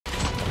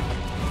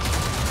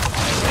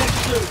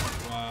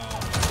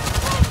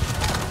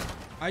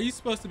are you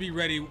supposed to be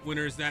ready when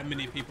there's that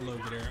many people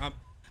over there?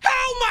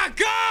 Oh my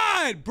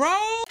God,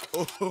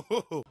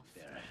 bro!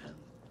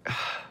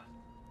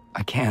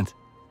 I can't.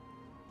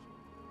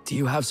 Do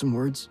you have some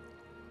words?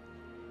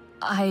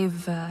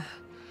 I've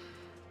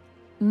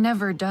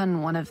never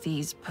done one of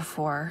these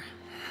before.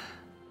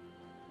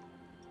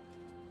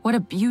 What a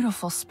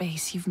beautiful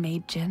space you've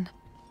made, Jin.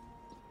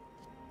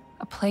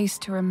 A place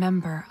to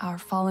remember our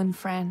fallen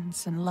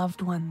friends and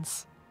loved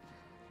ones.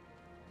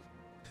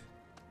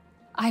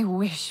 I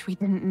wish we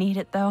didn't need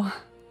it, though.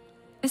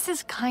 This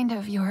is kind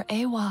of your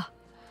Ewa.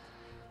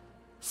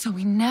 So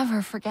we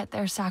never forget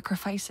their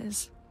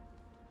sacrifices.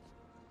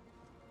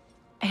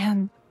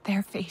 And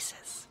their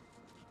faces.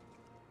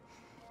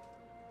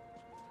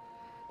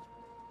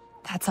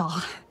 That's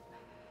all.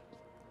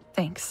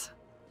 Thanks.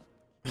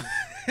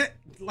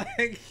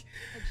 Like,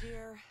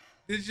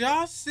 did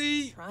y'all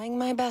see? Trying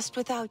my best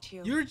without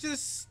you. You're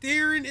just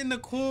staring in the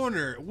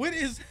corner. What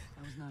is?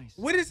 That was nice.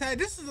 What is that?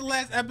 This is the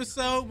last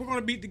episode. We're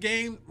gonna beat the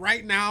game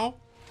right now,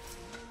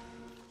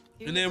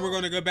 and then we're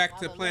gonna go back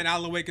to playing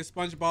Alan Wake and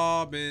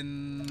SpongeBob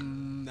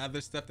and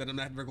other stuff that I'm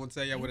not ever gonna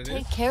tell you what it is.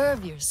 Take care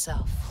of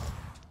yourself.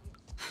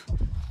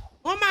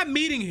 Who am I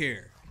meeting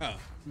here? Oh,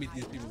 meet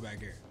these people back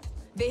here.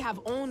 They have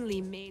only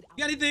made.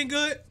 You got anything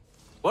good?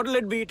 What'll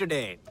it be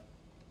today?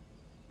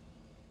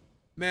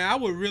 Man, I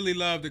would really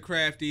love to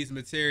craft these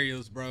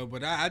materials, bro,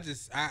 but I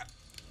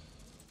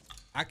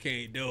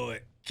can't do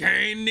it.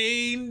 Can't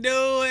even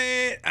do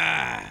it.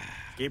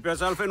 Keep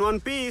yourself in one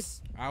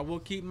piece. I will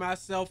keep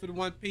myself in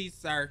one piece,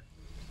 sir.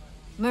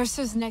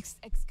 Mercer's next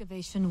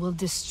excavation will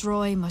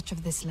destroy much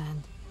of this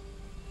land.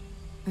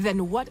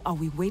 Then what are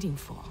we waiting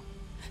for?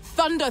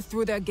 Thunder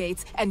through their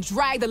gates and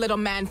drag the little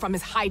man from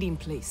his hiding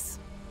place.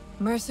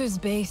 Mercer's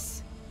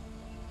base.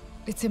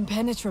 It's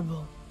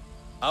impenetrable.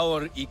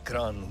 Our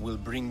Ikran will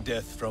bring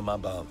death from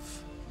above.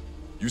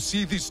 You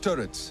see these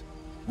turrets?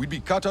 We'd be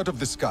cut out of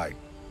the sky.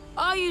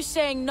 Are you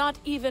saying not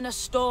even a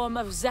storm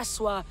of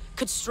Zeswa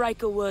could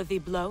strike a worthy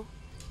blow?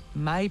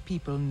 My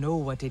people know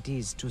what it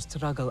is to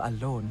struggle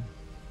alone.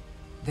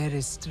 There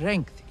is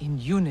strength in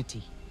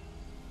unity.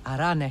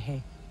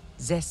 Aranehe,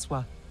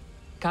 Zeswa,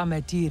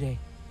 Kametire,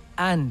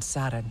 and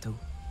Sarantu.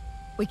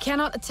 We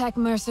cannot attack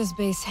Mercer's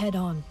base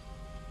head-on.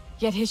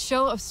 Yet his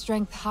show of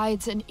strength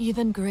hides an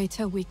even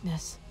greater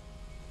weakness.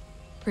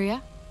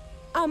 Priya?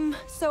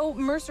 So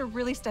Mercer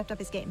really stepped up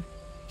his game.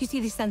 You see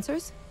these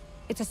sensors?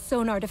 It's a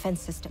sonar defense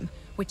system,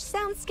 which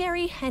sounds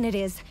scary, and it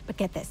is, but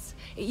get this.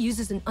 It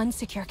uses an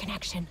unsecure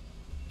connection.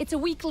 It's a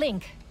weak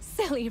link.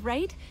 Silly,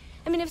 right?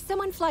 I mean, if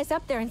someone flies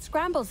up there and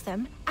scrambles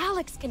them,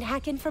 Alex can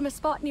hack in from a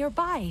spot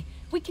nearby.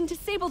 We can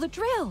disable the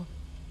drill.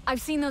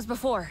 I've seen those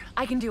before.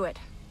 I can do it.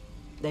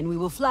 Then we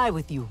will fly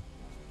with you.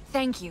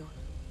 Thank you.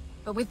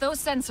 But with those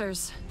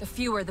sensors, the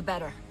fewer the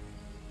better.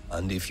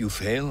 And if you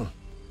fail?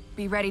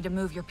 Be ready to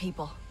move your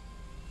people.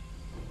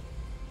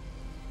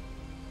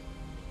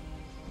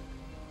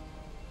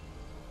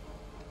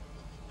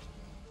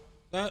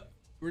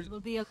 It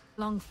will be a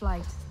long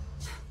flight.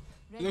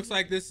 It looks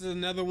like this is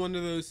another one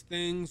of those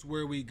things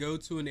where we go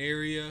to an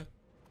area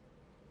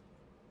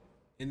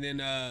and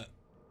then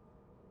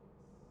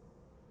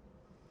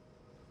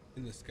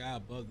in the sky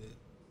above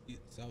the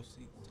South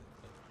Sea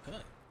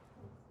cut.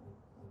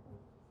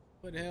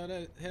 What the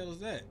hell is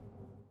that?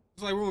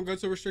 It's like we're gonna go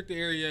to a restricted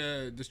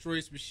area, destroy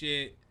some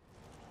shit,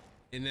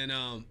 and then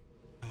oh,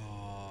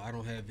 I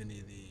don't have any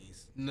of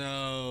these.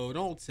 No,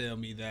 don't tell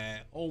me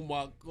that. Oh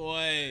my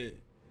God.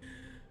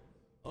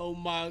 Oh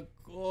my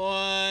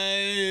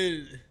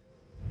God.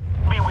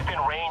 Be within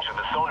range of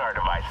the sonar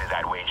devices,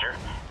 I'd wager.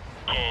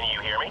 Can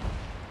you hear me?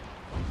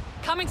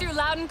 Coming through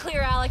loud and clear,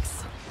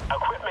 Alex.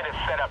 Equipment is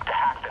set up to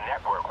hack the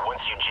network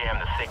once you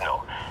jam the signal.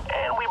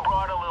 And we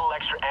brought a little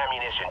extra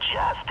ammunition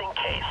just in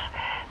case.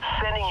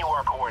 Sending you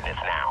our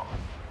coordinates now.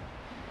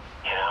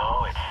 You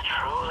know, it's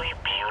truly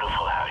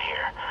beautiful out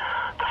here.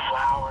 The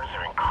flowers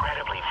are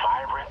incredibly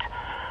vibrant.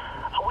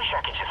 I wish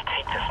I could just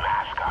take this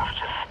mask off,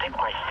 just stick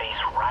my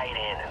face right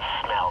in and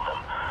smell them.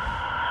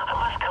 I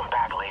must come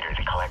back later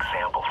to collect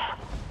samples.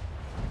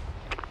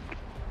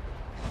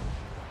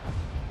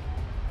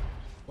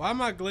 Why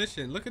am I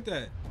glitching? Look at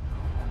that.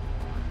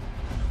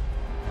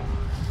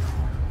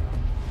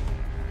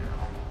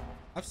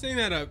 I've seen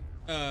that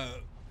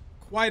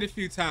quite a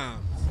few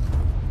times.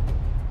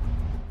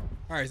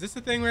 All right, is this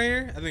the thing right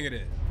here? I think it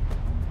is.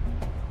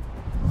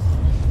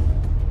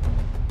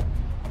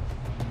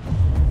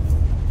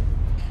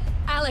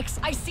 Alex,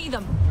 I see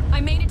them. I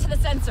made it to the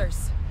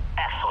sensors.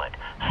 Excellent.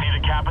 See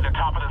the cap at the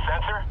top of the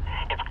sensor?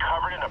 It's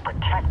covered in a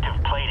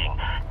protective plating.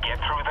 Get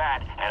through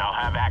that, and I'll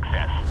have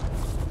access.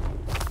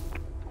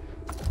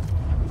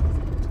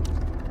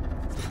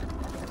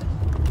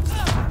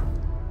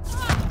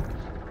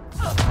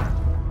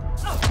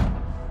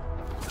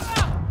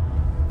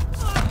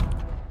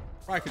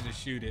 Probably could just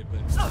shoot it,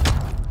 but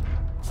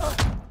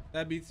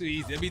that'd be too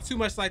easy. It'd be too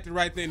much like the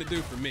right thing to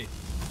do for me.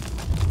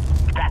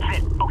 That's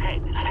it. Okay,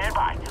 stand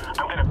by.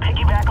 I'm gonna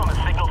piggyback on the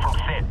signal from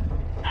Sid.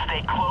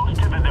 Stay close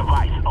to the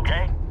device,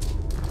 okay?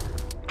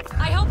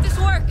 I hope this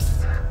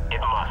works. It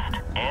must,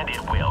 and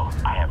it will.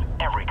 I have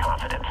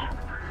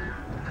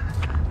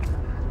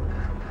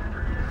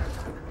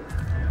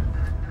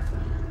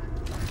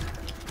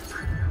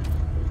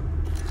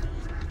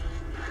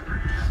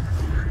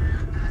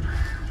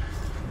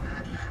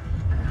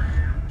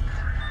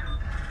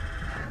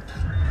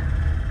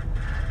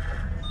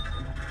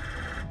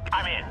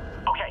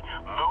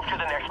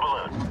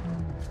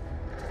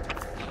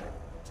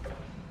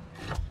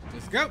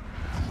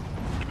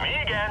Me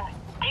again.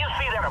 Do you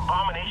see that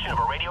abomination of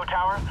a radio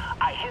tower?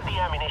 I hid the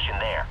ammunition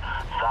there.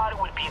 Thought it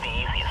would be the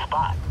easiest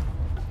spot.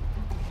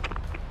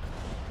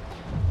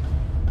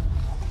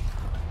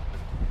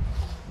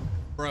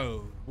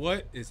 Bro,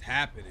 what is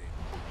happening?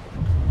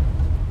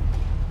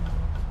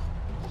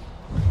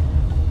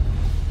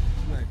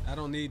 Like, I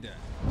don't need that.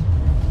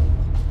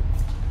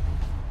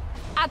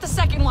 At the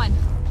second one.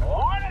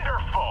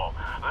 Wonderful!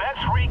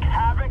 Let's wreak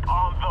havoc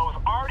on those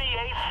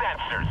RDA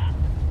sensors.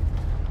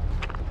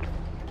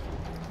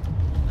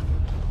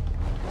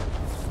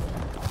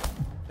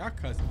 Y'all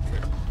cousin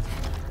trip.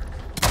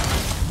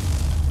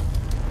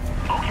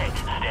 Okay,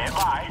 stand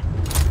by.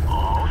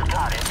 Almost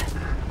got it.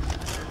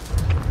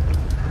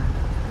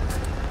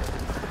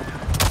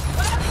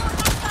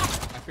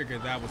 I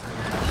figured that was gonna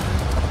happen.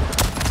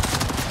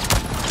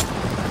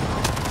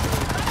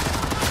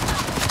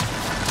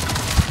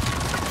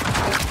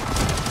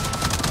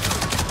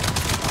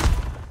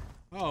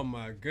 Oh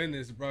my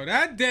goodness, bro.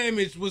 That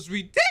damage was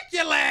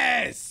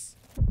ridiculous!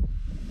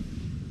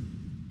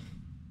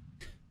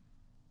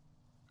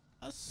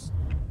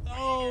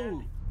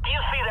 Oh. Do you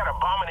see that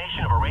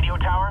abomination of a radio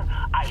tower?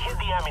 I hid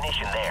the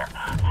ammunition there.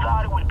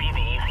 Thought it would be the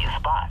easiest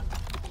spot.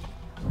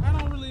 I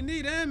don't really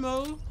need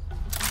ammo.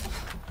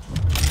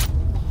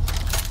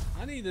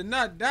 I need to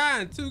not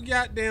die in 2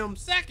 goddamn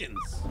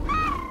seconds.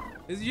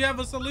 Do you have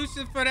a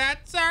solution for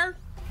that, sir?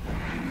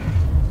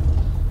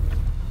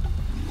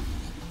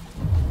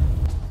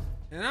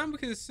 And I'm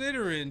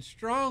considering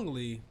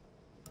strongly,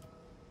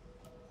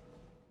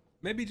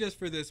 maybe just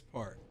for this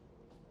part.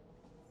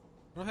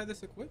 I don't have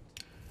this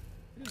equipped.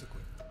 It is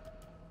equipped.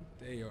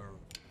 They are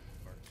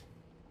part.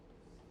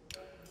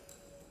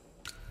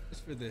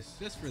 Just for this.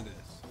 Just for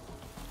this.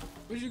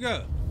 Where'd you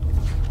go?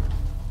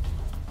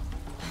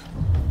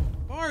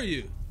 Who are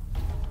you?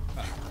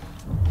 Ah.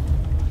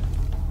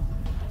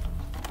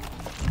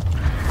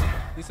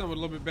 Need something with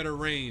a little bit better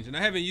range, and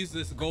I haven't used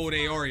this gold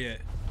AR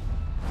yet.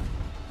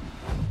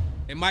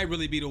 It might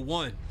really be the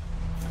one.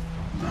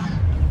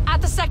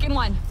 At the second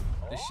one.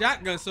 The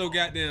shotgun's so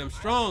goddamn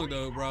strong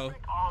though, bro.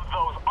 On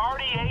those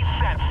RDA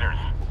sensors.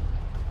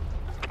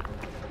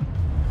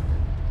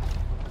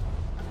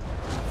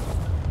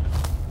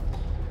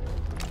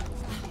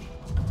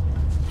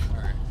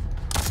 All right.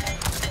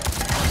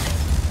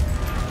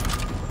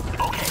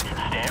 Okay,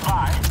 stand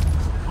by.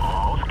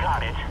 Almost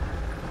got it.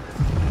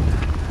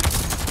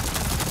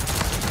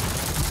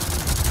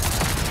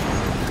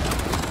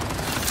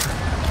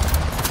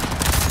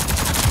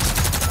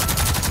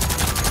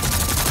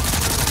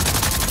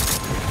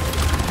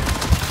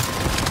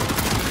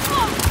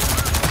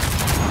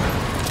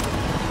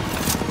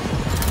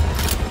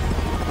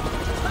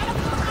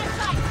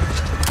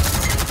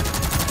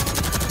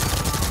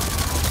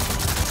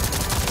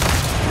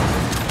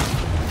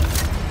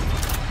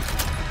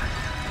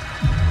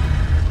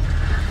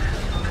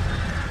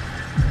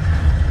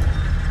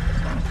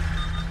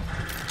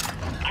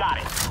 Got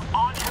it.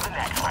 On to the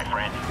next, my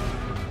friend.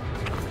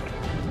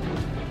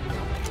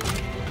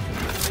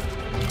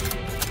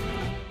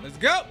 Let's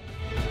go.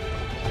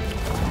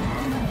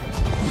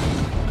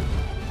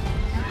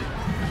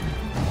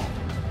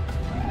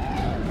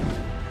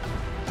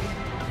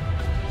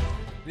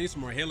 Need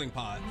some more healing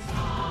pods.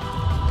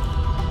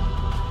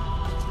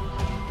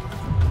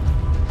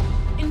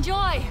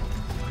 Enjoy.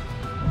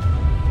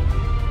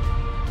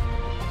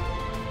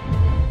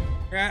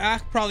 I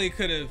probably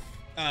could have,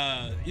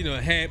 you know,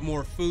 had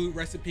more food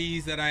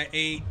recipes that I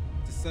ate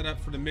to set up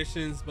for the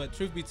missions. But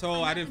truth be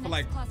told, I didn't feel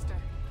like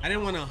I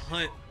didn't want to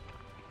hunt.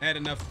 I had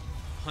enough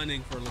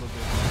hunting for a little bit.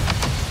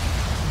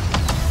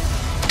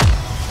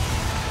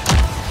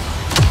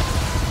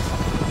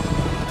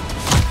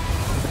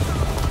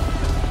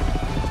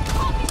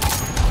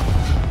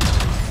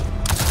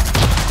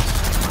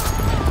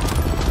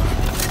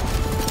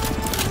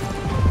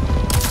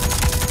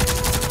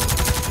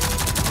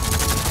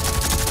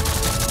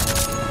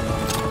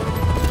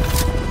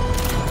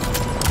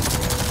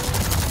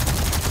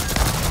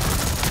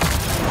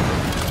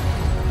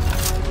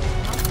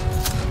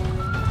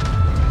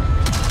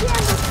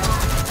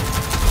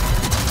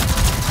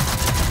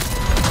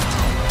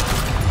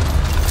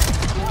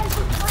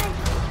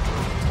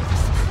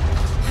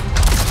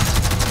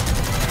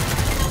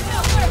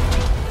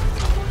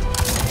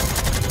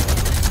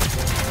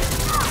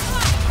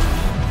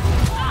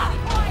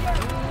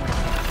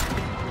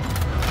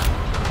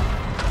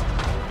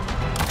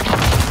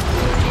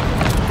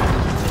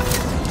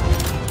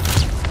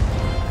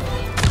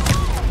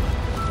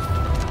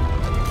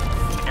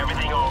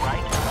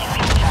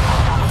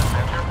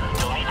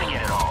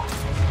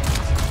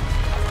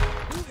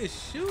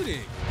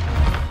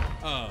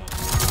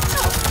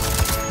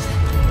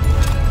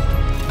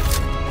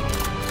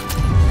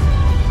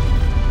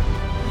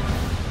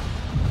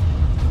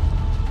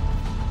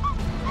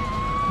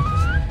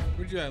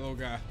 Where'd you at, little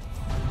guy?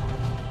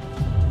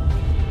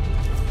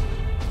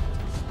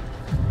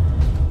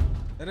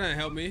 That didn't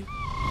help me.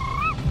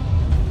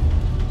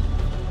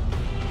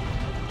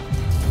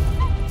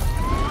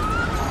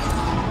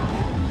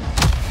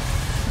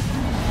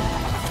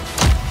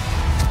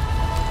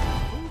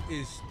 Who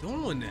is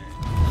doing that?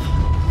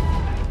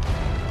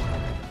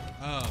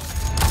 Oh.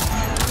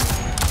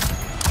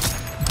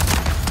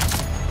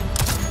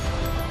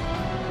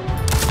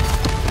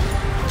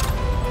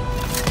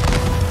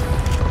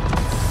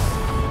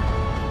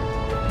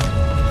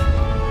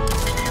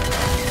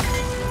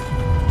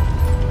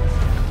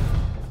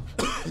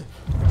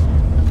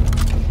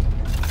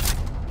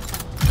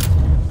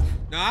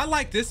 I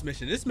like this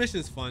mission. This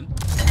mission's fun.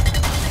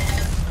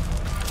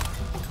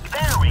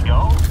 There we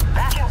go.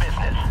 Back in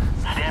business.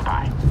 Stand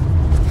by.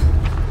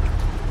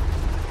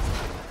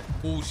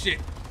 Oh shit.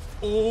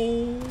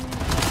 Oh.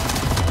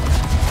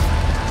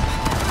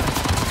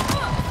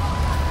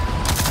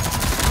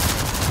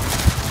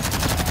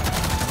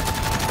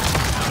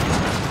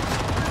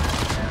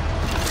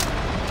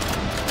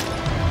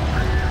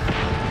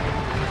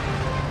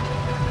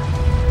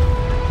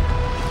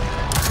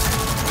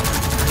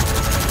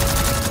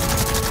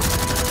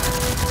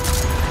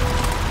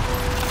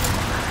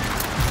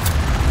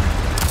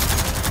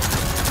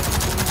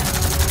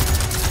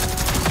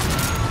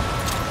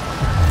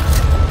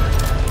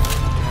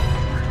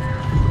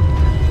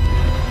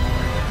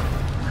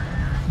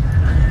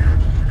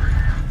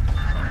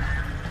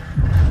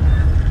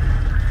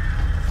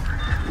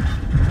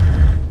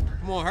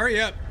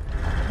 Hurry up.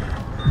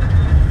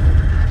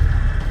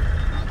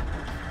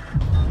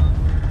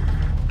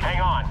 Hang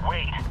on,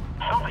 wait.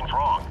 Something's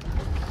wrong.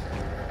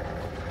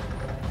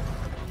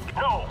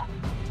 No!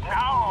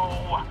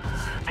 No!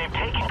 They've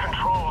taken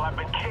control. I've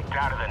been kicked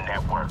out of the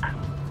network.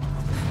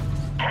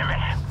 Damn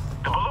it!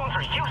 The balloons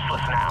are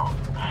useless now.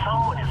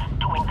 Someone is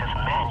doing this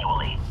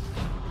manually.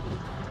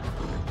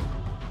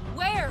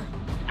 Where?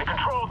 The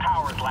control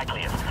tower is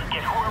likeliest.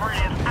 Get whoever it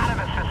is out of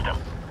the system.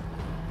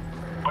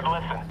 But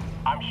listen,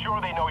 I'm sure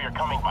they know you're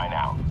coming by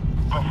now.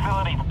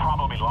 Facility's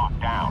probably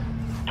locked down.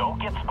 Don't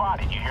get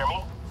spotted, you hear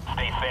me?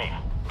 Stay safe.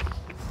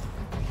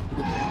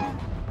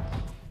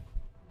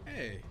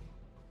 Hey,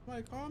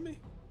 somebody call me?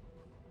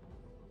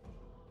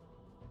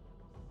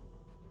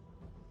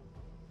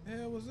 The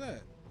hell was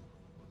that?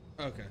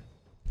 Okay.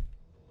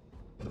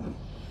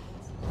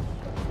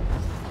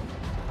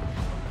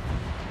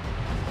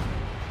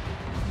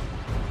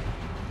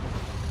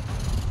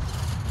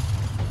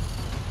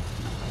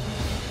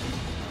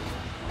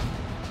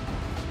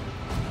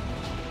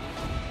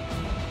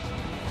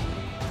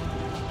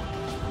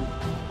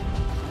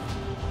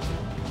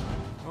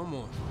 Come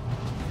on.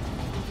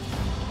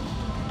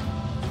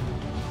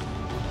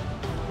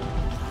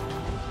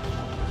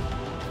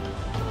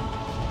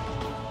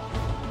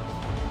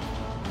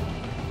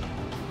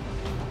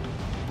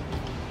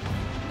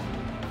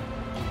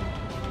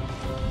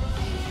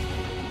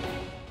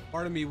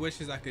 Part of me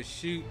wishes I could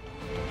shoot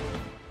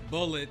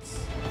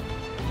bullets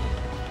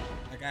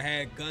like I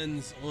had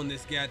guns on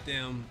this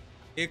goddamn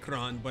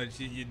Ikran, but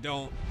you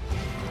don't.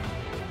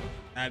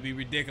 That'd be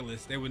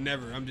ridiculous. They would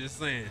never. I'm just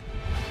saying.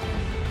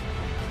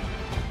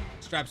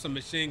 Strap some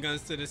machine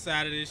guns to the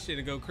side of this shit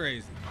and go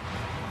crazy.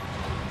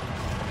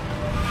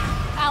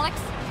 Alex,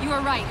 you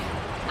are right.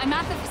 I'm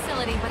at the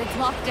facility, but it's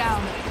locked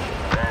down.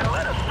 Then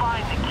let us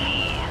find the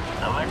key.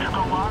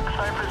 Electrical locks,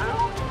 I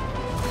presume?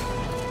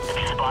 If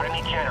you spot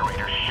any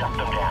generators, shut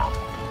them down.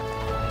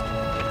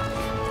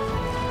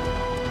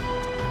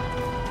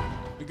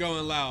 We're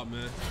going loud,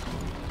 man.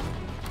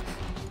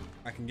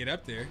 I can get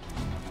up there.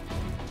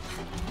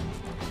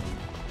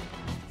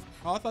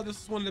 Oh, I thought this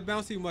was one of the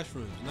bouncy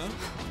mushrooms, no?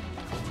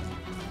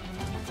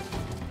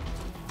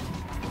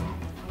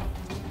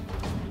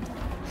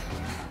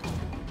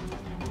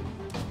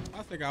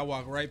 I think I'll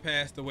walk right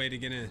past the way to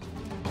get in.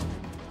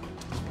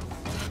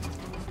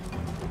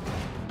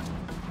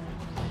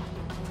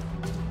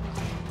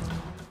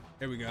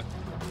 Here we go.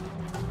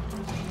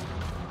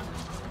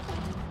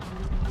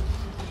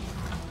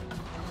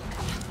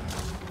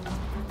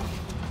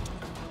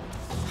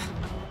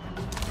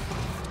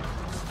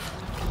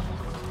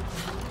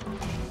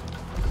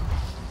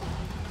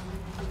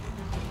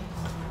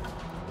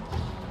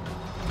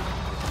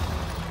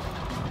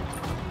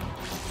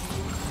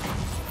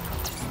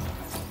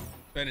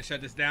 Better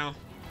shut this down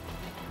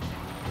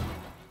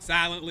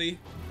silently.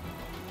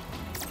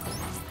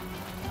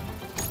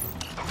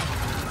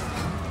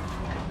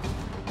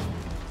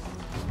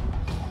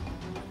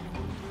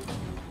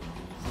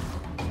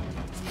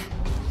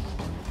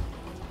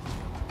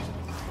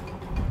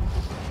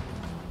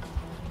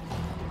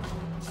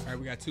 All right,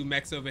 we got 2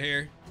 mechs over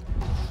here.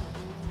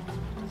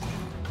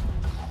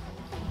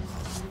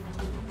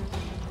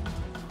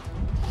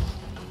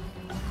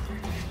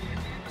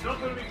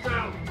 Nothing to be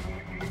found.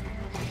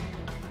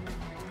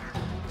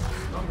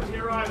 Nothing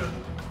here either.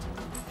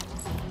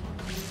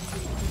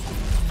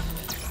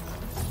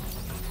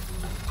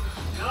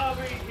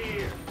 Navi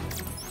here.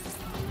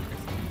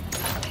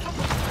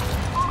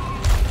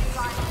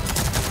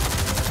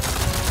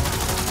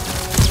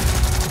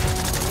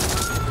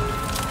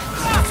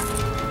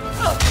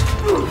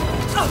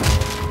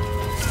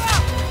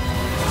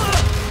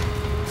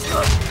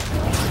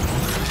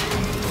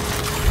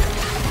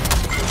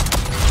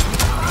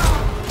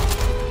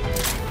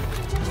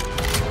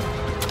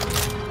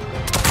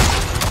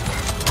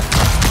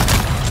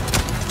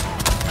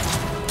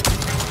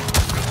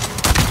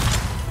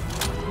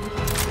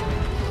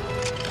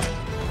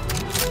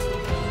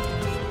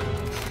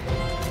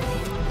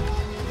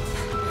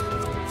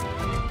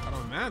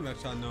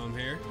 know I'm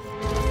here.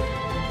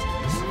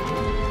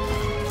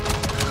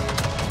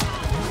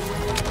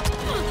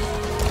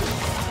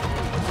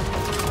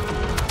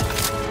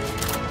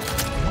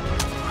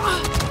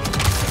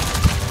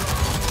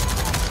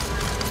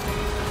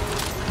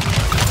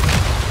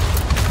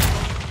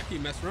 I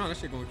keep messing around, that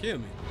shit gonna kill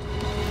me.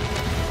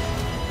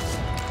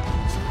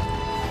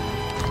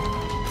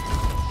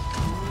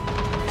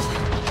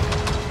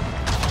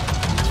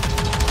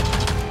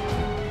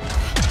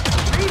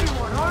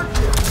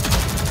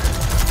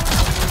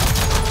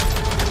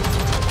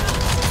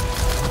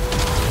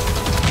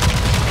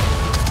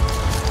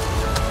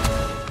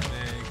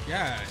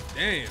 God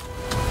damn.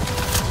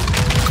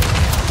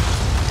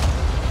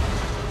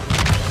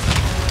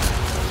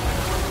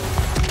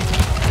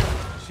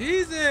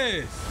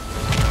 Jesus.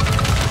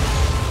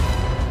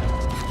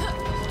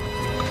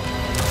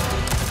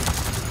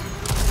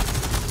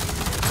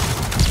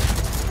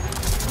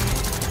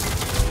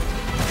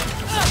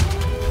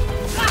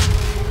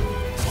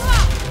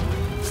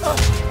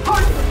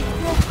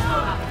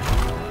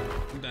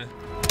 I'm done.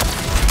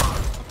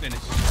 I'm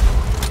finished.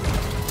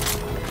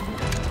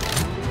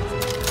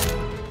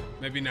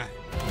 Maybe not.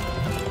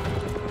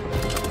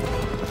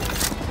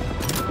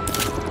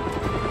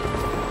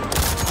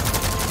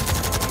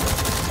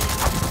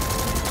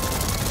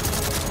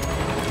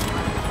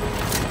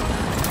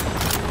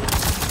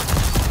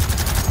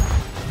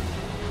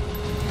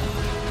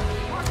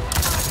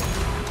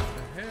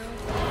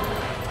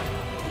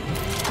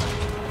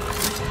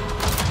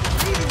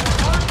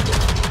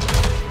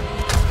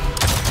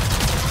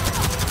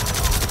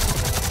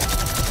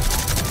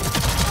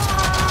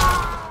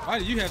 Why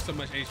do you have so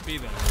much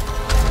HP though?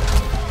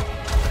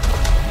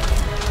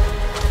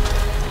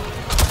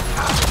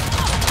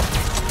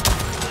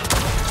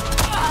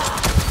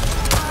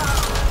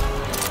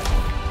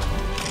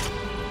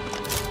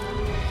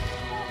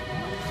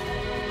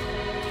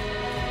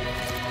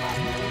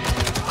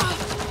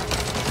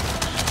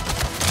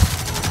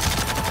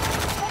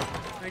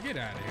 Now get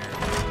out of here.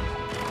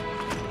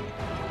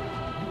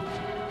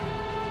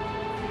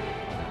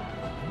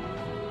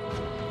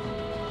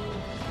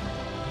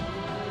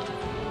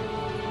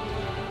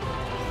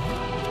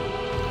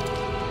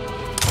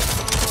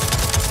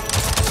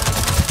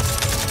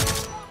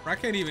 I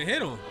can't even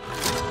hit him.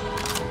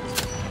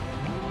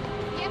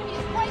 The enemy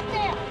is right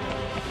there.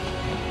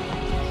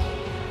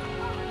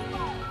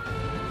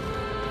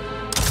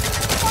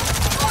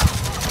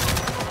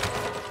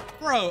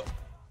 Bro,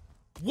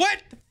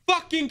 what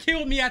fucking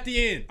killed me at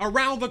the end?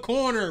 Around the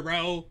corner,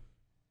 bro.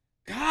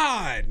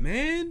 God,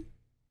 man.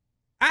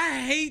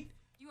 I hate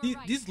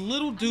these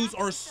little dudes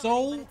are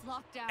so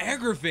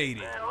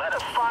aggravating. Let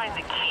us find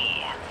the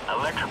key.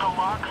 Electrical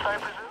locks, I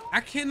presume?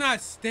 I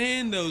cannot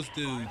stand those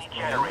dudes,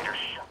 bro.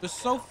 They're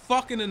so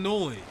fucking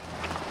annoying.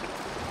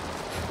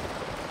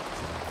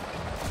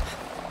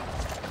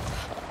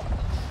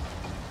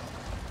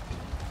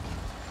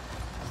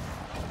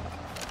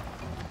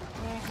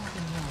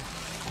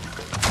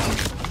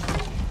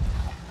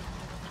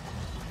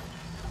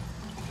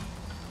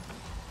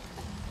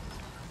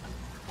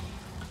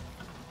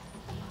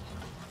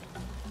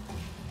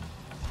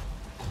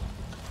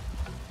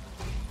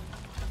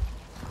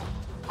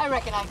 I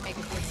reckon I can make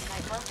a good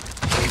sniper.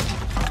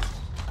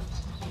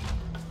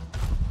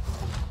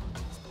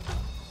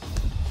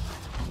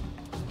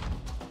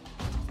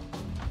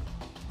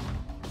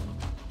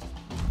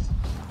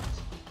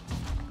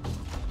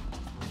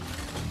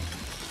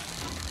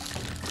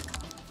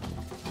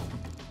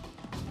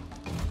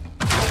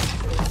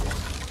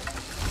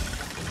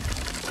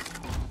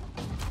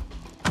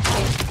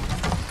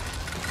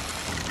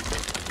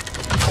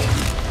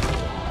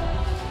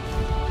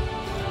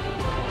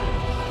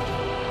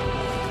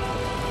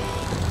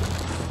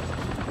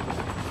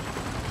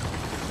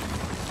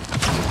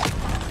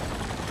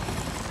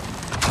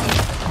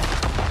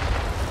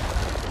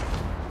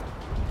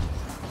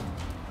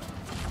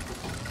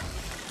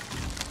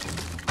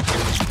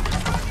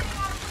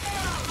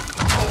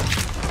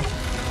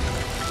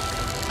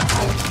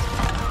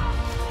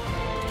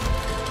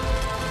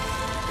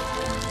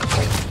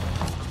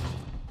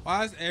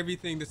 Why is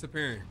everything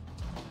disappearing?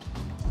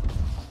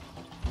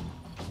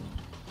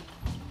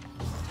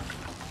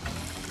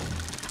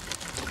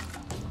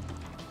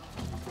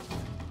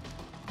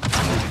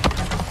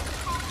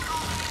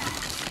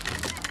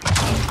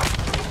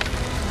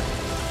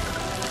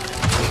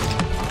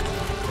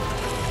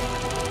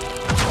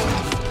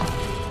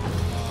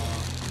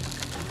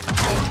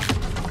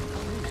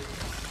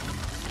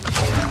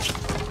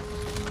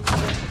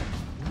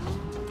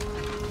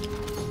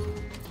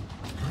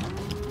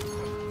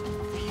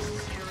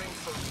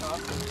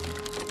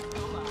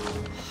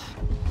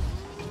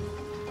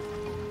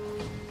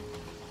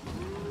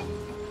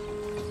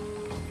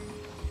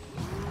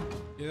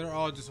 Yeah, they're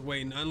all just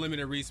waiting.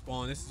 Unlimited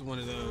respawn. This is one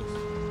of those.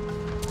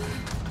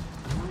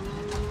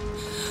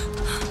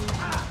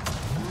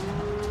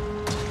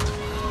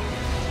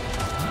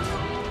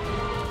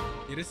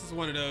 Yeah, this is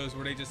one of those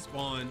where they just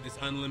spawn. It's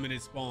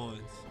unlimited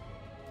spawns.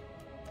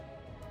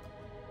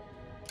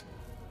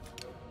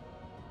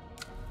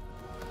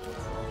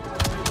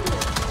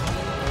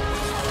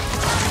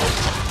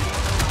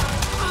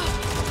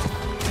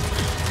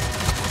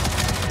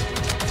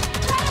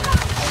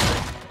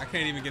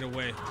 can't even get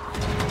away.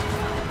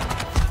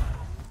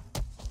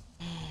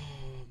 Oh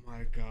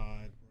my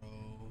god, bro.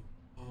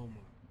 Oh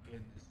my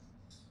goodness.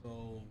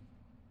 So.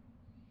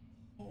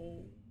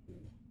 Oh.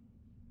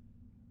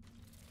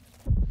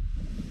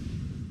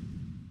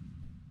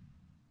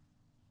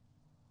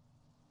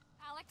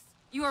 Alex,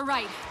 you are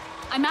right.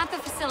 I'm at the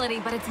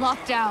facility, but it's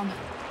locked down.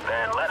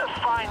 Then let us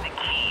find the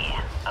key.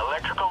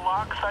 Electrical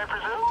locks, I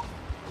presume?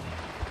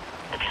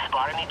 If you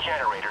spot any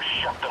generators,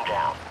 shut them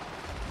down.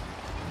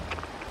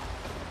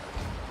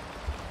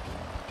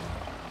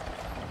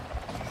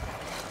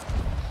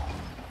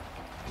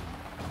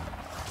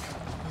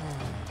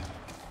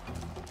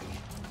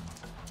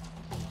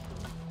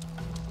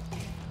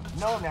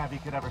 No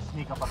Navi could ever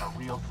sneak up on a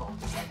real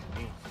soldier like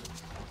me.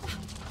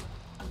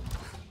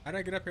 How did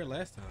I get up here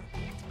last time?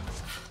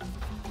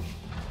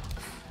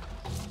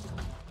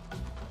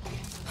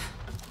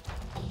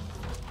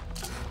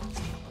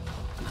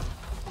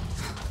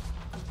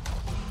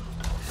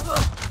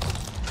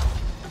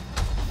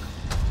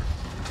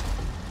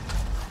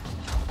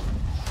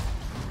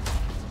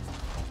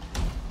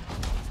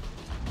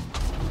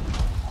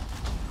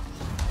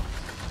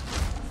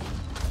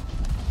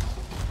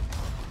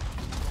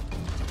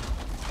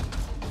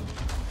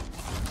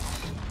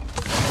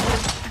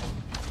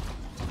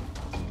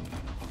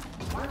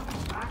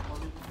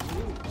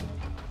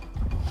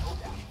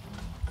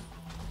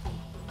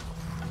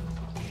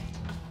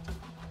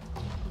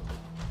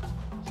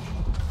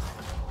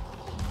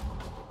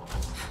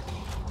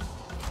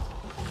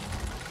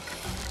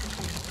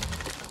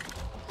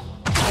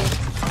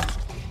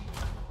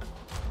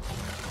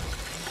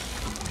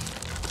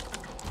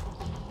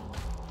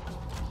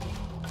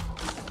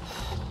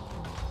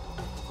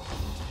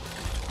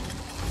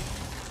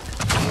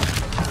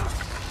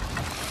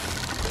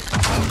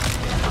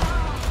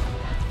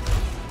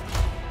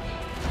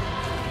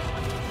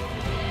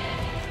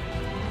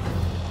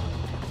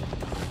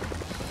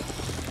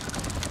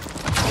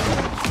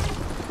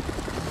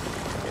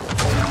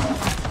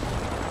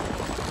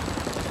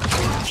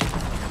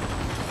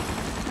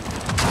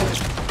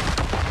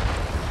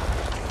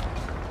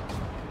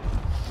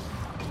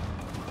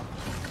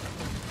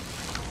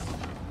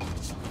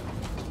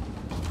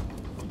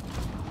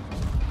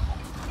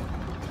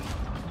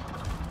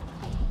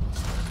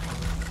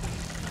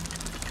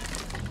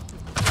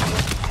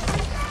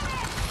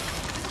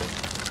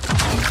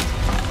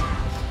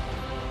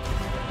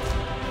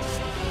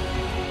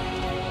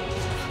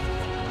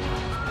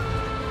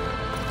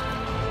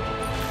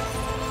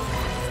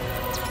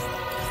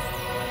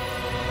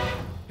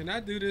 Can I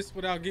do this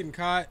without getting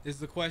caught is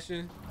the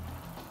question.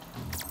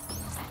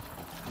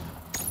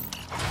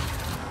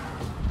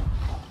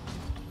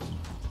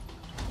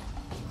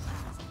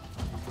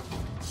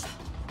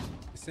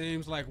 It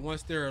seems like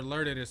once they're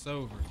alerted, it's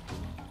over.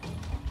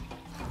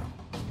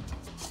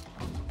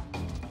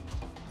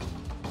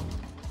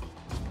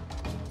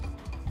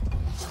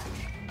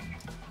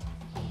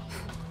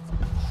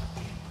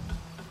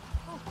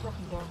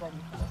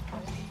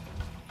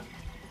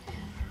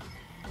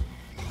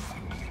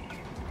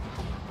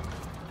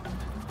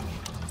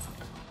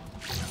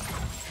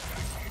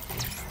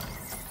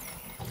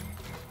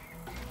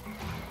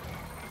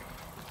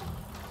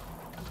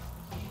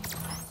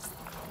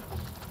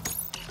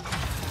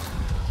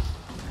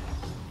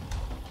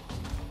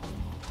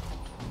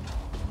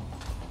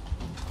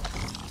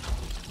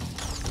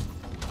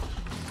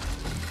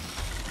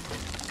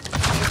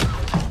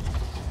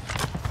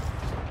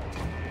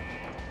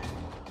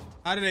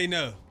 How do they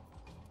know?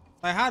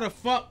 Like, how the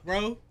fuck,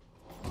 bro?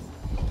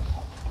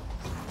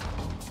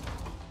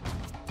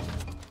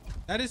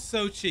 That is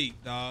so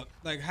cheap, dog.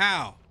 Like,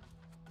 how?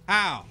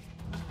 How?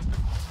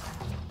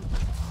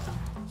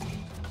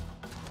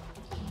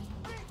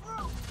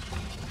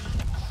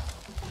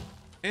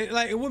 And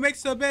like, what makes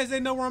it so bad is they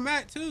know where I'm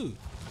at too.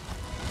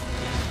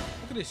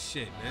 Look at this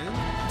shit,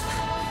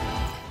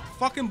 man.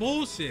 Fucking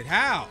bullshit.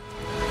 How?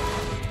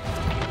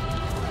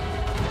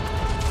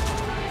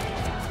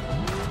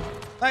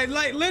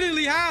 Like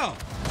literally how?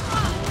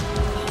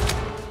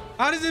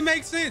 How does it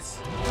make sense?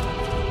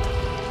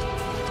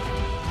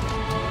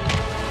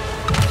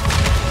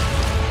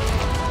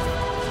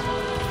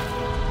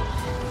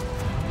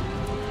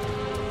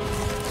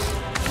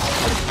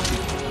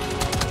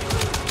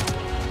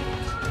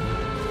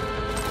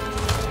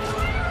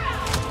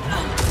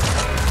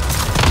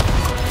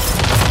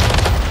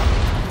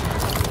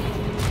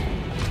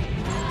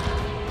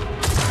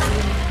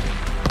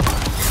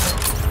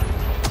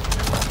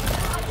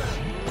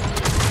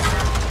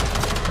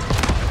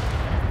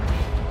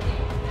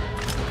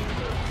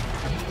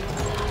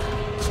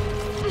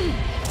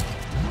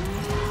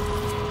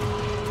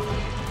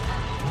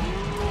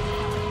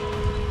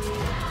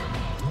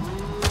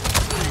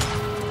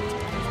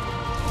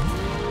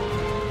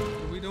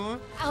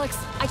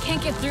 I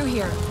can't get through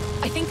here.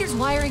 I think there's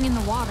wiring in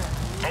the water.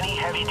 Any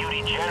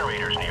heavy-duty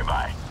generators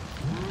nearby?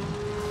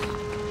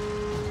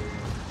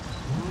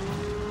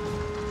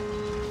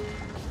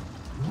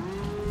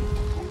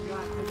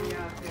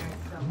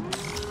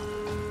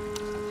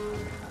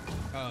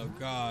 Oh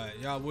God,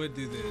 y'all would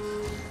do this.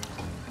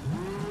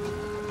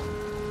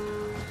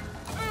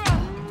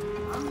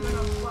 I'm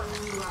gonna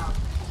flush you out.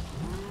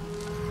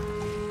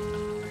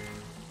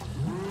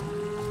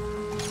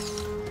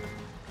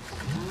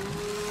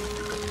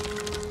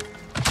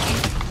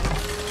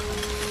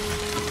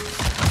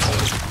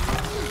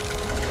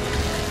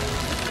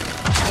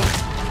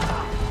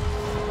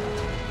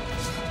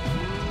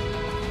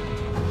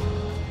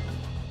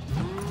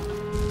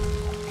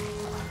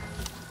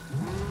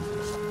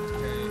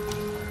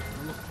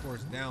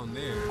 Down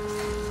there.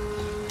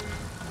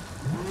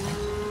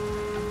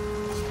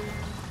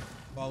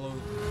 Follow.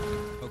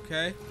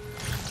 Okay.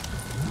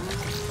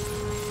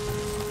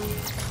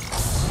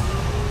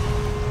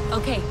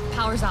 Okay,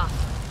 power's off.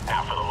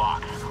 Now for the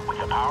locks. With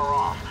the power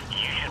off, you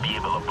should be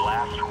able to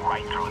blast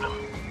right through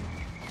them.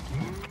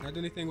 Can I do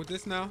anything with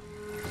this now?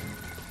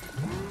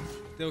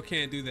 Still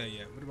can't do that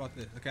yet. What about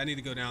this? Okay, I need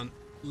to go down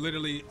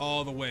literally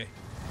all the way.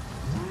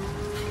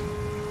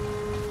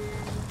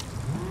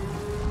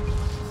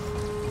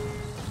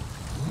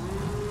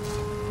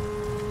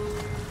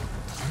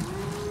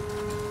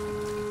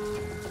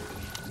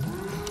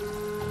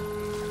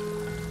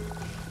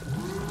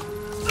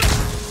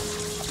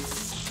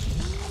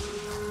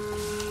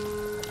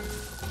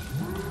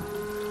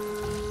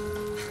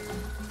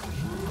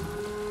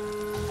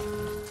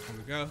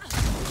 Go.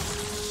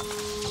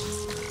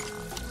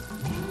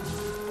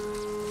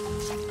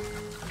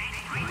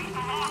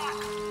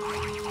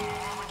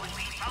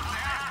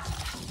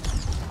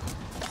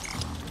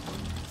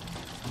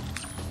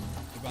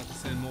 About to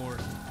send more.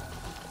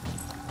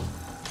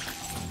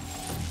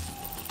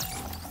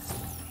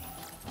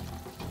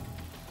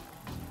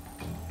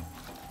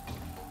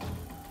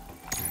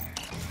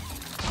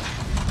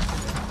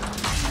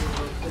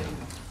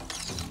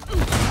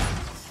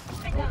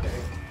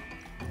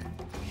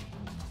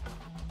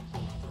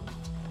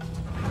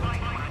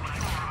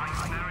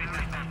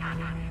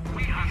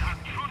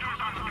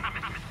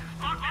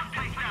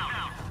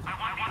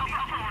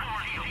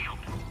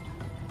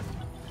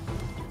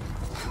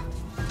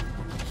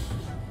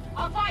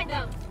 I'll find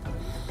them.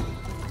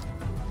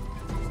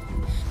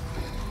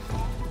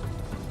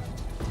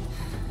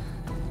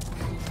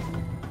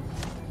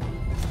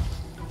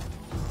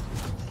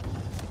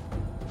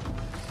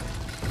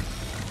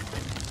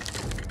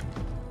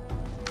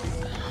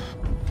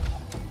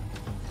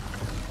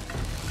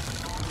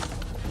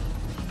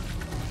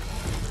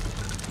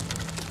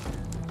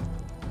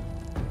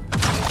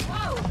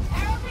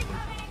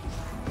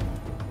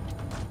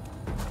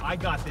 I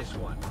got this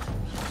one.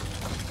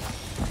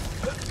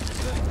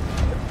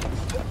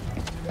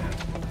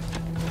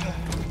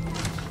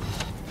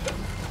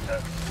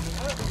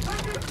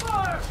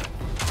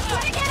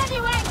 Try to get a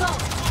new angle.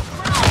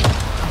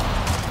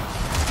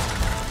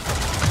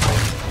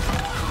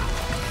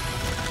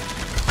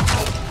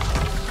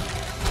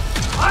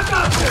 I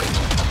got this.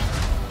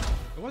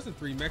 There wasn't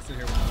 3 mechs in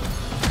here.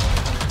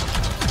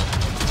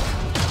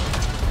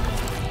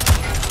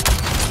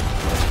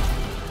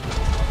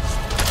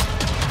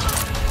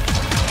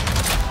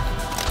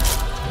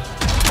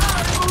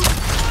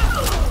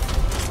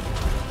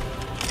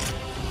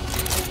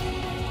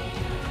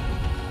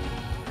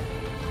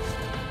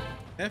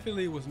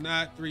 Definitely was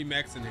not 3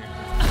 mechs in here.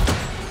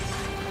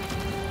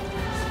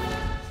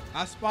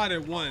 I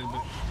spotted one,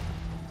 but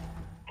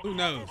who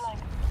knows?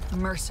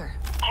 Mercer.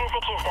 Do you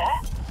think he's there?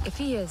 If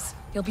he is,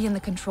 he'll be in the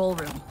control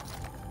room.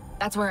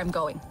 That's where I'm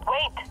going.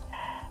 Wait.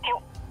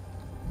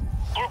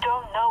 You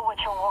don't know what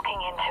you're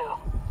walking into.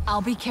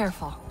 I'll be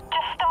careful.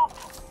 Just stop.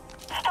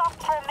 Stop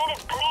for a minute,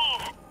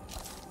 please.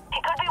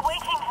 He could be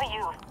waiting for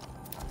you.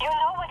 You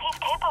know what he's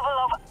capable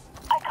of.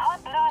 I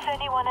can't lose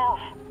anyone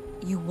else.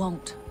 You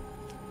won't.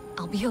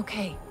 I'll be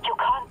okay. You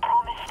can't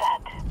promise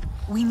that.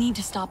 We need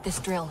to stop this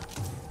drill.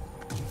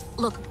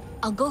 Look,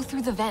 I'll go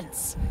through the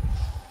vents.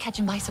 Catch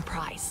him by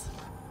surprise.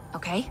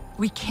 Okay?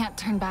 We can't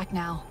turn back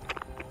now.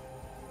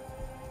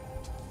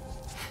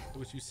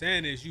 What you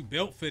saying is you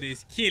built for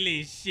this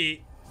killing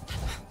shit.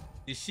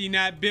 Is she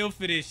not built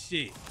for this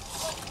shit?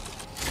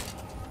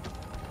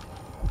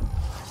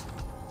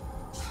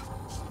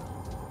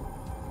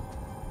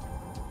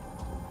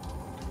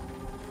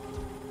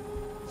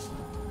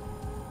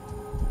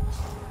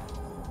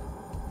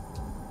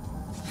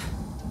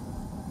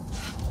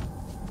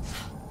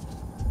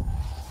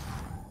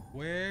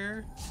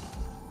 Where?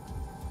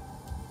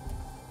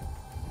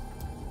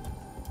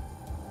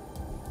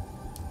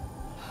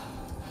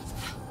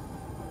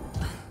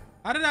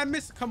 How did I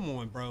miss? Come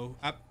on, bro.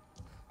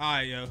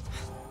 Alright, yo.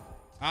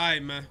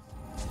 Alright, man.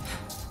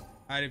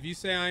 Alright, if you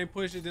say I ain't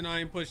push it, then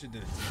I ain't push it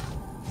then.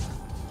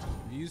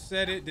 If you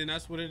said it, then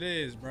that's what it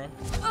is, bro.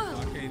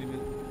 I can't even.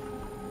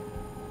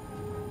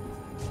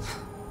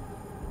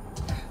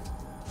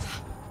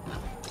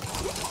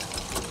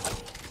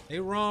 They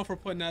wrong for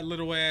putting that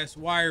little ass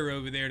wire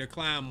over there to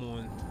climb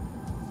on.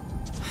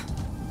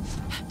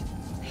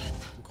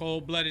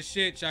 Cold-blooded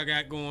shit y'all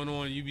got going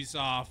on,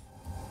 Ubisoft.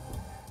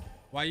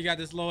 Why you got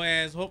this low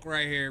ass hook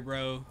right here,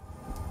 bro?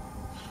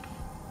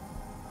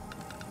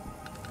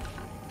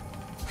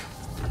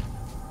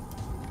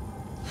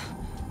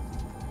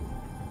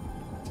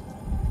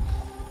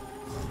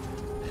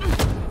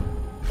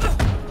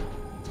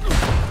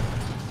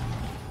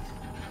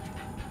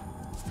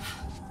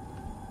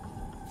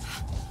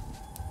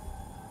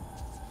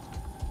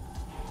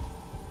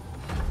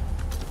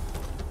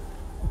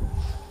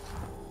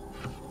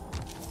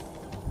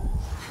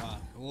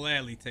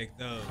 gladly take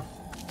those.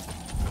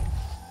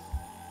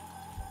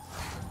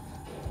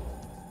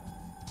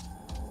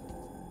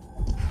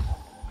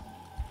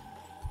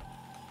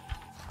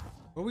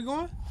 Where we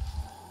going?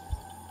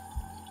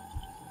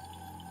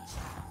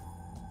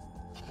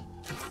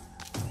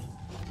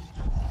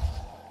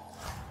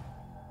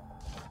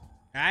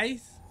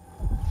 Guys?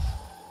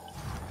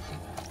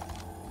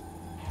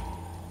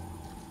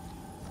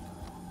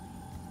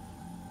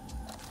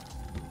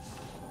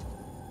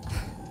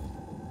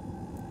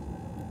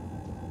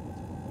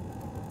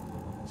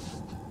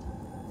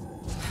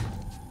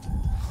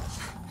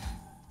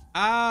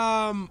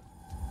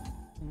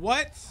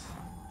 What?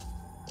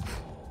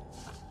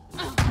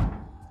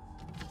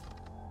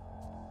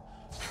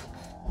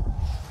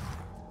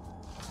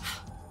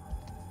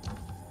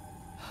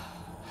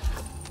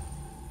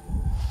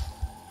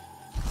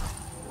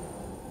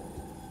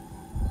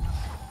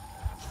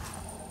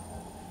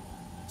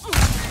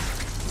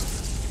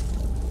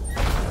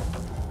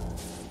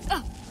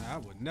 I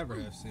would never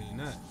have seen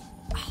that.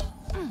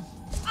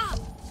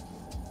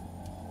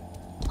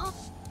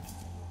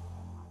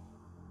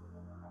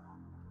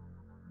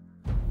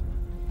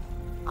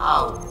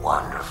 Oh,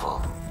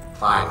 wonderful.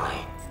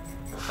 Finally.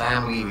 The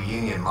family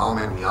reunion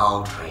moment we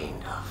all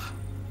dreamed of.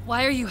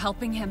 Why are you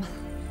helping him?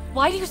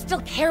 Why do you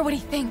still care what he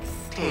thinks?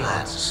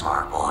 Taylor's a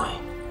smart boy.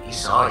 He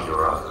saw you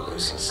were on the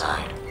losing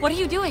side. What are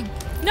you doing?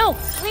 No,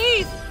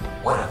 please!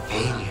 What a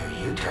failure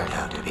you turned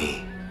out to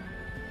be.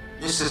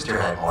 Your sister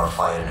had more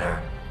fight in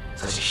her.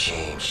 Such a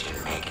shame she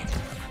didn't make it.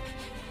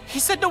 He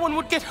said no one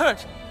would get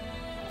hurt.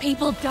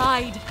 People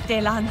died,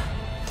 Delan.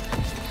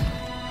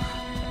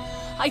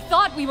 I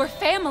thought we were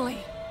family.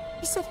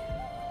 He said,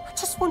 I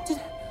just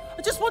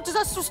wanted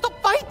us to stop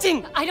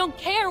fighting. I don't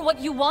care what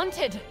you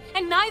wanted,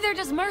 and neither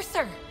does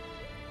Mercer.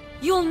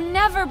 You'll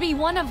never be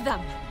one of them.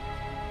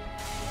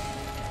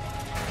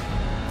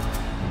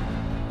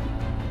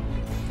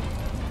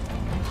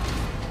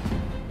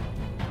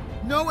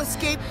 No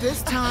escape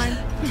this time.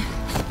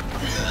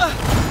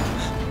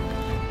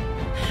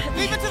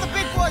 Leave it to the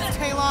big boys,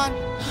 Talon.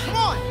 Come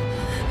on.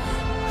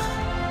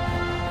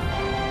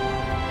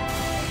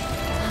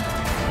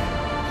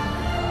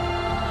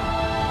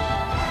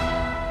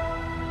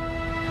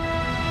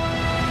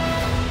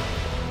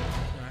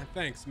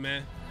 Thanks,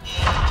 man.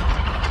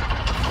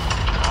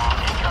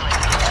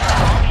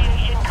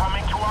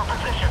 Incoming to our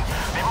position.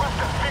 They must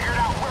have figured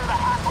out where the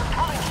hack was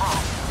coming from.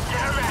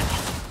 Damn it!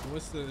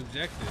 What's the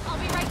objective? I'll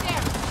be right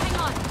there. Hang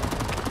on.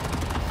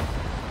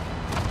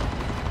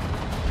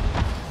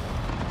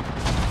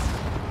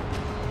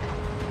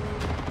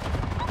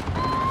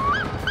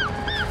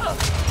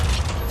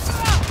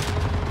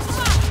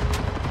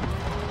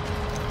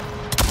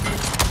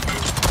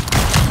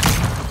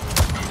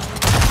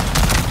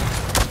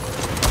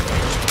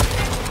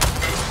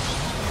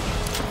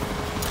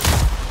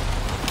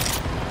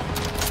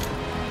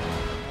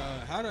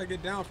 How do I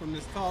get down from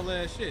this tall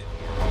ass shit?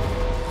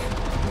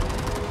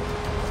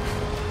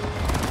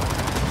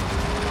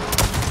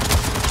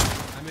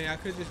 I mean, I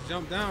could just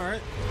jump down,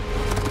 right?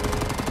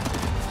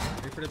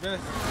 Wait for the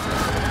best.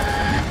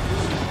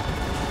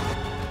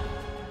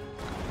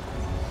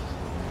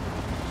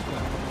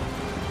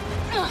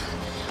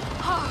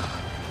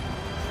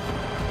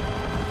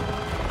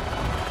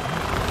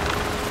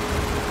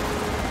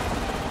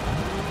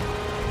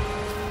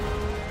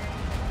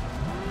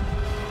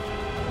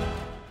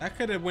 That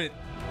could have went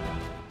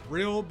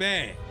real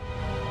bad,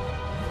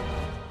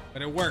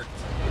 but it worked.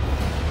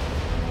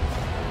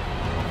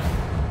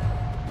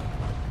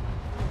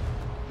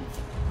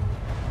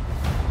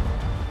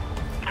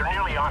 They're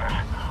nearly on us.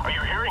 Are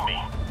you hearing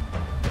me?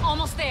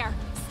 Almost there.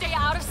 Stay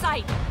out of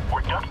sight.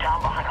 We're ducked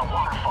down behind a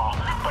waterfall,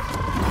 but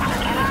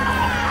they're getting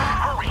closer.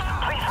 Hurry,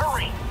 please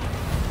hurry.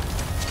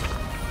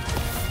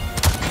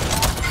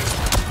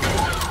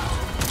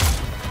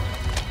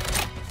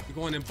 You're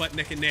going in butt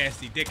naked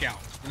nasty, dick out.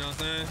 You know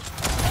what I'm saying?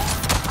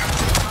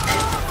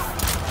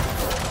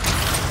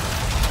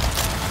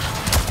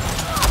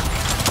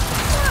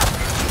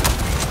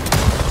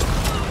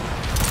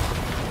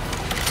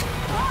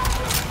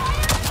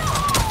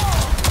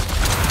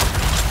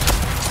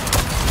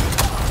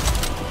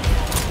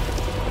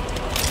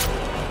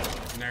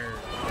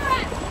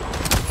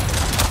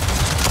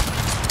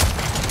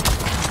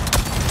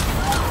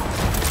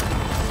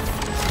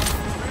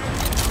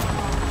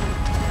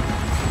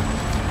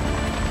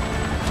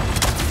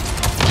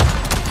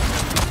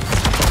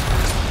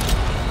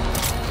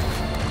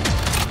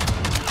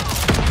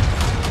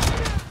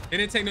 They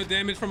didn't take no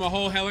damage from a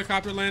whole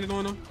helicopter landing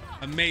on them.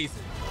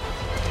 Amazing.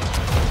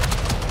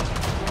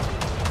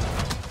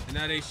 And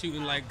now they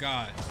shooting like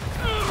gods.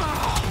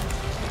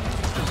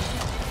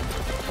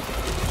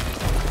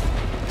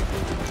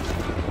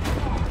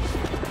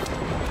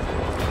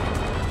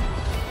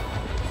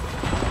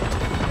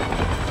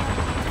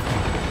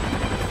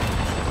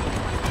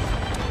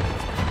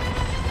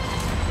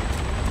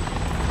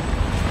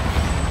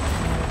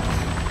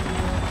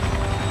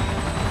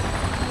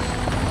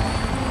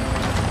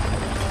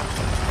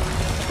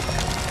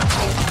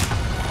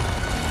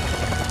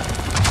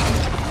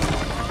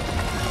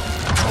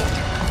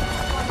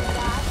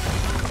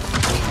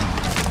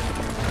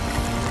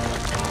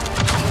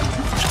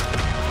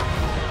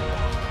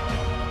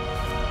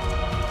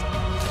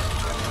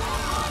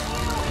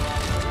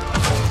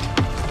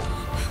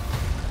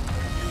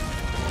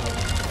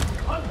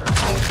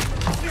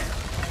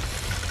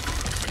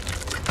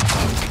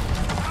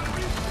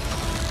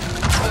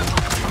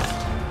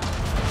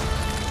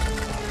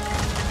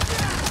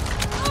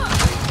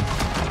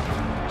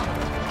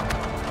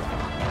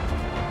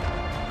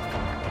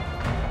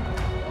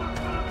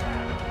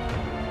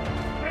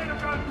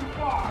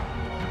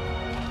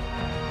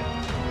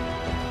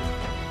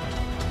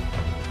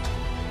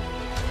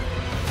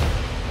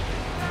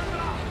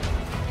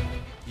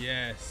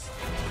 ass.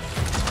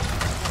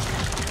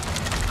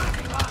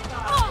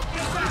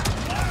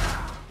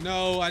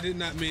 No, I did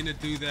not mean to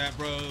do that,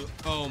 bro.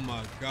 Oh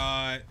my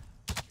god.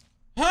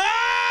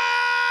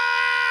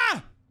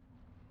 Ah!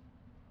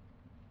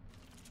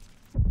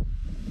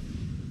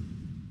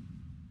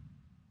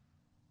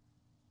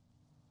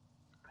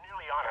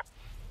 Nearly on it.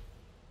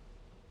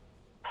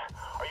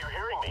 Are you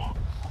hearing me?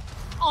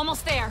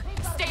 Almost there.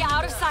 Stay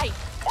out of sight.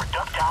 We're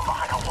ducked down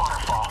behind a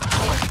waterfall.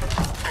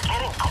 They're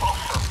getting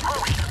closer.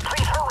 Hurry!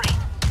 Please hurry!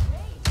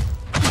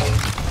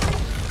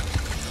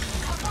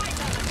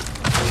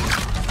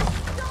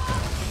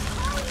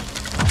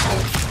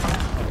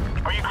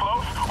 Are you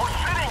close? We're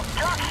sitting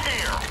ducks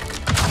here!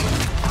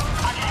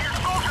 I can hear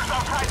soldiers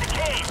outside the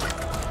cave!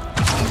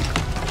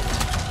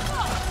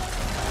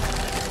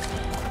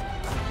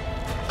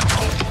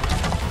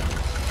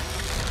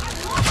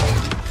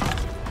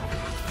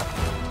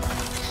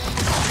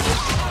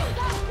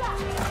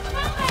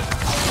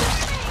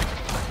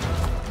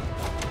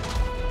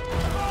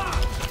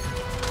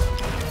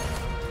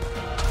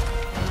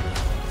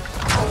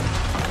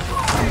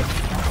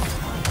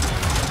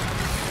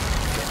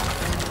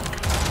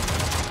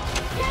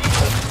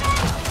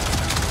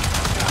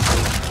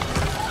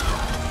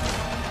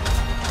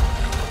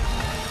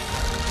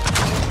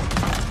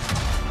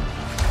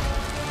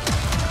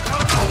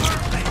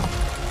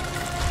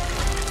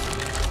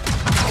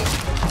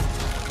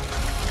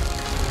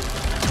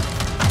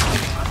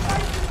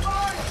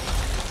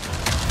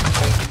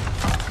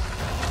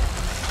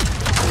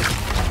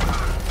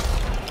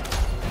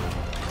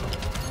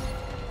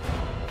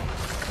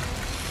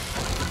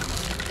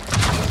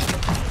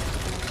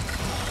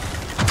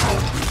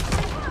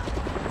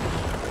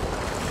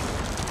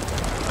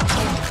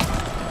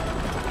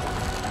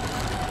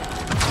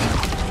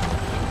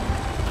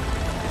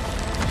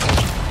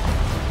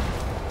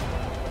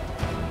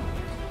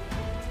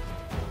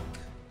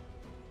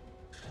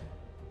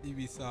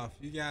 Ubisoft,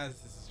 you guys,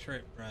 this is a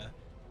trip, bruh.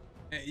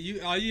 Hey,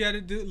 all you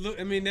gotta do, look,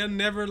 I mean, they'll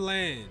never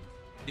land.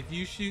 If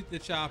you shoot the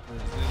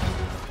choppers, they'll just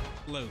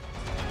float.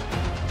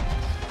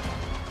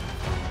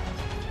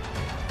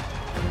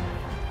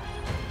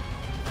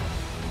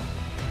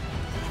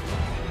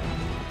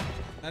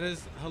 That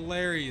is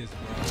hilarious,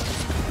 bro.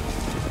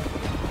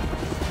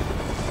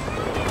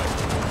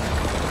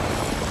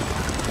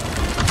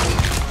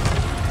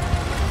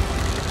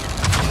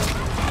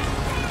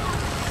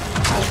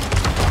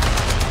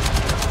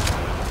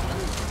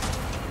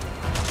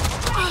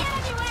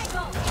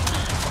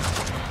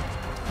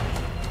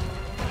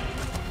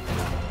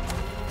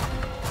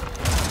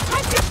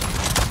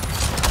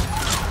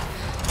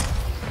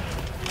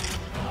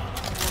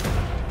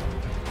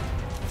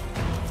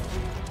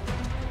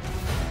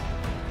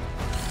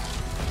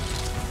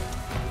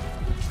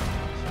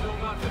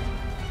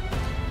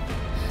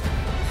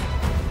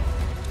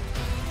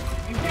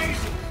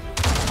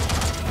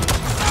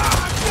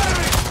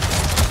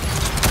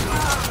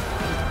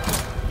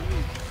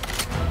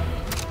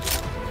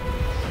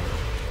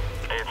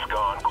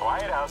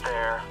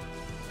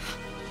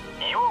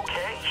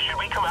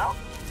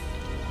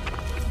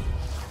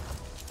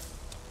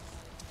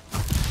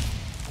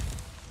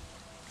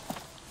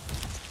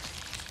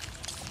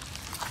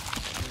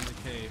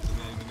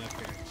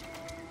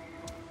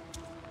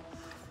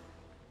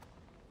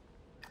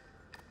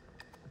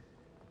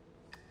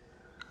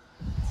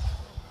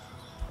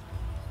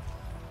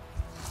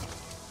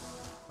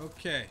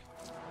 Okay.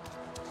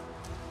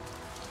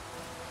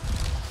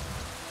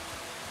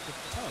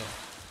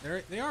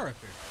 Oh, they are up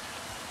here.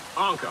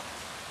 Anka.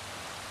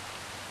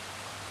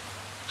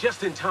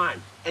 Just in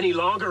time. Any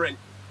longer and...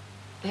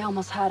 They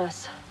almost had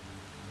us.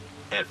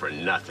 And for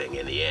nothing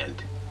in the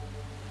end.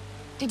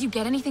 Did you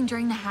get anything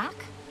during the hack?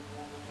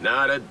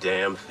 Not a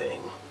damn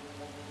thing.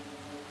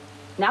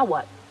 Now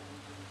what?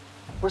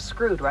 We're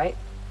screwed, right?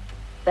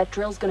 That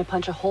drill's gonna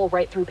punch a hole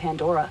right through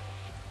Pandora.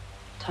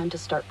 Time to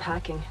start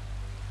packing.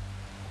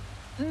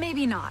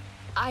 Maybe not.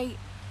 I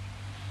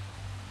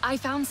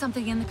found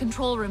something in the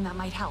control room that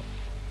might help.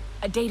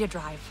 A data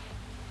drive.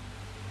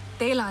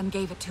 Thaylan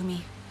gave it to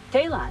me.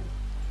 Thaylan?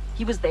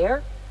 He was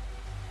there?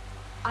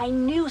 I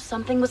knew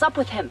something was up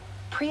with him.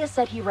 Priya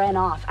said he ran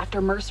off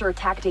after Mercer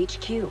attacked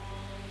HQ.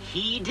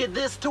 He did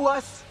this to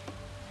us?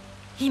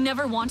 He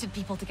never wanted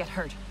people to get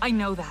hurt. I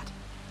know that.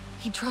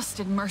 He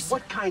trusted Mercer.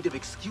 What kind of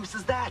excuse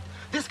is that?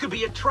 This could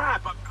be a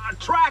trap, a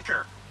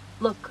tracker!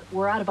 Look,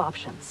 we're out of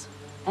options.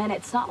 And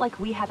it's not like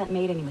we haven't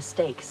made any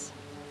mistakes.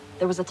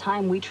 There was a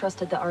time we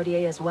trusted the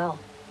RDA as well.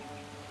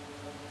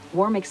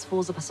 War makes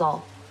fools of us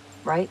all,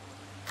 right?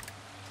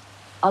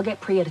 I'll get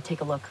Priya to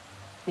take a look.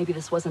 Maybe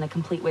this wasn't a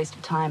complete waste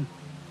of time.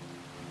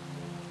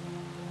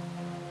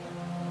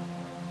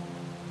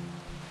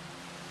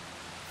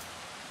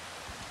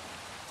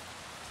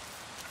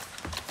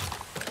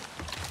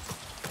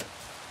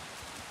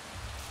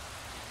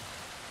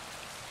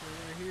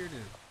 Here it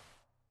is.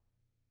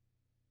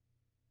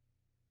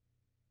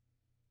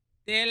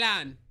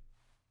 Thaylan.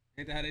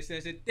 Ain't that how they say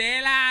it?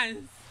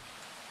 Thaylan.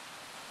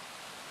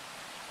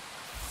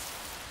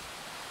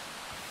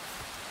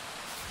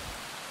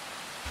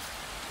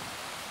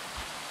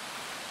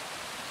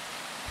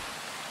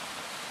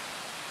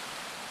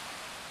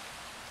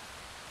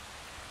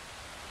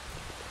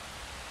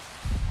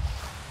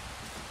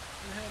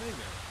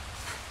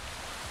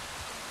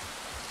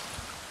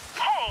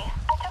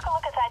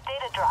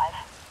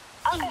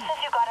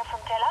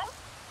 Talon?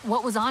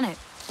 What was on it?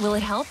 Will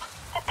it help?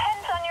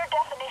 Depends on your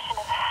definition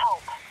of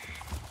help.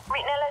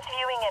 Ritanella's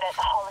viewing it at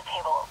the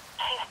holotable.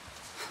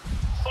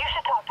 You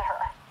should talk to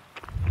her.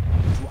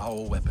 To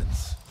our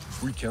weapons.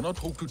 We cannot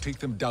hope to take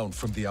them down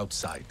from the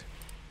outside.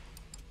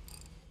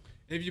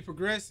 If you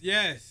progress,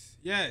 yes.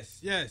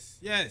 Let's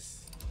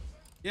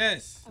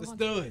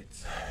do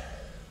it.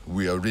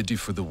 We are ready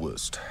for the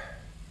worst.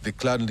 The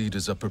clan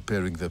leaders are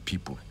preparing their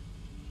people.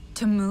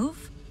 To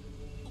move?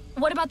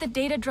 What about the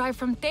data drive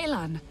from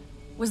Talon?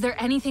 Was there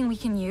anything we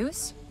can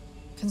use?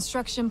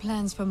 Construction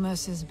plans for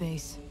Mercer's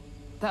base.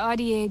 The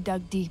RDA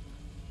dug deep,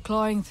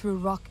 clawing through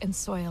rock and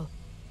soil.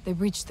 They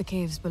breached the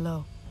caves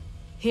below.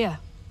 Here,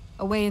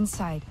 away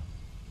inside,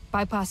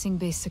 bypassing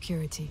base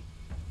security.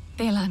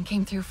 Talon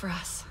came through for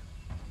us.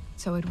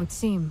 So it would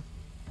seem.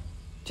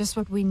 Just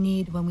what we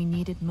need when we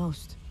need it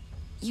most.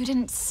 You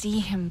didn't see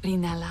him,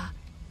 Brinella.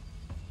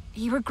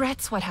 He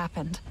regrets what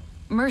happened.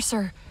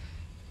 Mercer...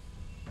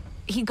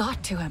 he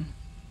got to him.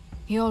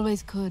 He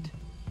always could.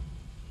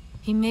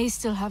 He may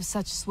still have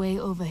such sway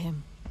over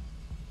him.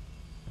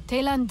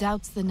 Talon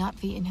doubts the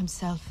Na'vi in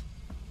himself.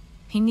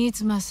 He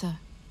needs Mercer.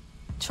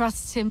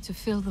 Trusts him to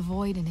fill the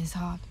void in his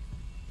heart.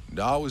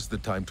 Now is the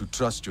time to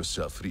trust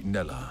yourself,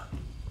 Ritainella.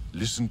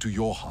 Listen to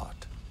your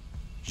heart.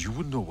 You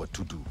will know what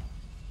to do.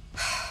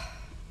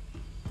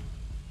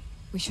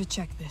 We should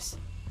check this.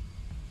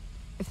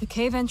 If the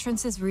cave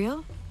entrance is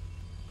real,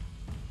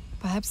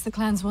 perhaps the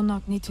clans will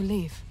not need to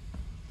leave.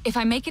 If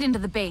I make it into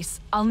the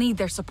base, I'll need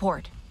their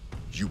support.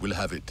 You will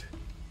have it.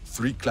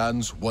 3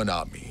 clans, 1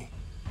 army.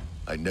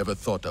 I never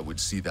thought I would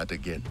see that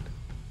again.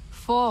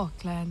 4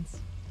 clans.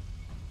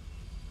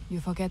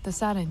 You forget the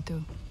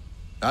Sarentu.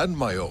 And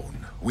my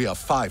own. We are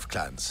 5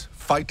 clans,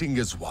 fighting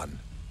as one.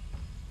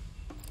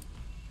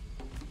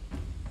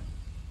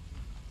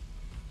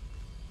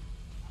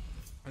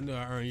 I know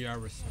I earned y'all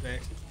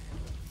respect.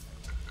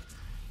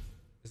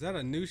 Is that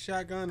a new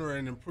shotgun or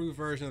an improved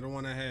version of the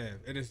one I have?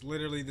 It is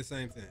literally the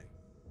same thing.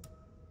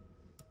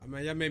 I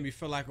mean, y'all made me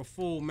feel like a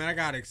fool, man. I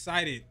got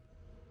excited.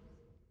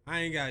 I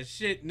ain't got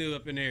shit new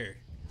up in there.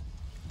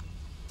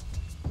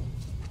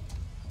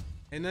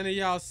 And none of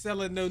y'all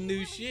selling no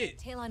new shit.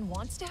 Talon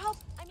wants to help?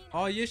 I mean,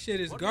 all your shit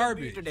is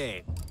garbage.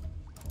 Today?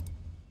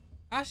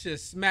 I should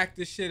smack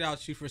the shit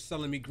out you for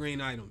selling me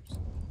green items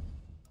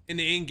in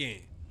the end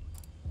game.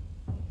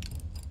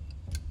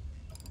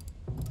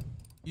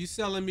 You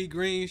selling me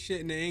green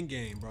shit in the end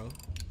game, bro.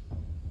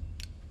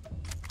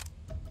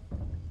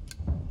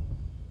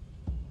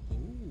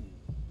 Ooh.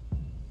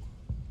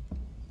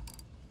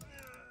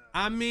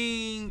 I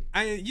mean,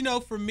 you know,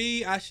 for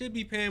me, I should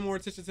be paying more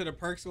attention to the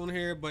perks on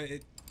here, but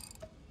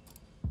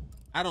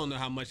I don't know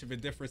how much of a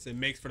difference it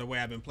makes for the way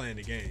I've been playing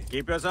the game.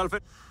 Keep yourself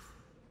in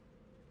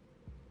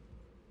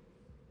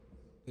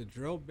the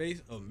drill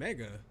base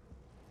Omega.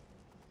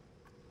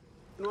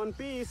 in one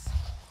piece.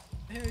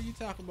 What the hell are you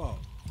talking about?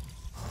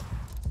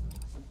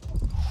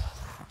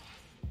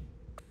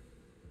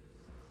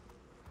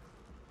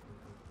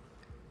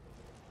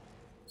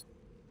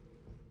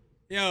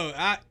 Yo,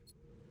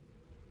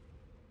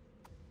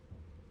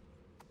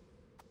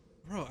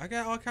 bro, I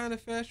got all kind of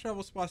fast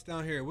travel spots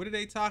down here. What are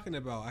they talking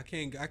about? I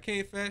can't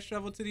fast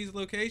travel to these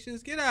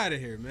locations. Get out of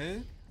here,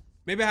 man.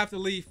 Maybe I have to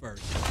leave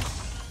first.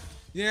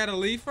 You gotta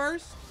leave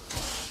first?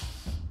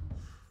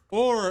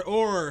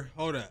 Or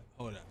hold up.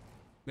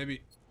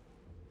 Maybe.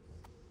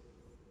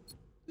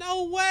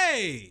 No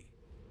way.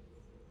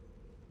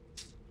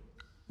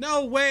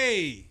 No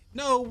way.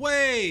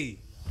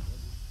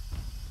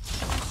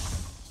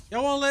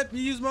 Y'all won't let me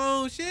use my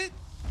own shit?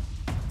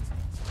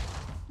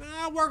 Man,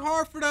 I work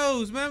hard for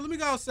those, man. Let me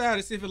go outside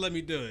and see if it let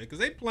me do it, because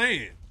they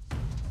playing.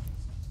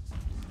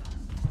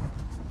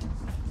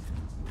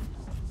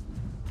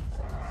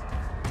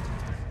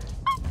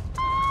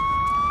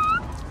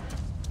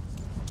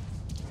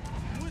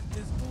 What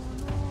is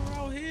going on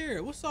out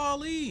here? What's all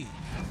these?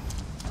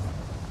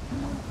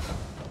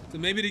 So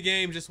maybe the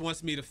game just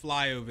wants me to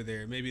fly over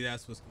there. Maybe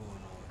that's what's going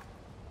on.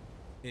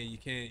 Yeah, you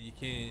can't.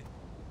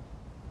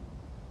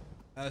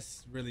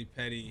 That's really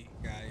petty,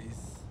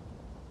 guys.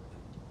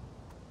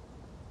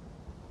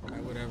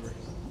 Alright, whatever.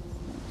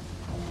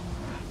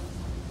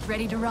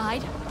 Ready to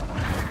ride?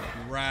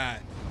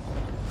 Ride.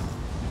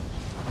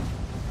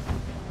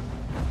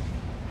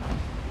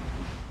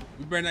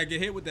 We better not get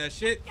hit with that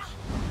shit.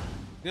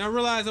 Now I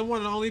realize I'm one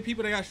of the only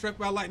people that got struck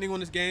by lightning on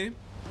this game.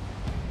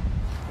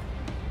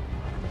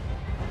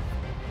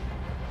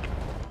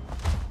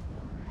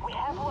 We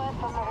have word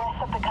from the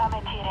rest of the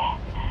Kametire.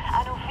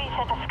 Anufi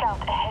sent a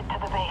scout ahead to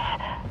the base.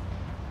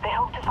 They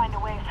hope to find a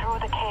way through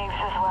the caves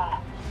as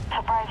well.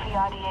 Surprise the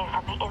RDA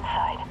from the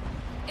inside.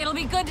 It'll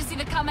be good to see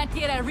the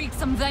Kametire wreak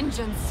some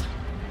vengeance.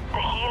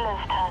 The healers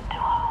turn to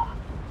home.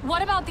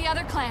 What about the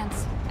other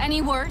clans?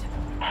 Any word?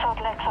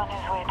 Sotlek's on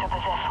his way to the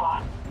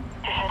Zeswa.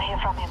 You should hear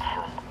from him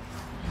soon.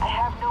 I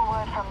have no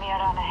word from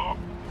Miranahe.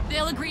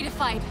 They'll agree to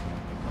fight.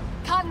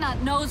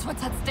 Katnat knows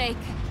what's at stake.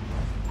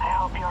 I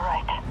hope you're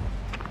right.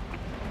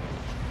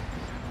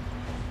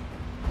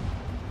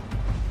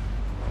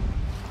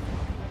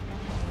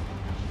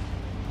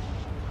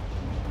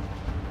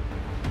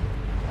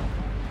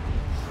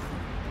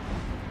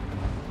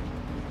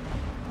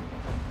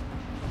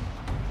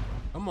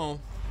 Come on.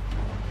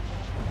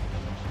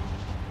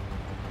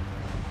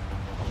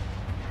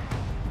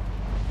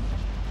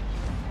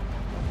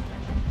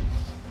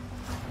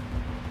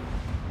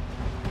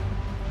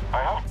 I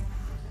have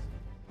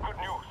good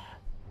news.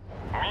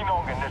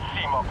 Minong and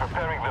Nassim are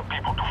preparing the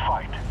people to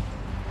fight.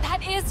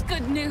 That is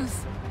good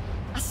news.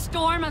 A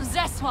storm of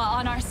Zeswa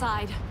on our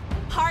side.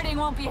 Harding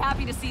won't be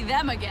happy to see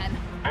them again.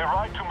 They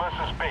ride to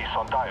Mercer's base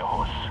on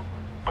Direhorse,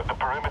 but the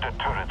perimeter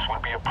turrets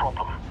will be a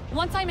problem.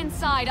 Once I'm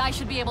inside, I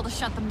should be able to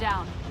shut them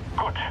down.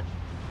 Good.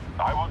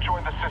 I will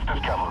join the Sisters'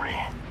 cavalry.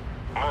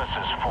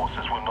 Mercer's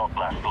forces will not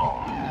last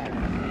long.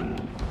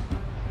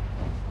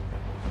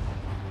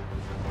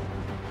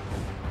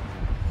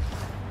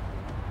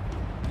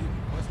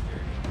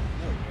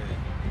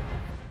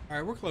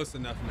 Alright, we're close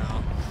enough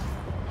now.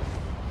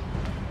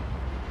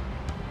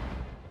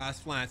 I was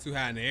flying too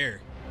high in the air.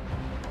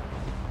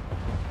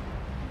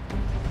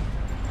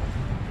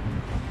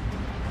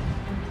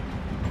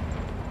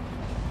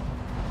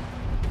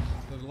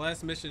 So the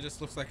last mission just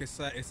looks like it's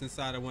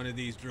inside of one of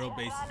these drill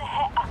bases.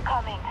 Are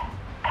coming.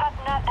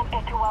 Katna and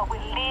Etua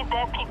will lead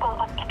their people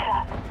on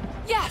Ikra.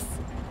 Yes!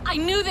 I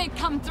knew they'd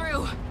come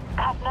through!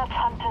 Katna's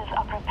hunters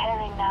are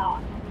preparing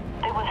now.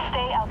 They will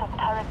stay out of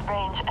turret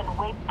range and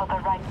wait for the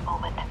right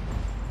moment.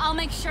 I'll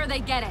make sure they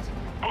get it.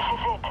 This is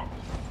it.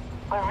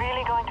 We're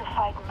really going to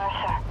fight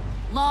Mercer.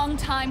 Long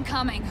time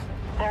coming.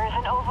 There is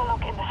an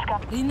overlook in the sky.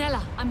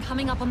 Linella, I'm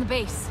coming up on the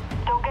base.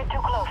 Don't get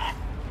too close.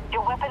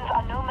 Your weapons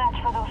are no match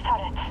for those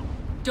turrets.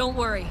 Don't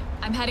worry.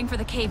 I'm heading for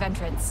the cave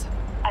entrance.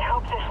 I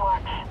hope this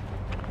works.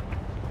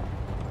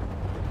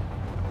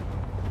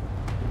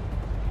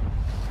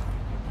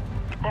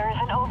 There is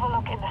an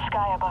overlook in the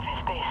sky above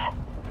his base.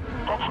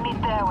 Let's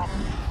meet there when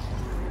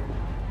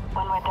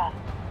we're done.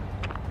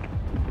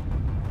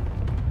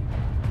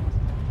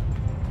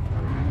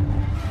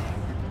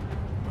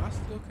 Am I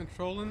still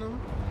controlling them?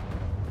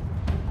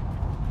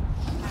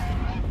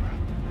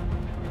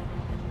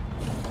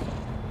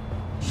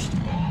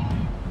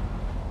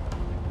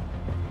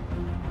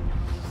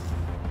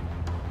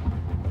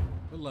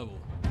 What level?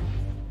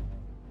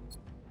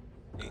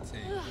 18.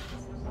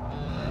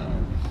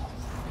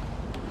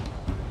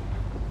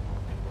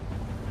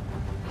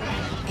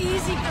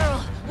 Easy,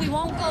 girl. We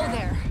won't go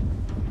there.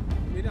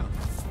 Put me down.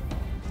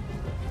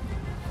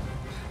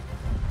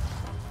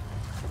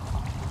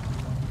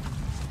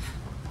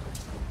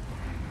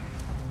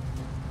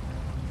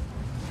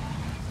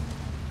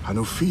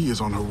 Hanufi is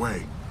on her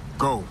way.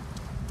 Go.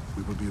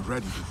 We will be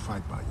ready to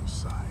fight by your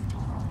side.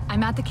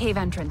 I'm at the cave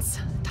entrance.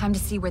 Time to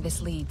see where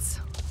this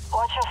leads.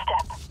 Watch your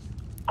step.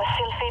 We're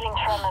still feeling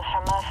tremors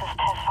from Mercer's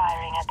test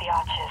firing at the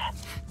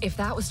arches. If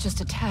that was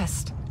just a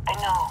test... I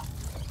know.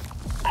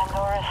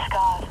 Pandora's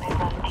scars may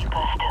run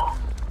deeper still.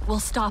 We'll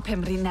stop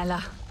him,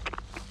 Rinella.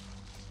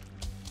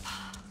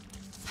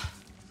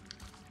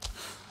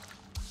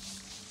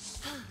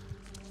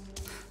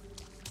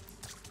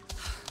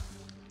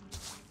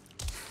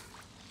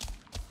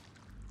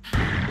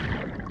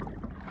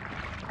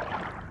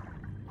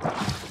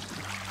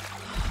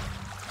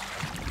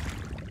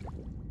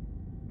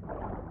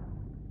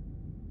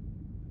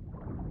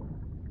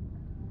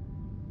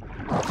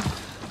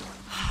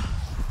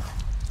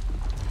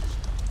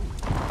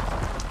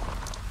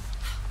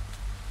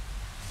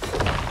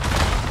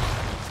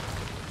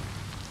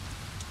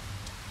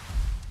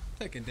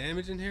 Taking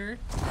damage in here.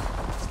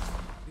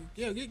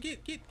 Yo, get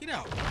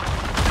out.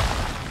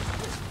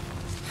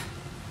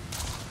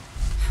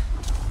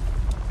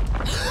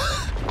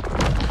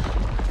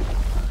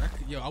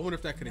 Yo, I wonder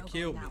if that could have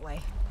killed me. That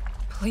way.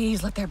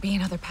 Please let there be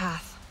another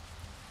path.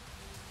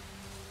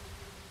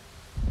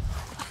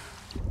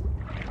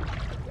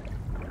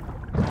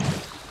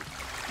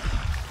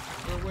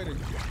 Is there a way to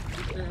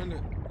get there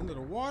under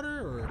the water,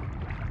 or?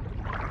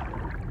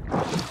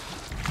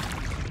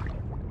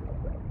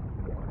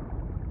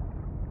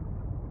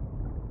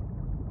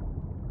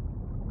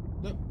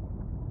 Nope.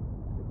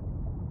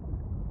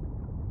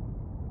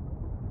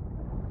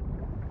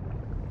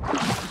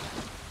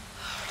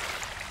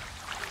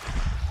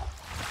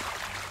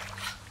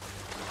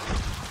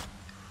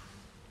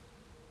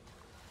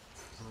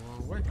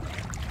 Wrong way.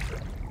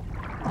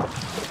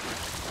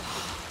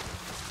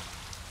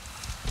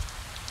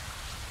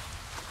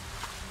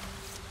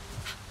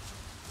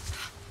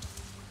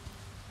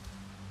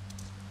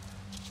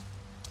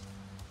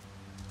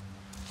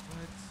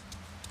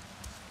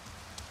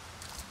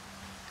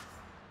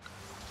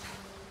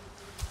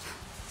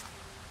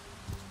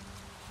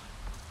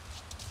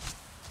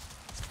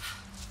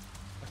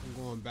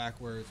 Going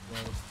backwards, bro.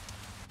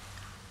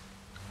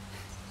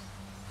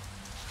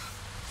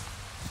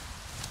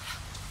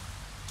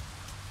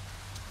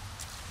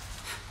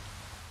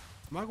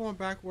 Am I going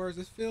backwards?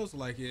 This feels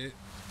like it.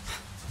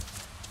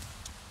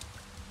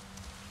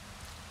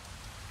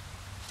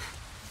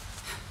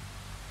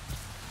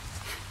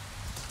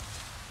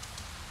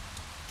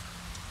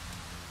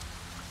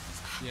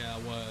 Yeah, I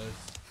was.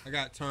 I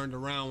got turned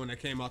around when I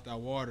came out that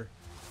water.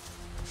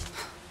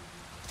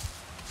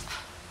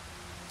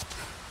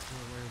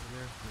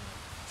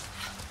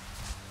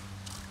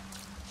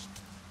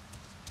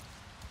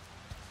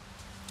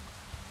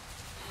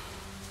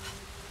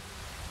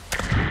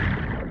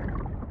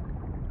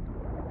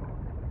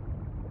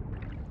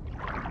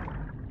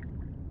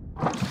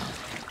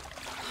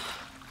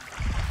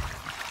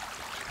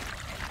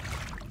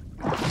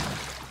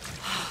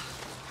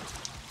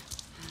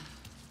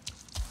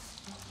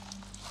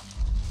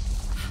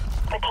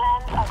 The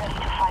clans are ready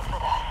to fight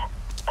with us,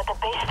 but the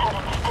base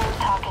turrets still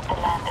target the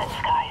land and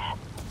skies.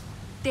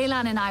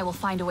 Daylan and I will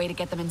find a way to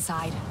get them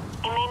inside.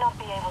 He may not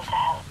be able to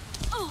help,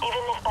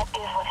 even if that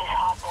is what his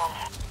heart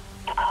wants.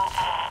 You can't.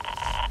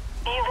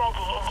 Be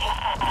ready in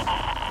case.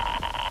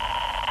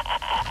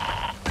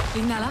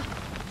 Rinella,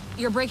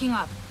 you're breaking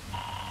up.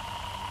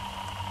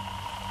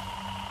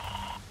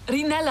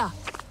 Rinella!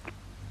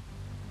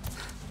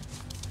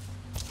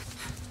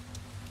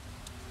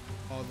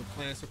 All the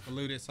plants are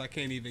polluted, so I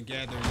can't even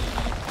gather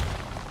anything.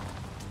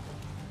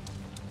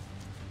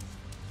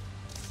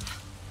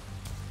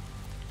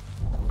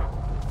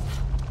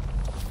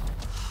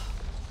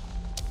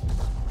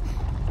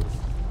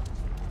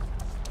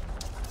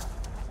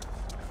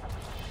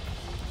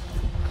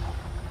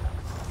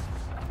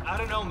 I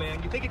don't know,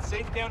 man. You think it's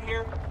safe down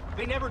here?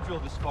 They never drill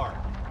this far.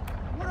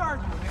 What are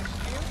you, an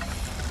engineer?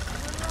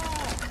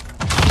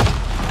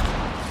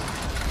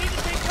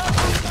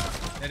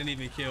 That didn't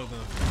even kill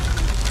them.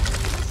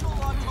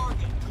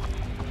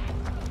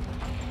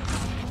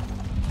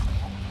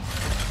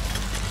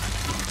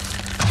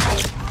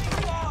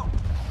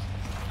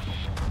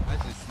 I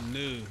just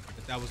knew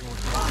that was going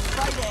to happen.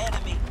 Right ahead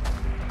of me.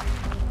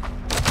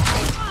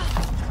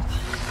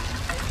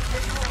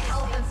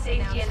 Health and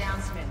safety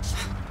announcement.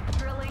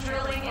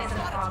 Drilling is in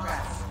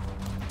progress.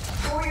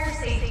 For your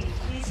safety,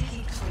 please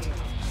keep clear.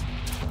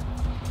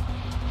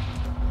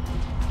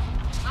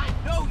 I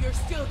know you're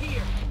still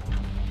here.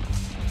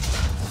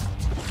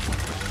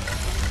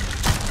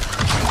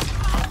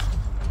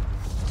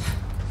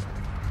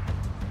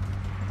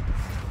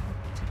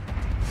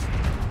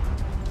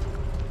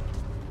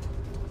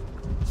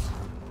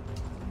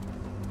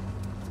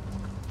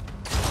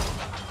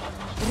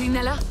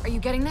 Rinella, are you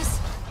getting this?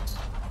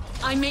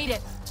 I made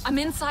it. I'm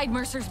inside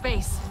Mercer's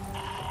base.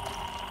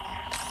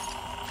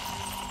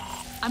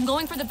 I'm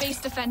going for the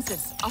base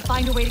defenses. I'll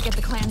find a way to get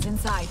the clans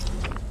inside.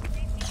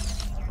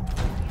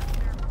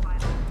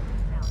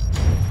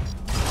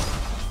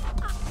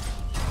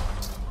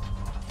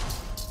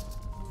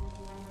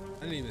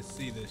 I didn't even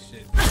see this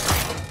shit.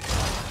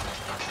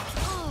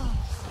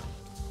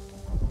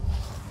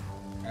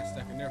 Got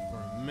stuck in there for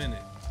a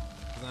minute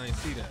because I ain't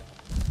see that.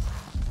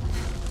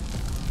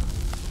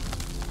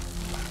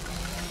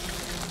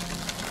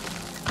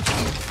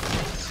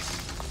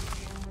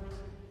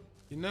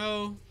 You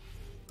know,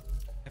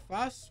 if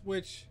I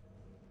switch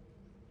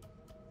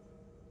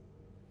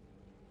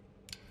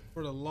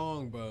for the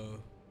longbow,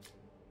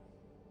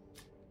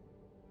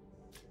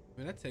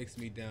 man, that takes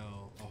me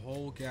down a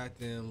whole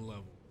goddamn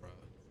level, bro.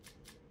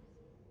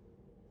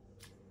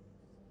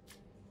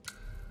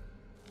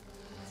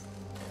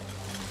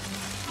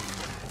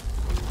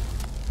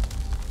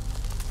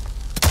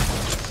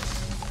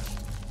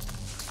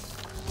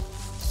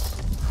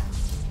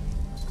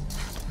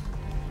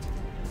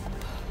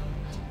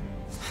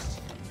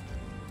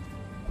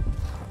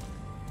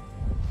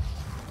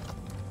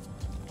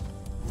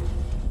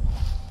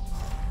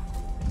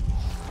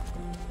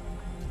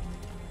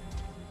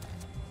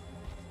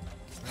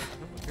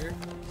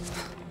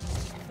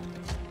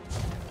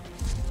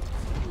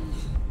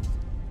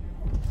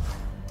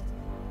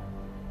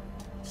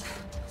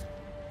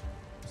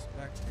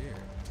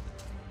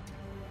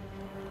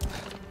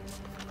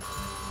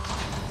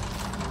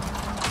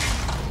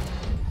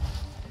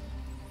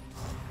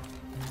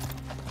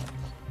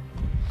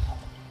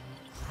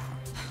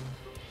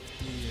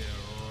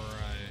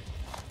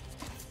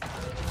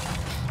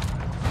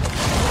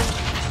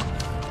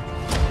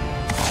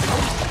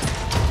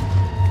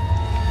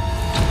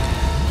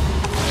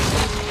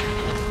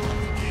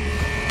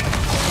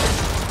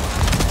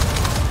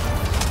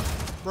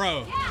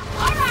 Bro. Yeah,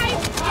 all right.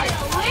 Get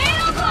a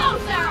little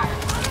closer.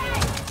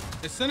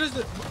 As soon as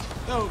the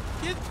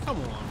come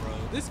on, bro.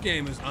 This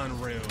game is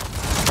unreal.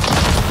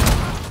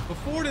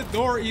 Before the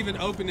door even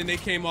opened and they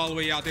came all the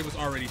way out, they was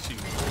already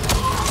shooting.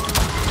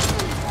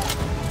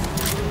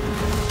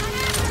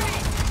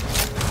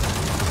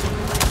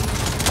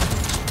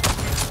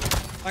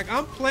 Like,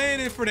 I'm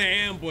planning for the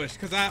ambush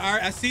because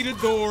I see the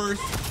doors.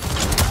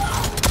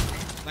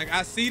 Like,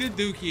 I see the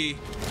dookie.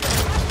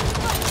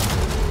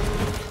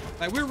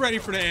 Like, we're ready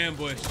for the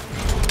ambush.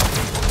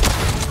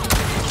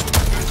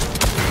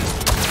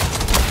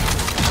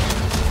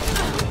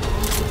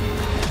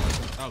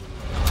 Oh.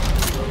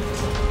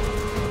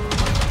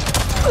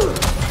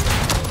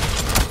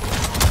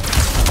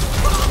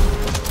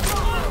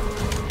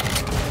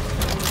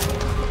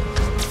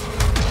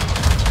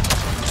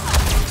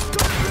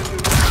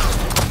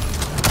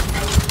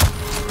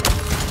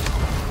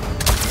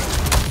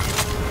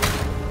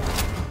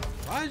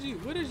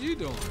 What is you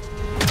doing?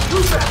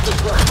 Move back to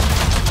front.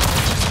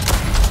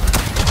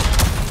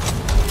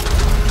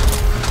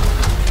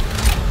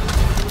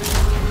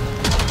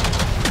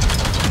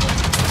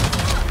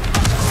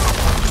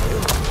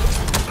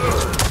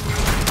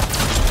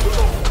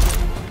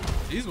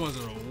 These ones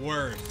are the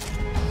worst.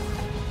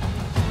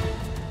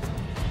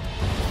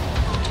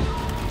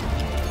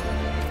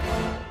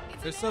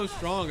 They're so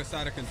strong, it's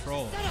out of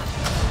control.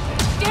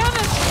 Damn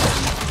it!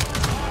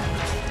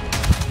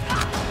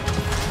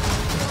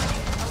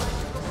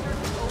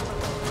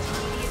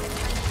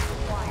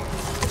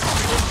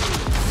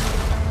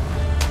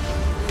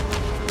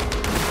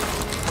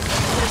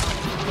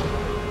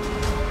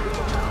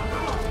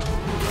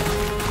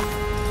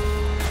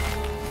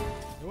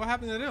 What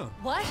happened to them?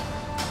 What?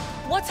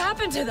 What's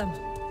happened to them?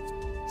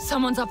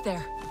 Someone's up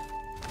there.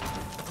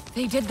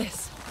 They did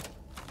this.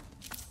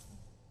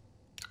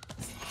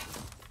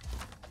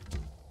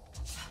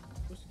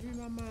 What's give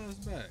my mind's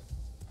back?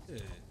 Yeah.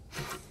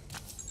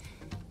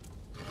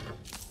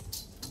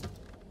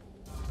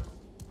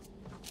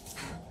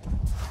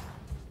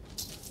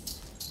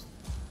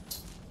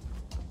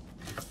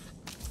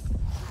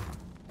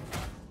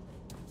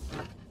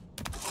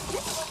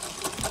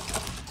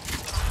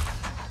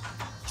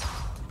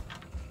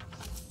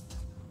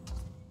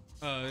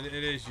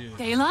 It is you.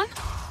 Talon?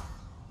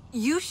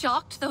 You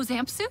shocked those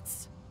amp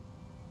suits?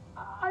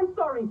 I'm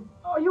sorry.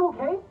 Are you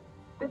okay?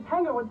 This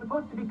hangar was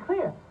supposed to be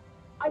clear.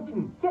 I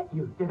didn't get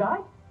you, did I?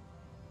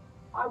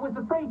 I was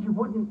afraid you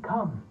wouldn't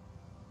come.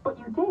 But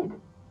you did.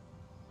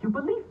 You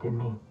believed in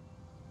me.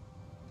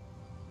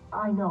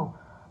 I know.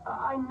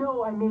 I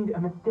know I made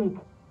a mistake.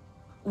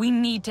 We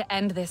need to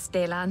end this,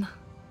 Talon.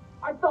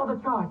 I saw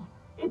the charge.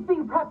 It's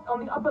being prepped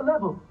on the upper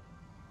levels.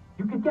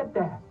 You could get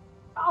there.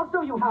 I'll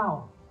show you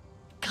how.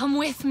 Come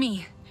with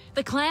me.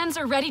 The clans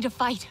are ready to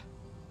fight.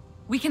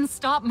 We can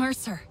stop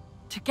Mercer.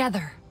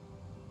 Together.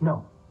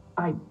 No.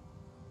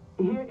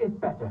 Here is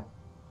better.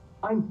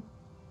 I'm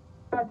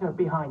better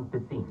behind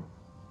the scenes.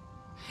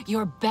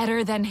 You're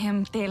better than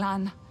him,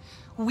 Talon.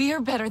 We're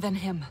better than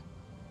him.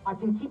 I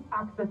can keep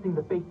accessing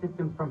the base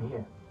systems from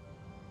here.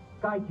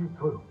 Guide you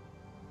through.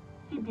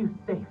 Keep you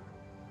safe.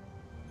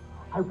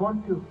 I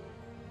want to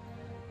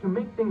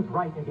make things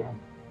right again.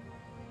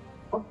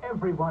 For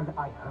everyone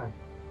I hurt.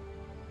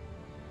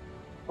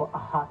 For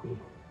Ahati.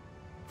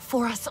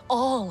 For us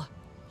all.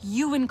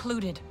 You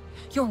included.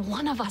 You're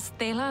one of us,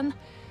 Talon.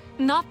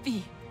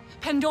 Navi.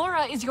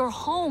 Pandora is your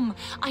home.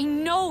 I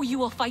know you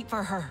will fight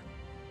for her.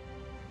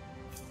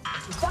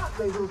 That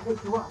way will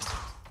take you up.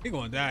 He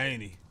gonna die,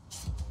 ain't he?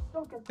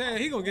 Damn,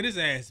 he gonna get his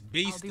ass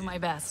beasted. I'll do my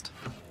best.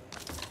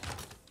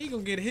 He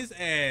gonna get his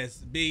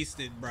ass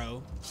beasted,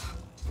 bro.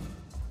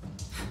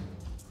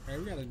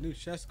 Alright, we got a new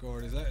chest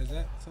guard. Is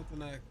that something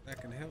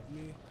that can help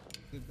me?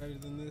 Is it better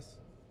than this?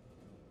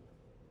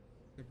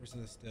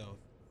 10% stealth.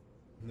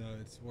 No,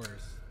 it's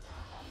worse.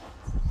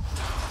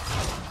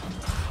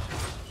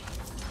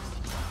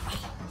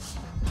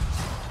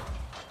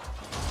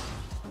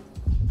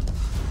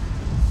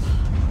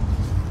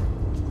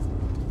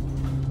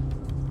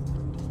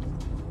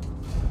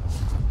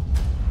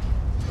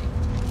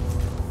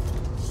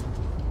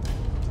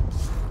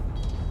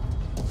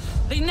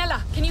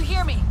 Rinella, can you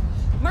hear me?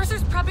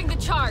 Mercer's prepping the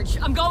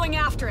charge. I'm going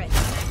after it.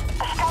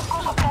 The scout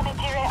group of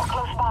Planetire are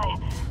close by.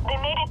 They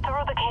made it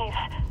through the caves.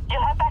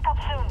 You'll have backup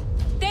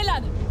soon.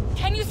 Talon,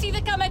 can you see the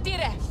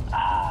Kamatire?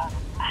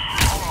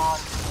 Hang on.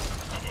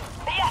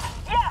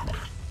 Yeah!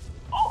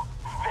 Oh,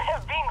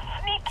 they're being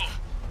sneaky.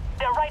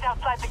 They're right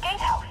outside the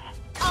gatehouse.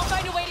 I'll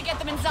find a way to get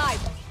them inside.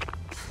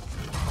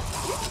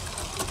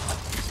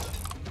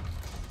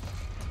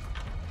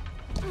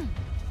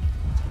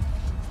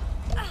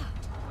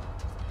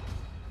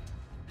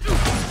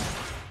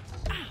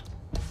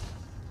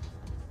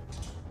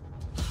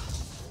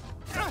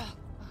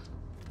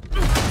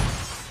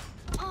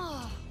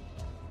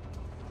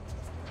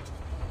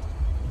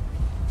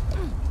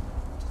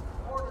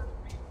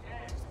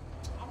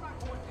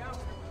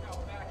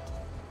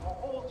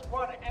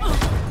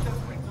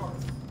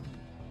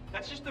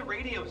 That's just the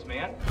radios,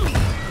 man. The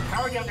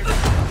power down there.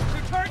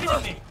 They're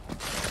targeting me.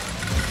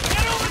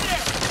 Get over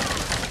there!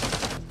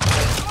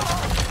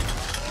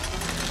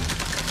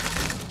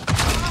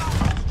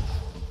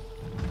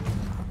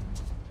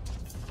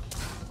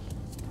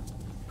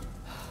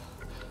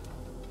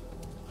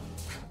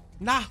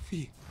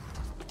 Navi!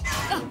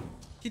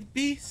 Get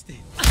beasted!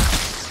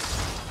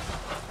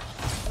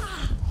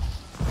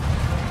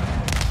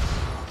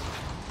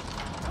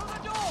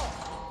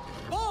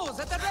 Bows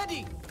at the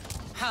ready!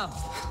 Come,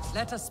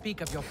 let us speak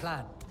of your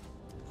plan.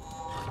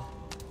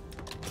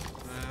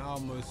 I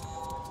almost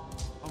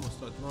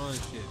start throwing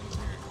shit in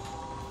here.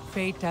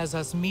 Fate has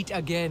us meet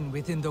again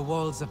within the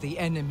walls of the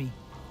enemy.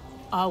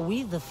 Are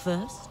we the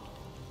first?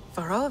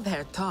 For all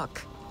their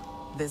talk,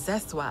 the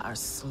Zeswa are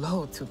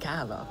slow to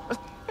gallop.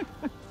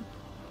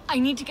 I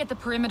need to get the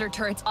perimeter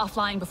turrets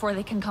offline before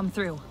they can come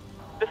through.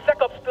 The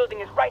SecOps building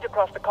is right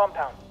across the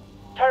compound.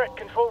 Turret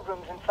control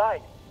rooms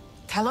inside.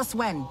 Tell us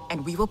when,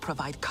 and we will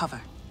provide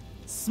cover.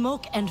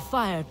 Smoke and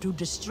fire to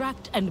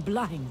distract and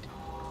blind.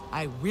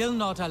 I will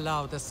not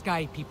allow the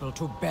Sky People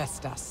to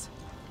best us.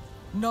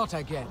 Not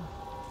again.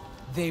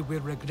 They will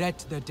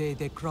regret the day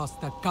they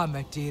crossed the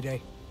Kamatire.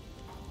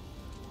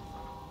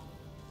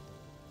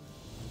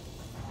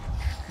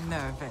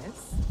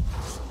 Nervous?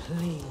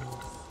 Please.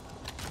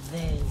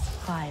 There's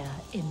fire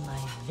in my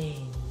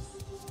veins.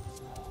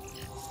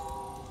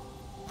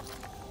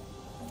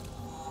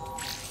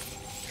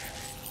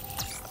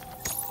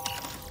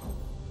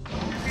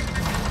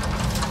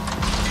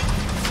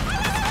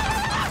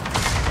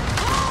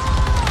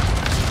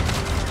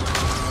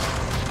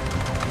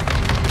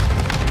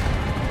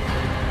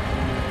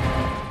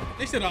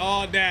 They should have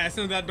all died as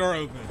soon as that door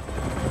opened.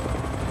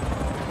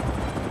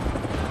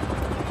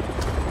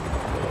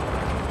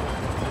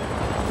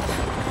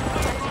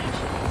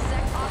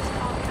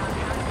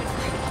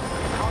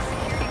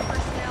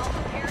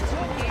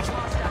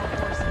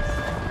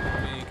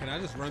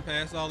 run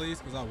past all these?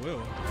 Because I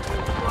will.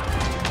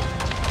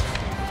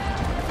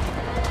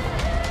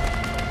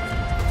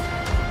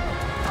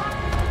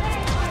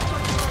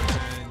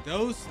 And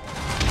those.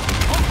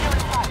 Once you're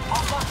inside,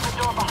 I'll lock the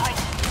door behind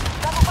you.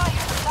 Double by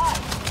your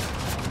side.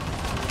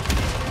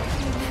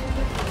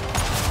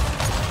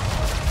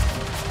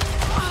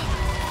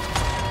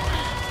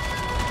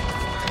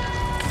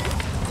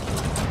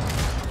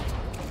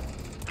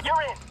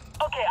 You're in.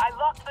 Okay, I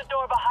locked the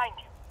door behind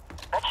you.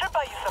 That should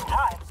buy you some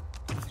time.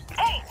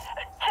 Hey,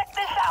 check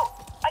this out.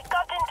 I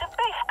got into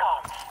base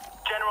comms.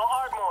 General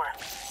Ardmore,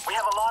 we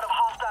have a lot of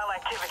hostile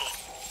activity.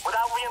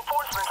 Without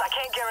reinforcements, I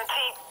can't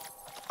guarantee...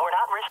 We're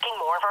not risking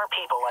more of our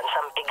people on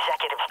some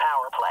executive's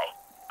power play.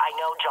 I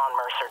know John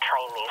Mercer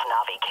trained these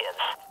Na'vi kids.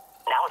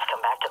 Now it's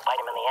come back to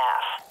bite him in the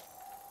ass.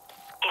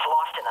 He's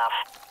lost enough.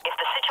 If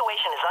the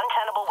situation is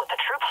untenable with the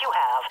troops you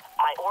have,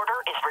 my order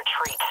is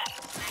retreat.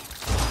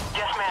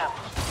 Yes, ma'am.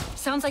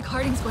 Sounds like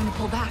Harding's going to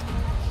pull back.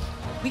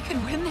 We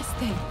could win this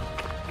thing.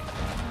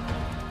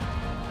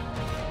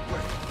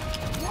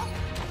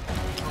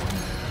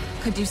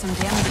 Could do some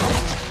damage.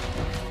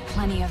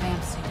 Plenty of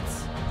amp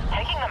suits.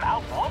 Taking them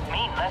out would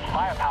mean less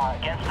firepower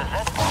against the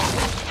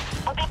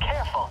Zedwall. But be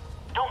careful.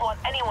 Don't want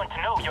anyone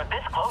to know you're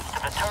this close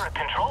to the turret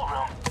control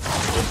room.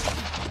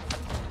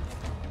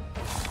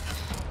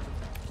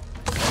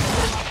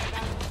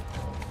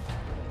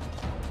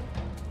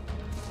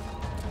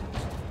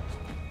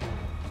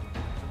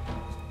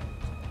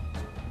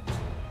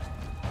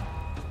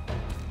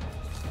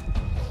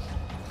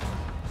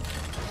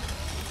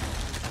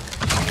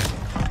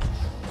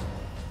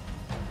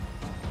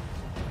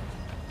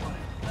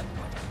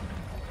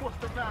 What's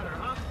the matter,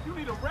 huh? You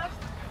need a rest?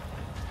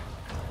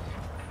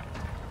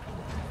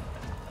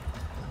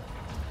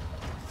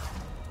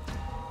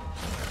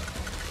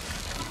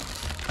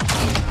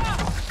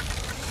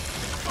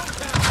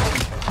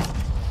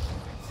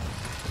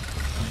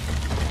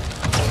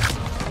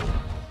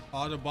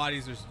 All the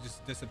bodies are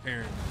just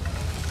disappearing.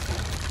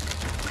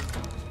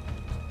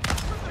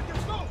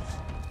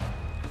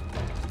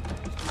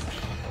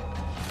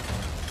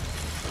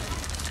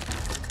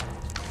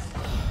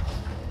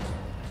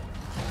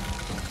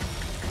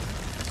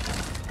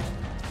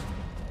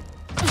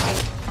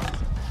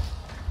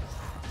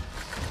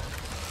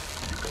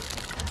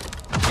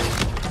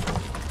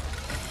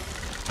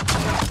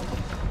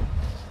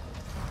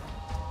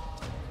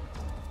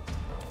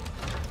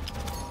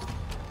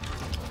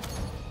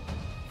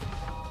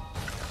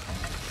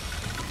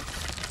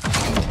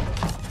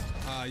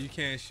 You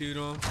can't shoot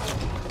them.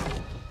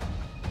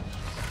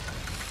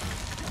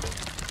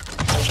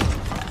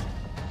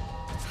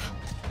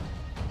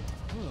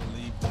 I'm gonna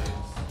leave this.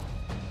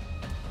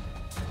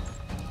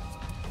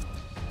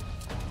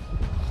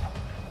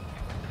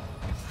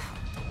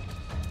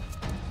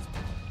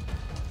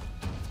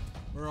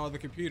 Where are all the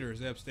computers?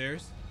 They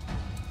upstairs?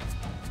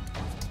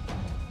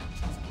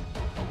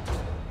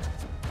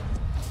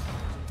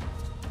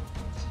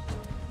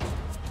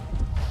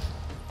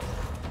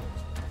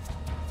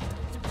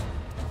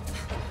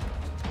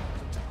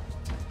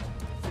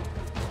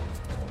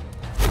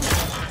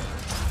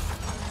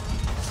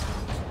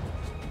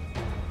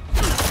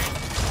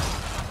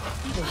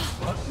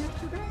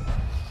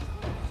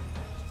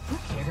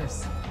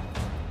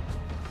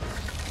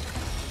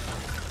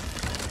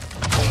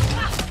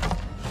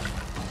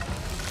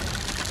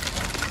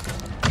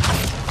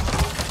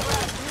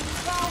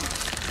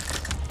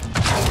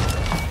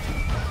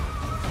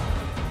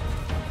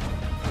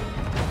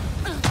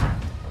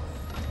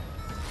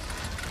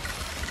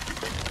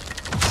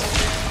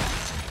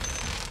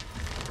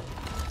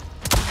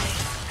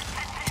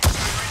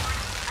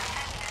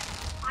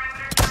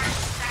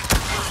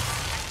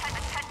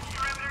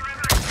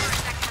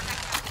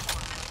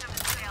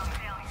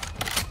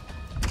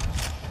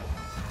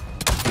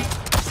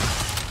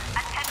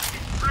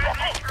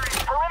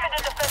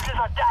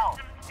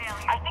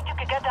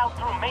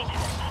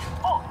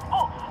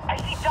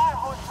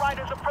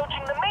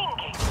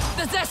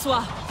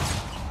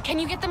 Can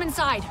you get them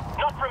inside?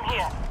 Not from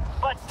here,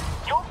 but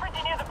you're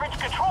pretty near the bridge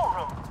control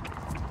room.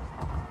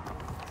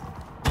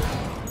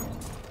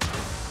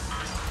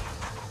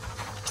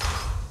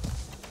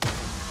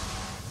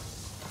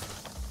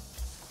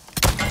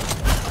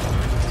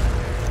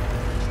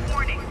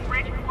 Warning,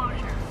 bridge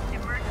closure.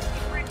 Emergency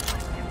bridge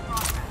lift in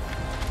progress.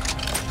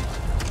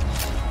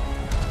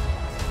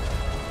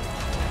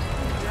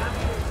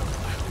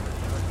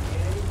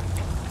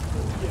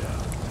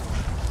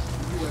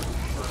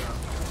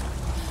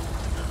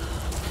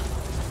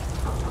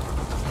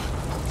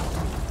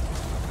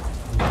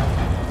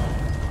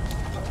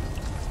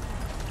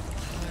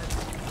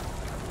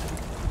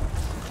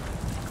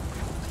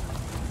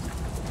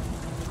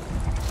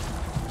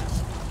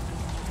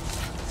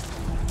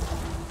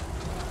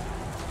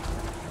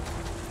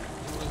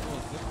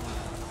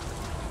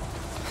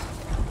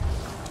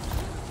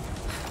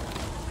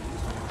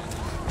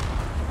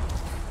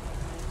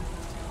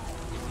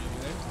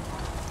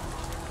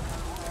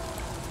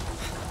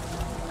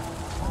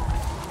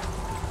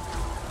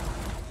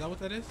 Is that what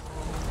that is?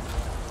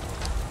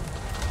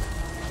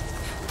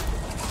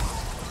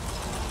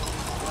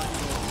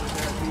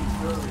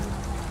 engaged earlier.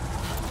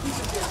 Keep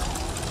it down.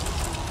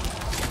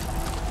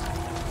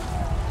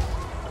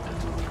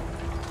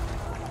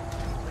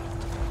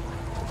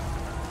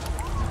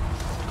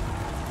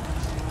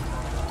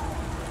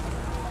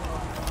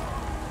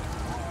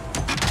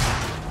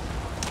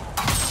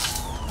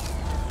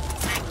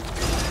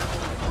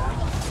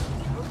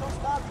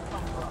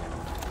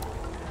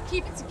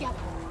 Keep it together.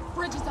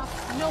 Bridge is up.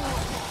 No more.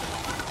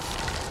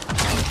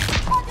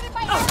 Targeted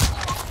by air.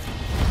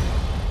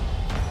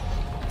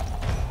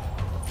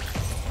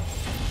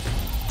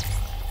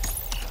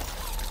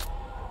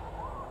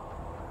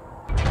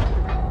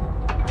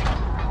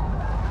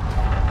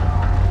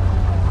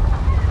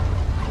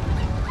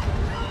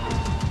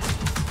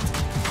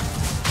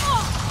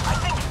 I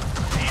think,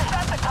 is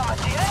that the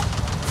Commandeer?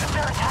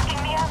 They're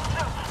attacking the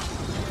Absolute.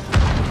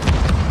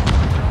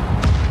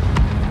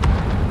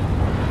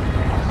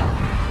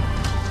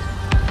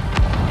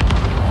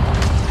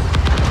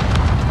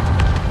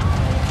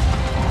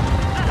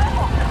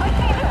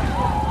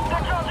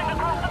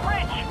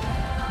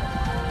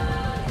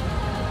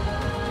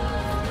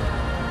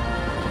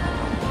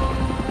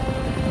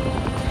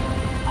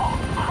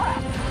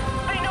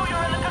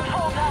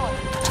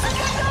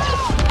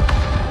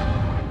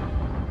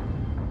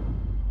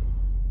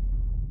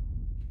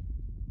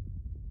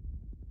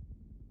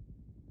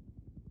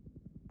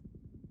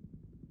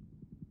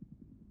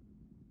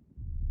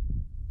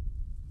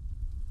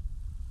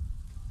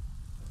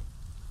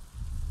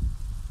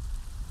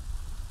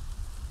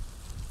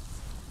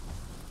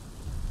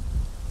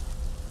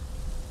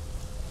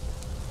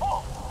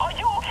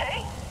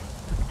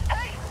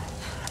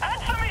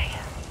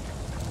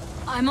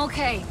 I'm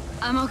okay.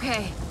 I'm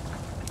okay.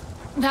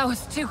 That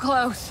was too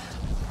close.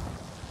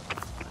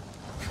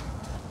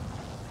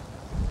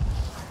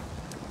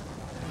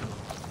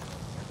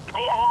 The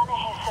Arana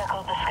has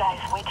circled the skies,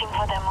 waiting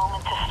for their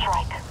moment to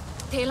strike.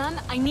 Talon,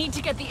 I need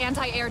to get the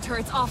anti-air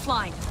turrets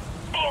offline.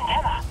 The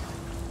antenna!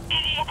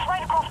 It's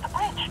right across the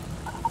bridge.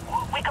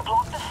 We could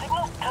block the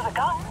signal to the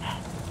guns.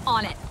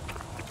 On it.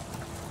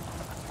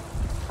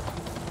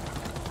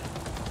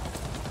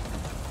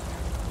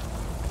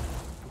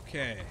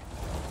 Okay.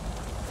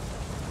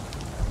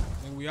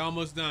 I think we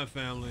almost done,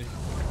 family. Do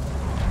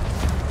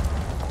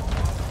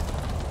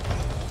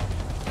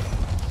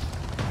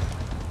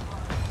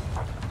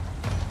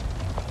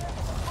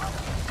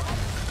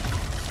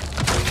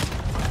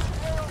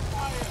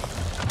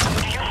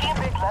you see a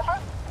big lever?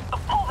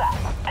 Pull that,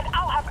 and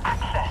I'll have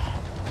access.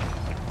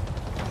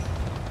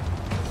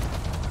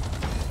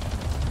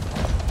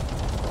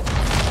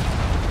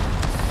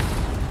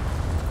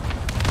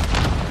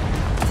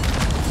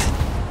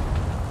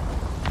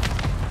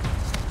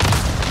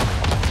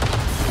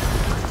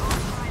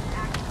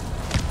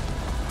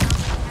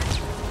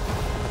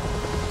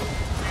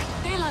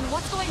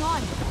 What's going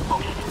on?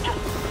 Okay, just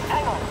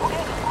hang on,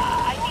 okay?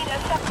 I need a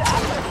step to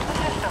access the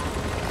system.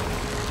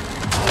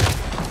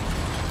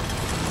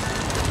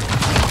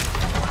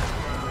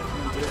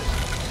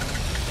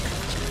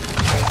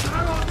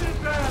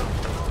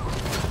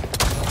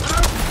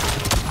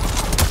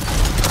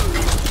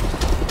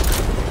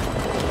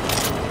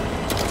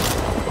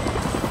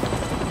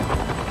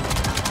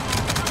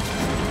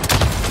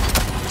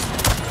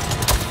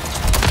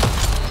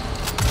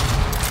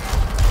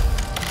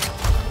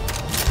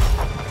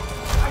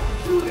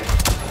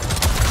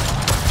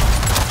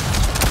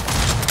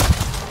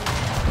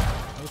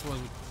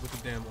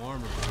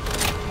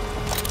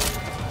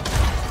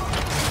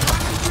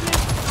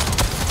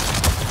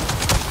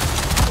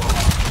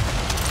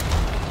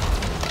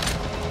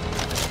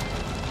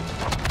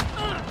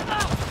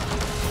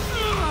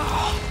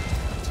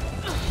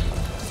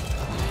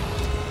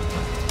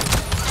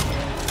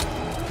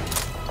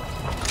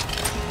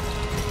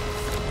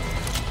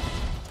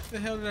 What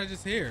the hell did I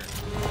just hear?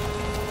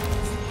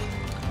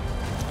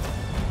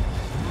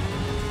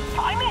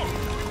 I'm in!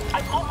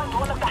 I've opened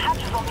one of the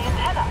hatches on the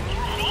antenna. Do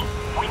you see?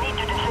 We need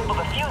to disable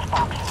the fuse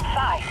box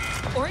inside.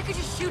 Or I could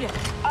just shoot it.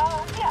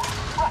 Yeah,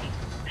 right.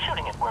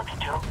 Shooting it works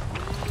too.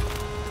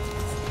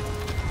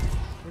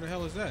 Where the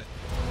hell is that?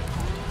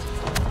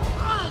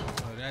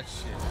 Oh, that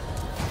shit.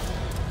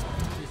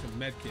 Need some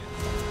medkits.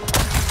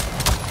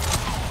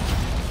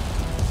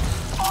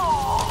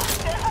 Oh,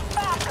 there's a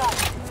backup!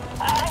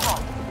 Hang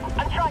on.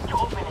 I'm trying to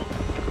open it.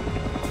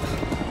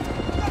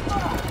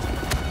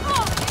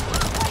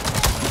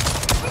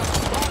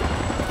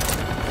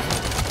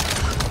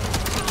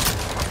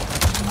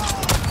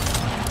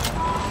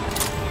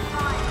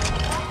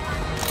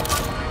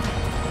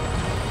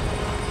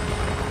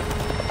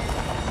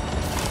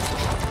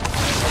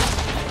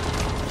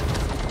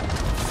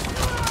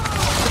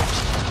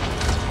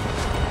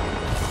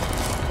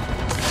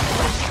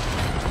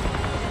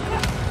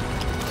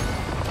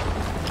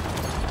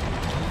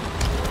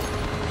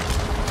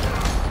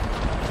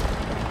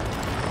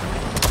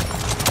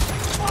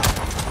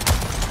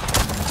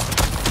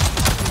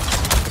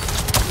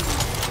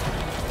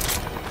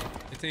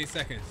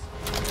 Seconds.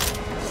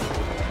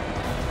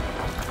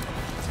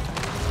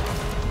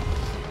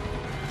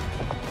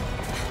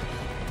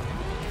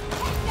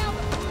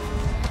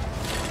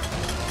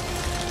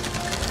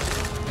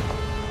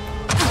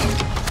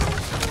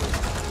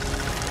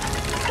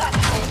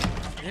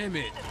 Damn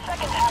it. The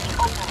second hatch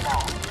open now.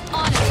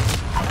 On it.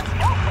 I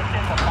don't think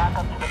there's a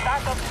backup to the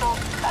backup, so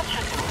that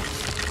should do it.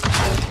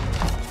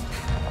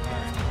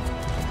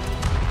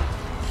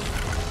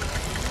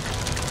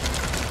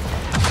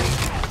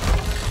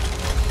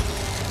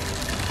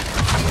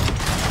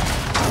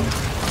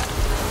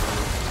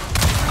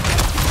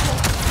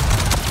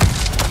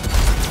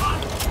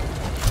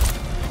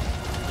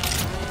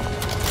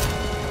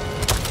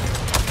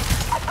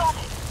 I got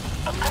it.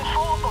 The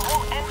control of the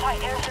whole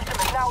anti-air system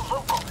is now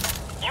local.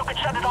 You can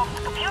shut it off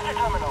the computer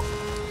terminal.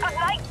 Good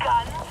night,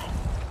 guns.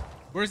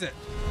 Where's it?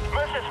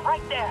 Mercer's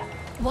right there.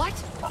 What?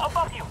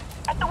 Above you,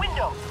 at the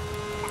window.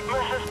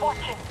 Mercer's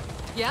watching.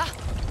 Yeah?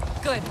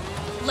 Good.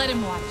 Let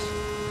him watch.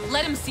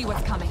 Let him see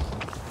what's coming.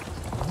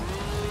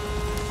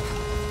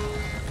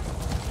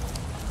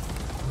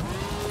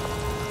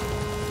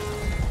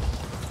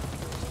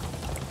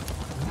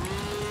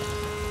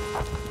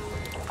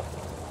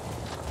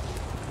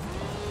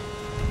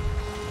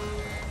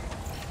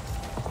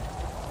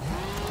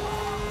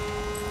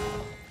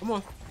 Come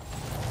on.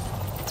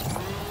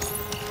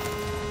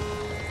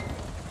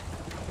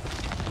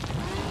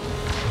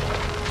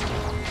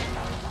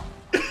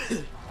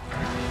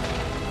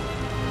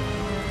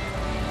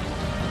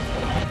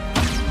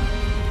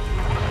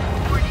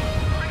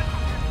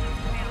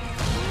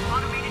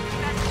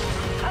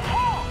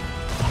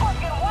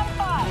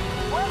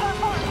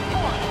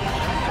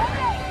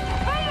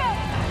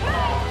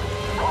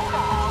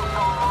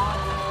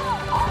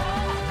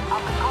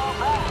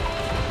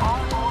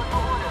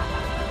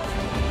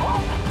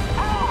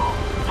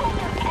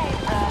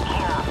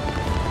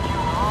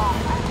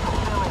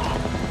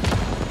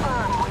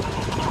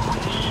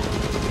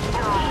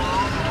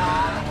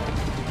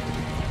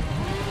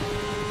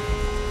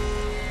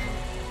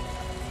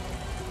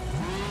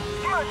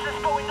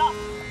 Mercer's going up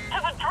to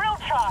the drill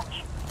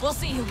charge. We'll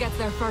see who gets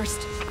there first.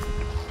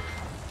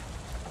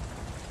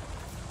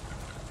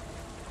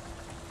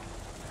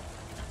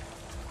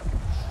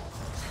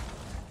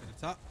 At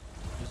the top.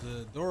 There's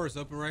a door is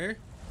open right here.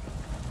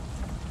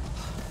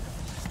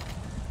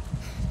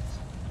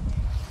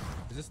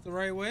 Is this the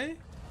right way?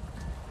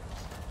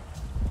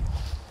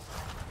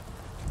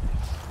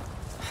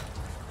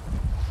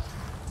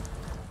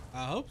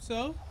 I hope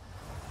so.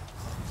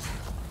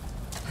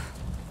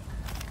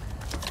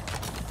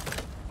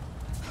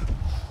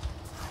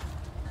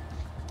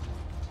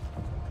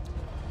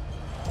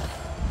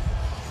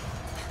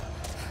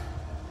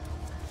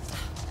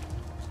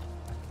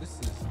 This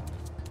is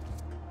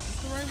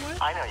the right way?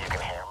 I know you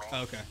can hear me.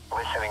 Oh, okay.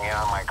 Listening in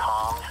on my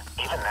comms.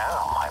 Even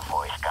now, my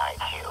voice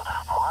guides you.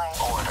 My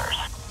orders.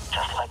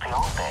 Just like the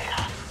old days.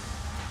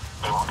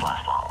 They won't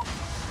last long.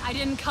 I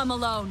didn't come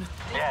alone.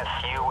 Yes,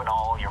 you and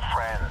all your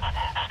friends.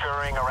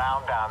 Scurrying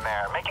around down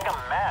there, making a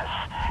mess.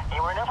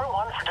 You were never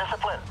one for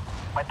discipline.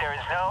 But there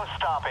is no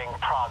stopping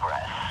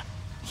progress.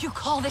 You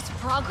call this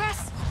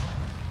progress?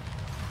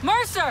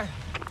 Mercer!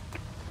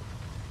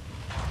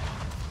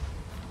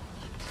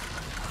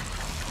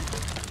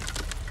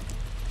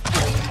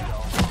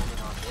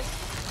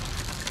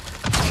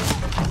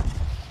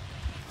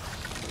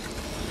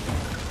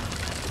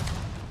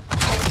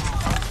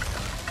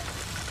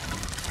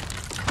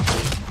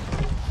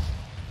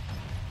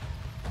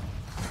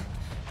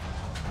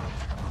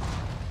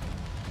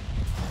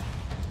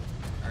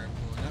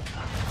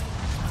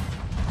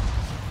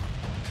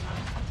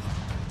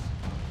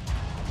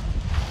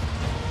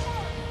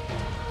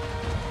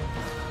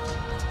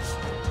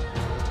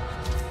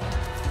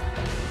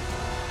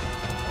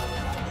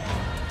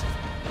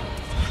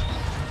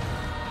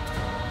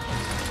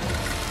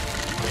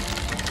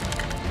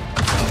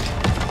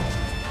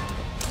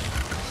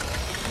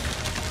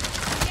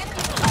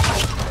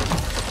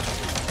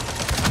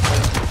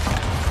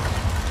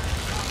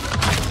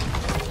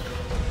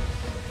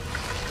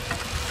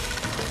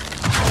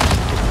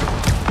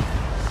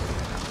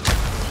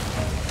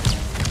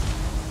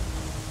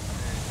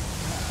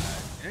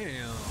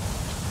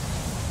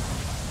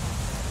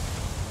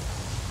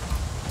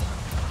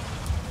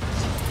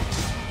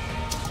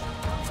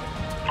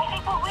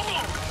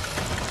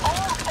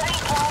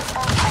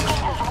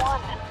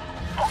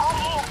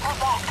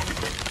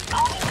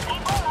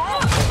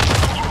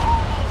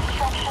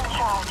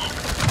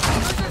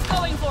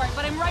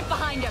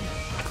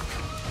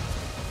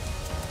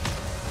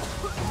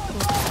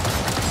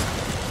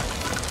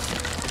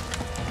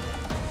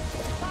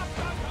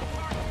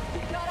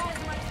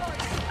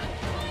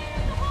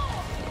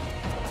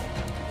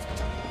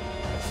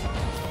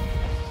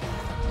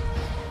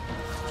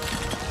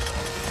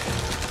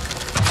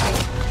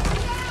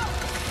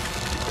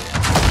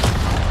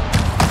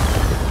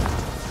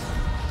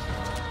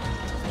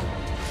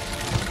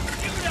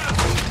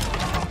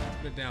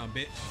 Down,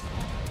 bitch.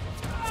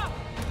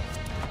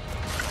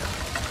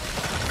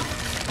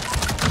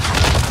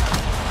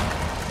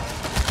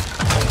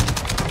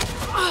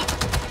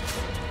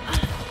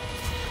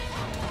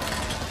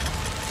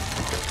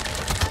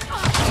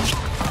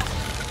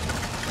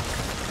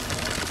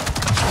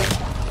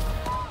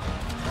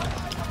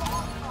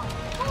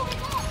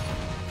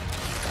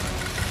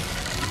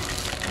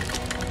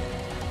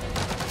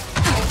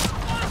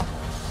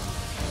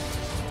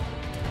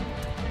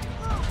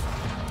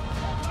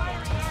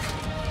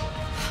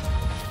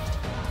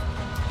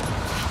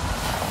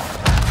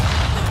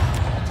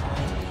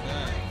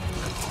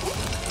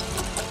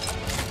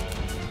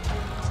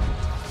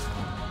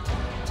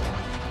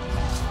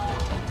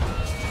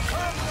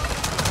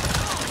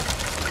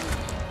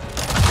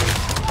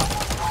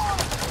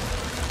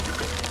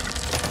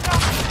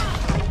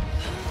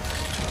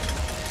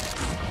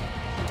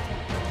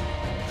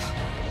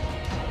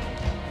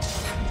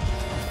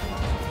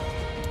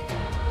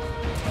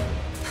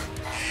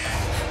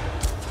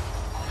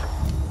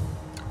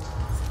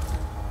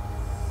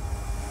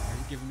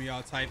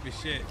 all type of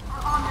shit.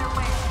 On their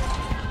way.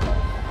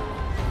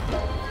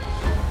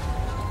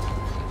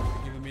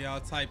 Giving me all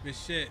type of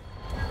shit.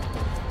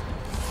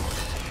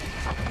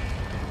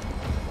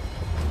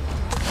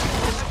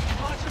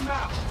 Launch him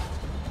out.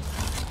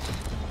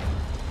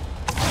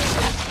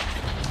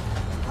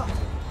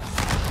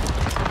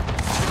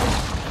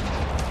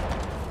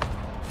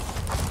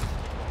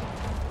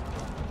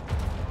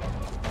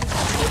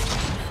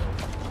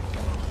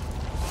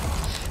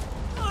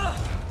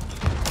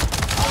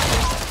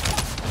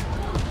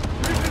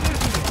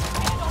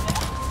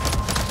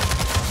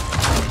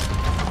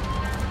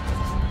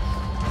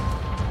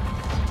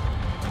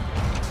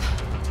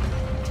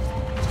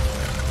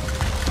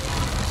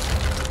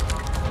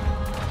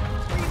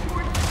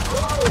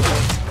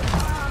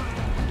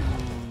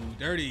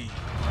 Dirty.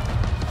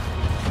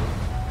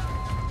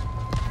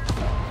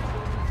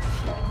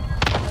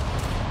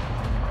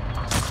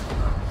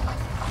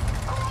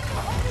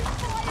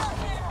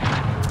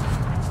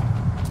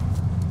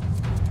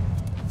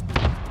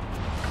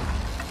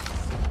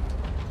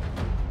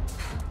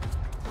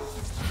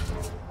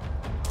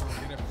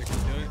 Get up there, can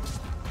do it.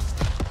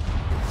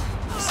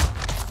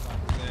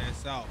 Lock his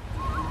ass out.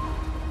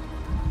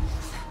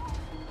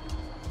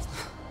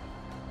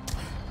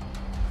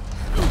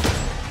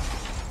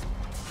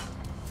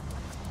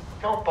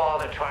 Don't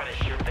bother trying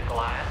to shoot the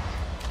glass.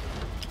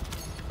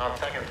 On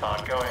second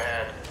thought, go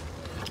ahead.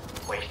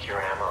 Waste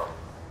your ammo.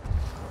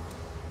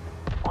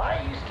 Why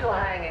are you still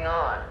hanging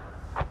on?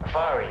 If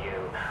I were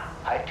you,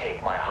 I'd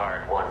take my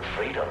hard-won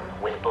freedom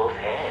with both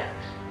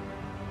hands.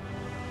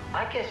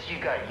 I guess you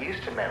got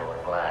used to metal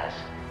and glass.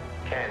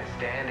 Can't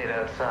stand it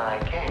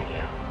outside, can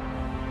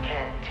you?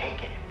 Can't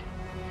take it.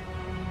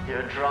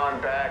 You're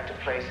drawn back to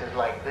places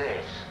like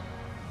this.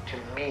 To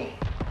me.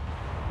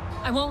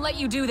 I won't let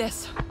you do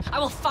this. I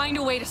will find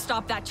a way to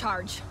stop that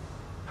charge.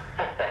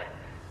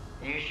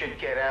 You should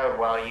get out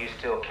while you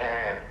still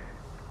can.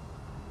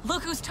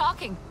 Look who's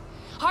talking.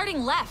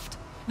 Harding left.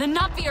 The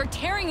Na'vi are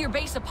tearing your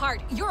base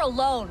apart. You're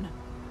alone.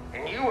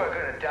 And you are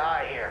gonna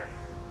die here.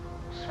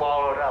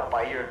 Swallowed up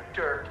by your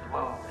dirt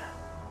moon.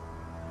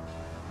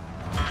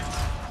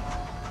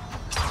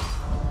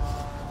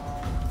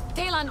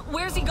 Talon,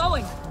 where's he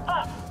going?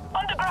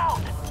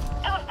 Underground!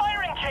 To the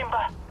firing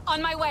chamber!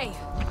 On my way.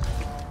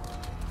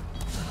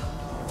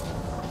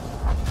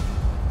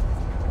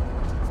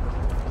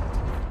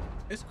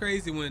 It's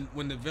crazy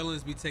when the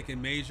villains be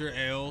taking major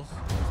L's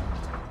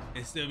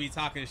and still be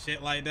talking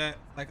shit like that.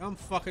 Like, I'm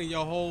fucking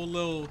your whole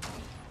little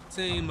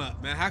team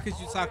up, man. How could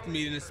you talk to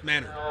me in this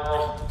manner?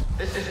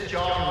 This is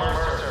John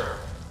Mercer.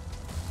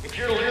 If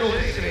you're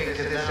listening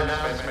to this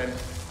announcement,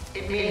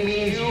 it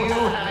means you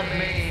have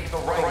made the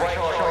right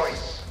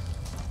choice.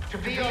 To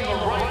be on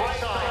the right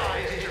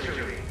side of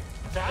history.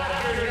 To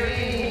have your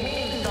name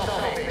mean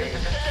something. To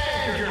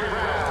stand your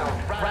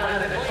ground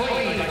rather than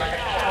flee like a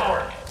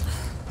coward.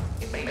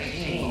 It may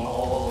seem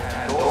all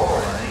Pandora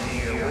is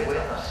here with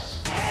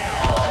us.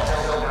 Hell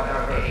doesn't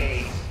have our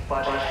gates,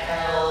 but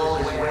hell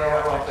is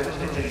where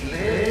opportunity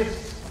lives.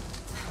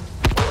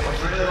 When the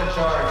drill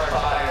charge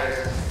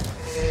fires,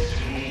 this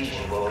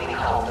region will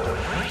become the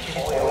richest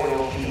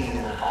oil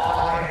field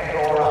on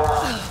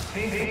Pandora.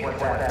 Think what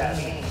that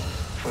means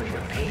for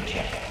your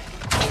paycheck.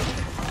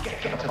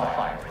 Get to the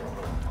fire room.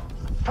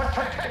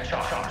 Protect the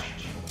charge.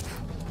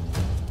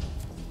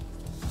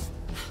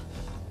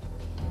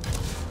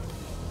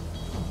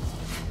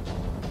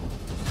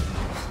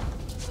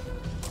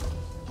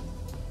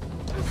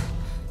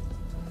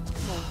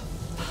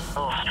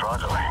 Still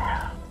struggling,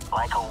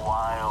 like a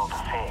wild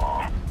thing.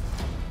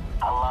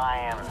 A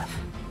lion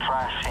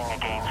thrashing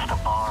against the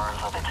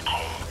bars of its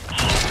cage.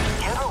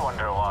 You ever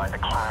wonder why the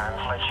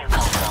clans let you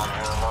come down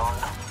here alone?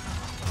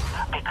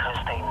 Because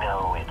they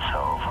know it's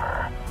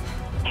over.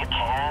 You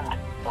can't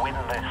win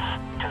this.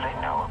 Do they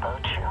know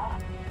about you?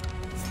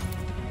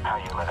 How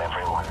you let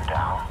everyone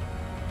down?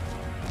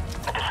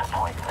 A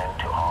disappointment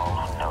to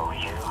all who know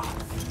you.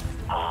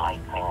 A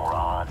lightning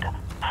rod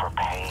for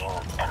pain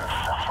and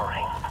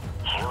suffering.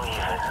 You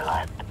even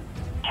let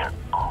your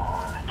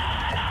own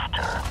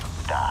sister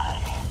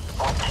die.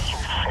 What do you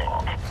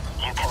think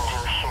you can do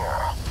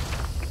here?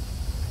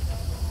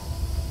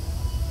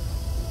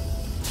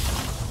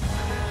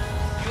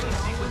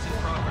 Sequence in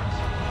progress.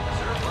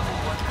 Observe level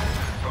 1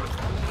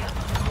 protocol.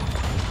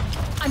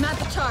 I'm at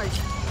the charge.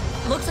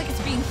 Looks like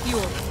it's being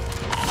fueled.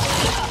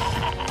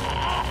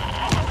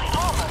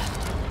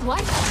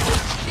 What?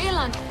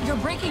 Talon, you're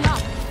breaking up.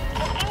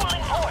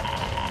 Fueling port!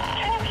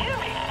 Can you hear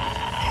me?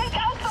 Take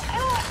out the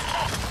fuel!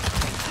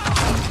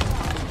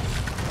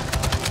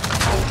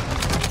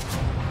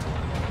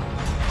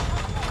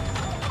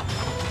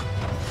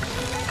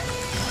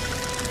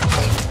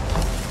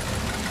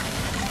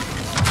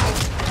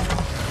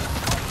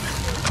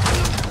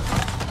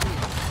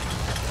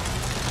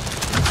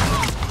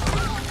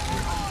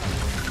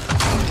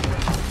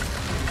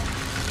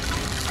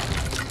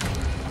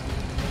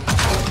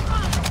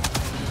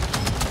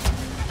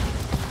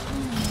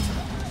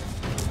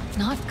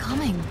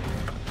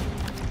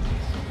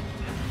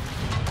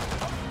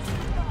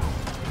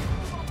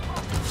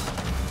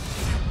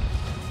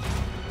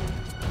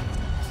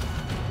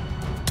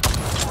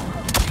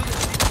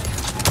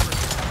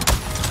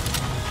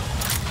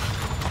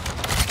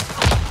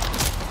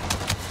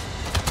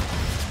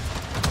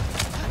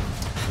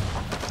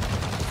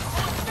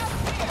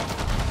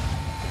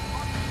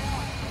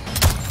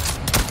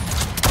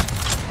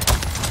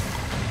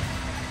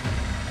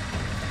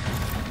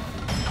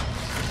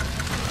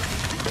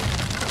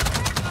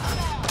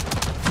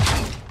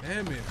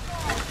 jamming.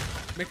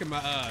 Making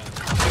my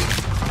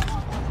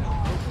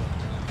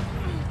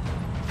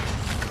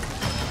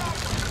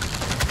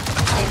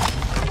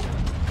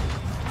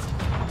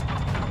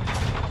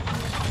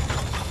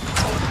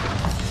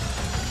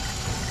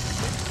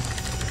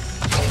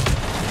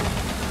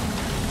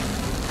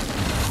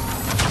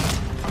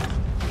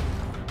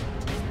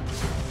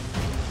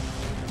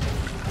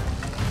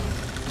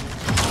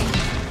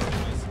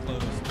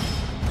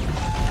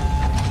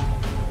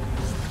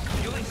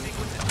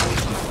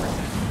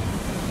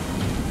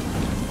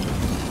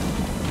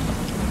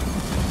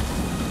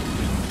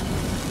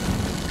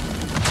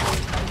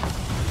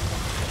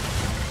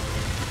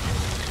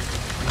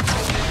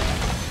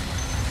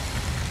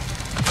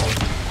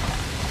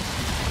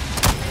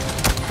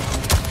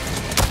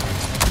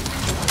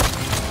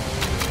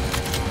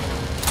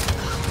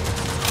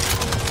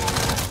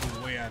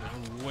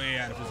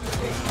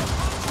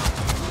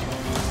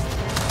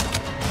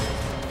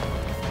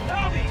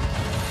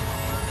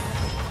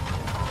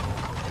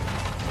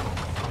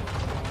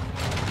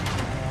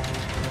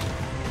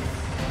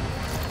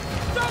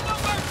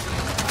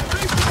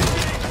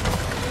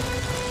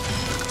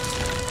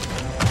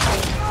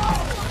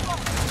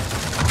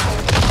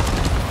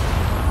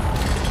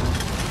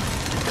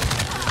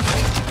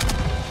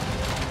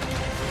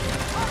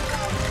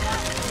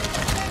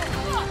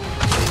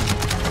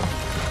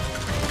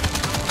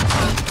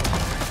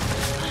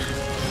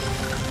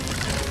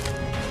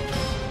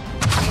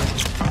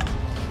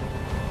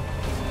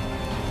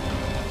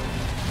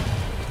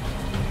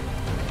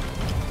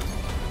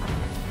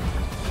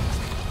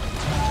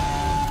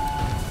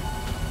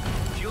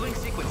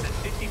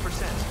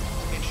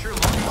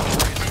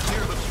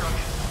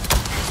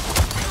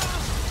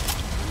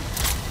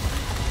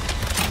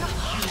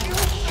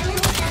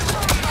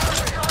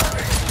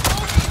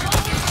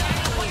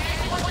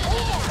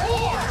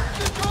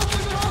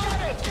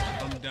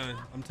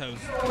I'm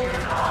toast.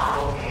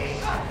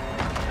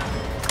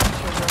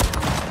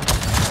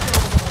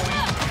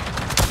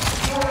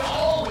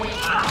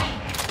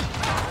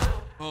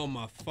 Oh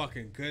my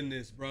fucking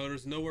goodness, bro.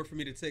 There's nowhere for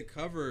me to take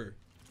cover.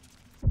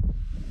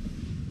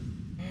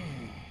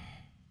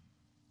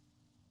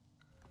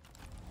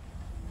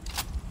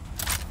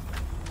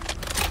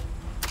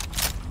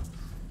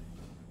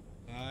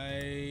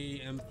 I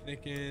am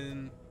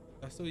thinking,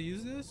 do I still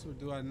use this or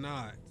do I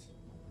not?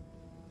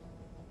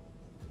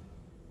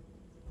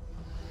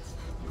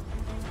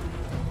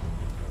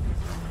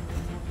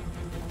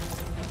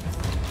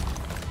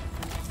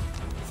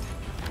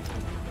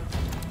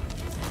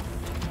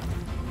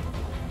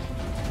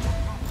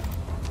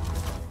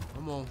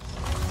 Come on.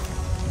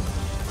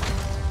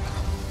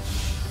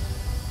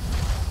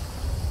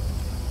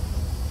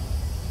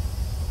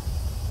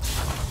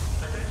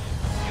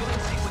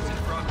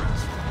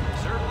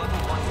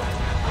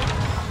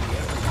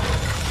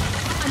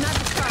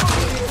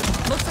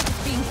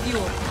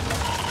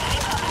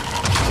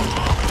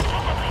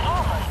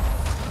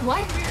 What?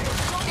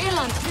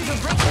 Elon, you're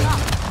breaking up.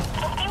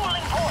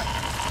 Fueling force.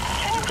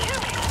 Can you hear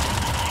me?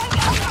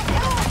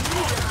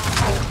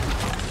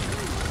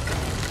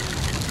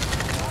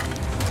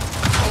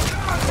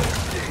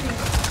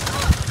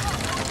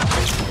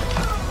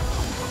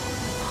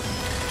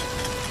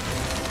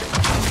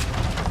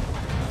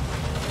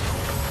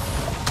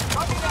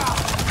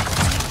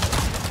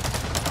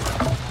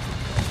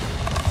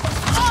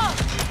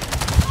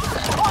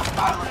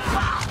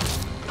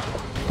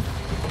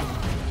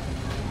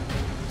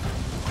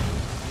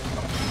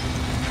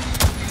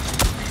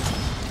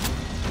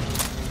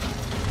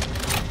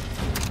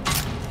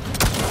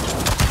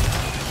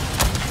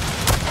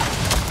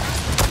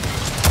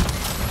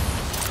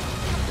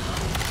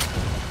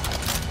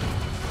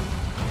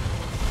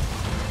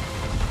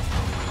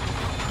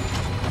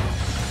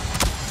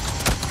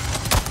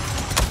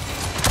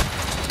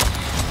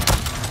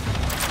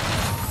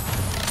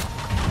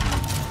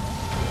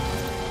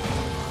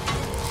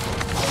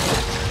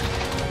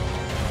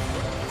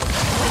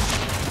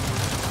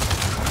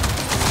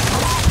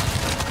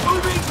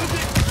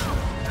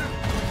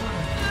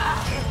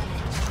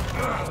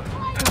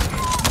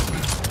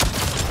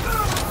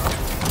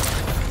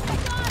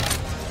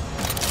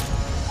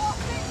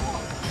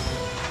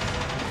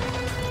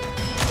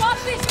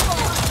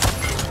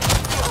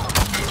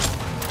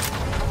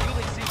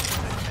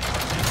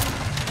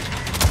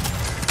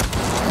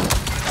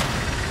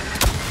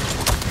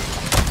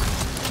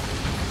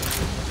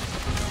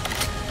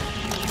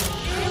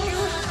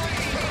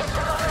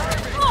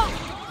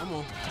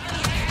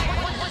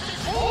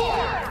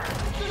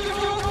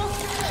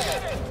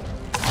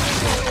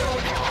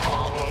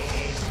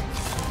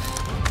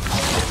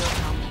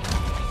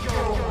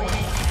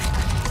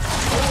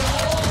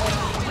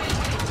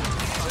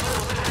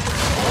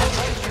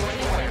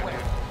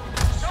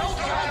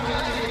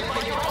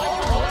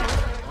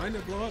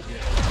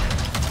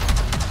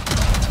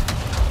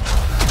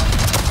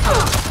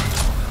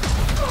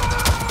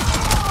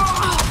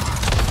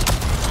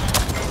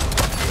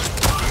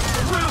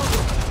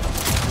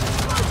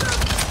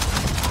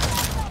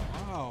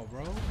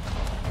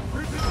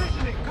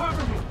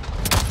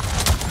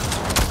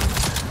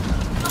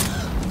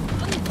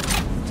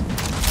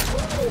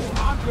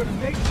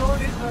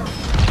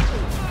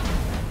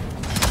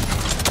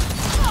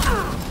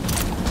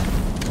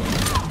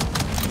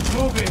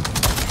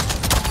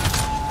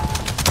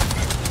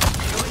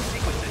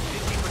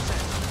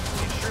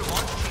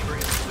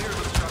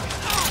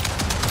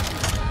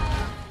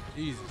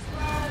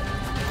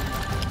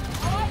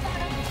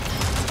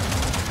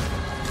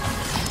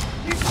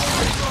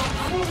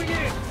 I'm moving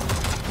in.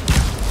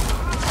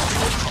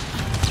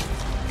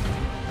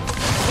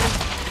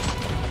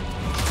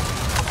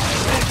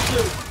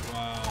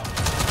 Wow.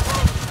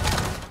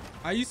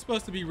 How you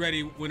supposed to be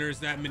ready when there's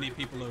that many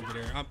people over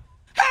there?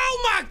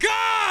 Oh my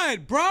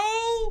God, bro!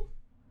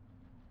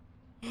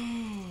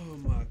 Oh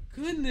my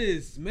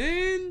goodness,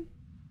 man.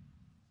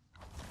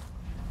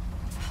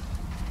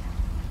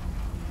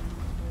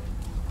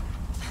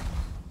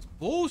 It's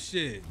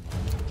bullshit.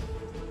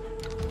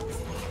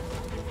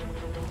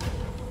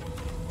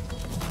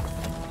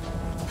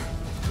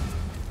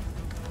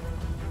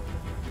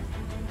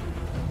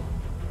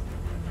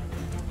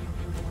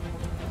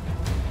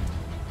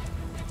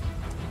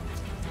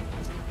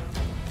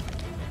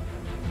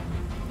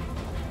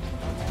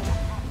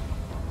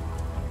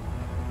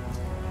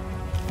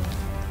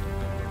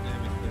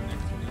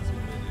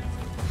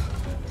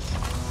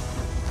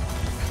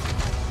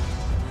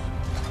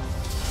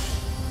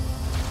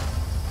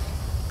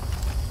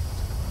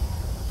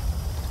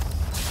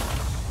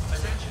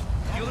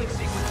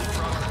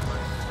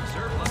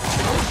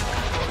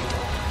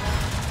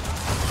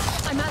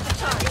 I'm at the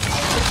charge.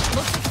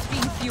 Looks like it's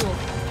being fueled.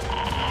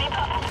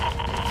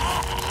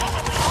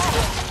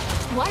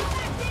 What?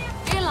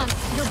 Alan,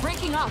 you're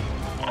breaking up.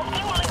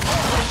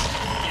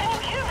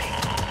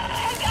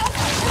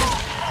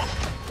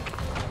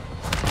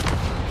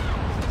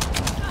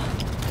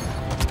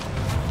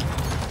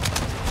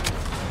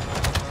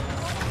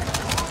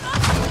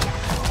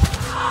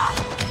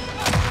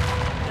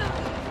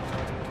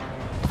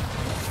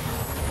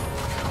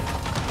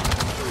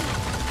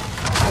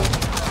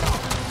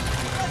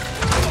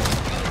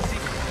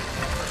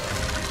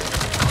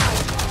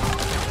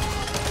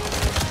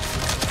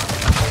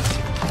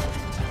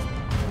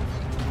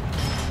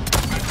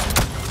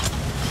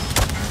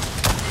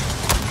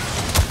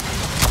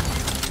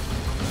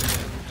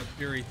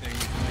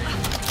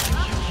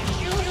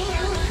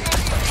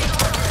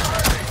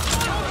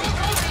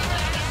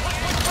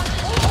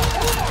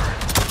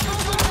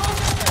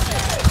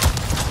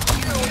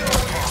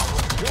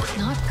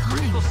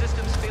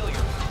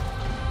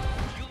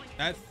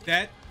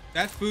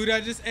 That food I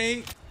just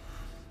ate,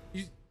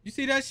 you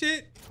see that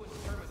shit?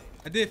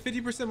 I did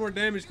 50% more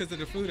damage because of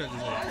the food I just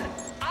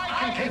ate.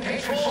 I can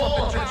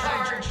control the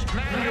charge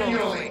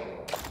manually.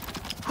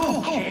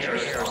 Who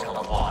cares on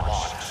the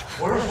watch?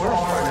 We're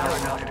far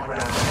enough to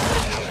ground.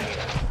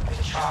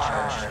 The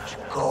charge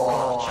will go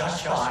on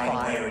just fine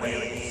where it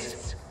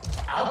is.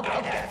 I'll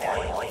get that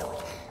for you.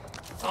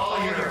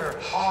 All your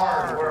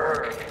hard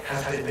work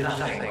has been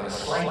nothing but a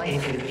slight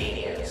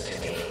inconvenience to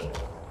me.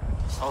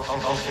 I'll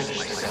finish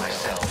this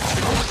myself.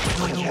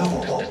 But you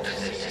won't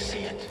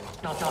see it.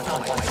 Not once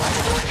I'm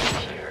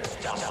here,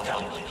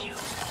 done with you.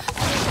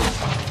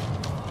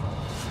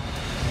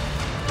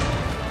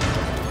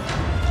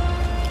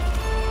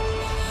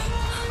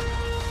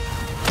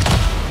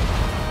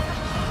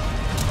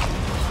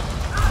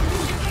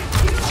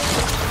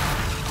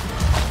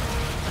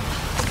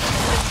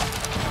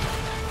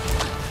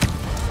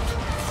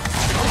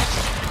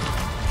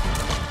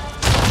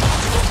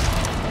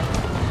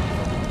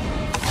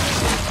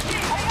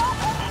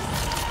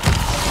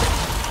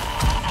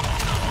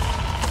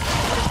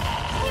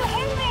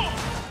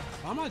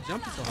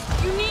 Jumping so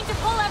high. You need to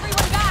pull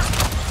everyone back.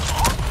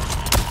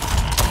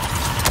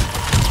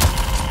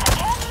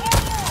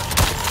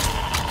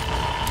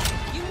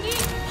 You need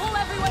to pull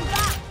everyone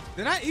back.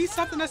 Did I eat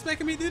something that's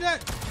making me do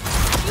that?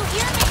 You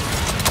hear me?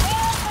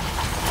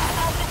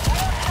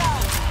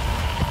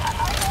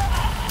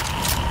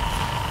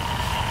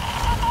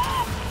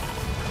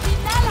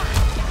 Vinella,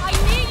 I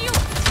need you.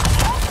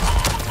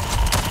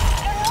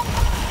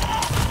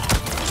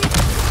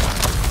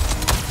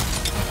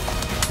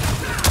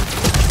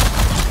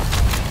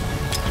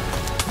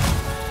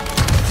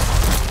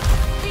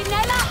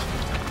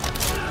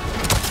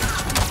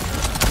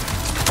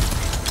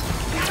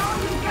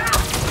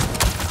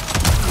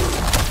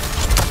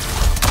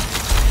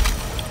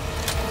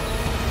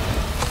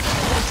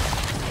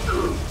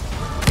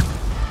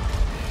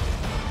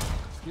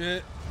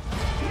 Yeah.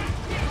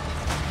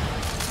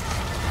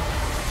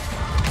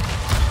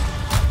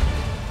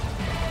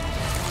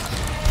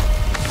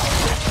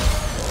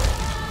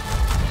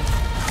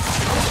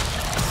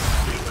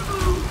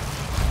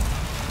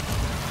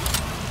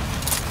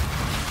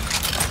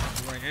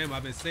 Where I am,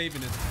 I've been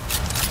saving this.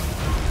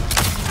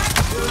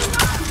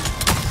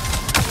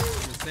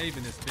 I've been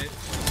saving this bitch.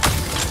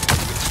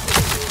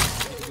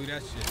 You can do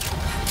that shit.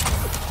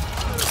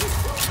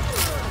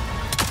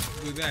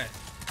 Do that,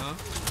 huh?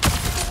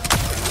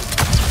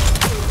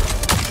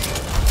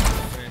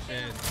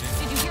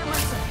 Did you hear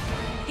Mercer?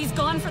 He's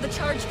gone for the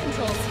charge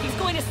controls. He's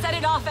going to set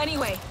it off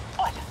anyway.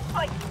 What?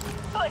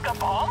 Like a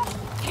bomb?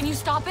 Can you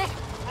stop it?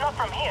 Not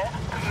from here.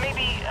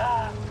 Maybe,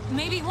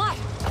 Maybe what?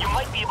 you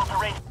might be able to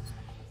raise...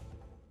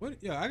 What?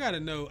 Yeah, I gotta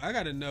know,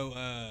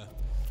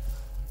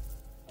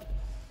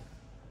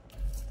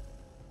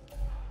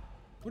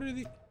 what are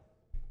the...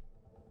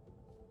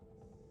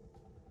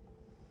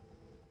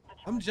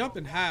 I'm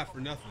jumping high for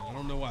nothing. I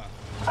don't know why.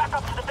 Back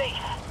up to the base.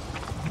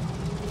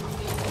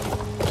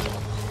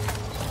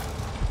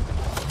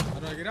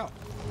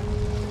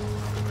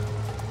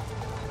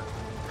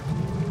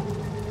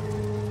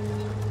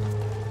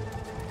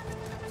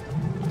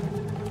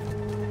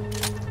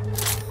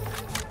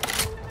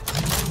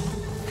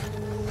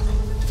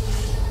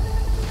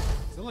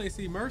 ain't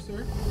see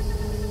Mercer.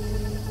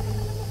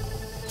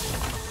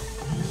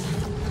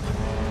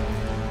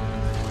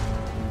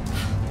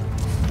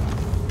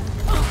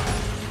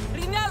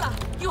 Rinella,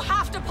 you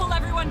have to pull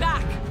everyone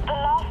back. The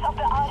last of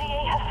the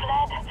RDA has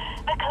fled.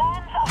 The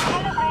clans are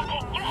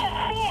celebrating. You should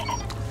see it.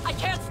 I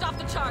can't stop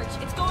the charge.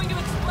 It's going to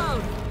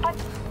explode. But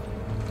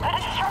the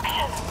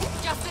destruction.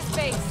 Just this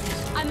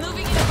base. I'm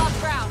moving it above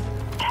ground.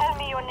 Tell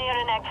me you're near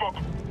an exit.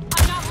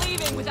 I'm not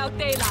leaving without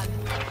Daylan.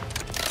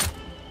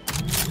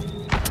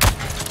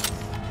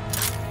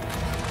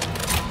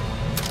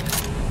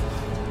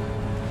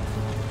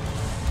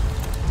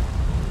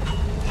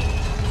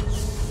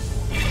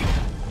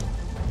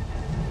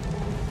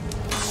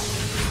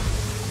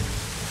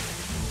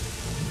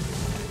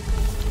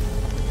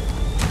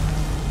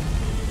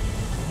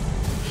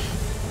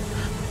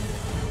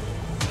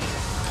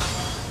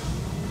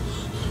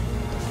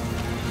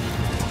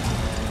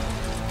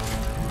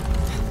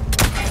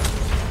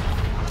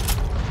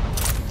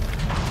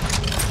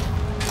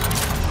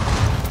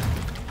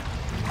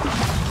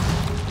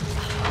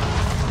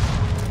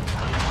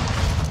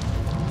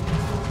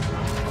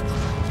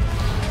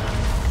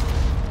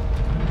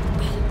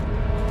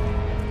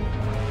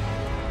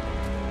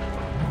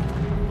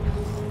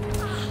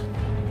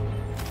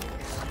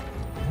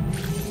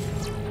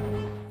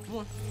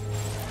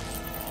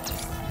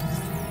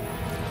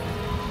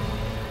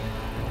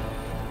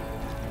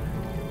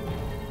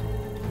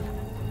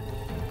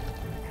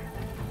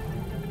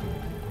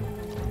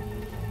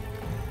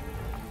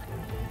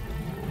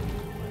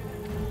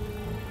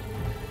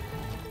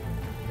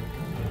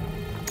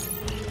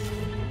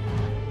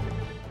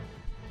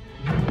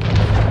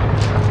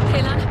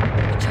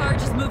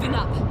 moving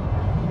up.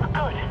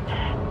 Good.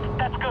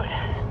 That's good.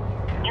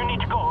 You need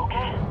to go,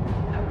 okay?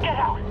 Get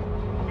out.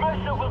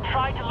 Mercer will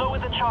try to lower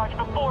the charge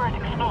before it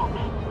explodes.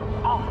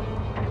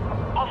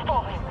 I'll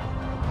stall him.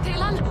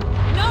 Taylon,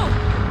 no!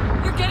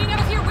 You're getting out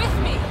of here with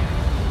me!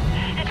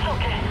 It's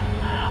okay.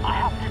 I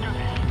have to do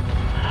this.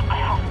 I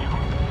have to.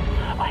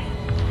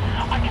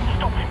 I can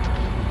stop him.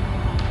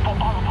 For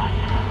all of us.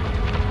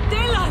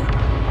 Taylon!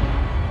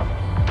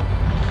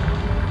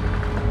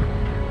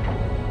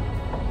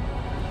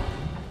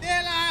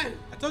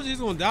 I told you he's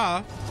gonna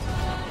die.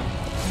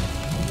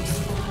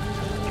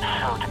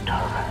 So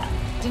determined.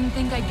 Didn't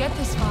think I'd get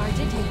this far,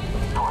 did you?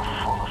 You're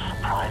full of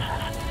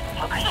surprises.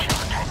 Look at you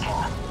taking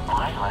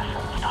my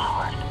lessons to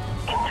heart.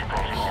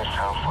 Integrating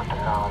yourself with the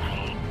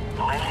Navi.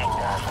 Living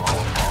as one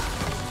of them.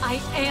 I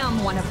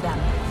am one of them.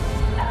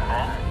 And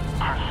then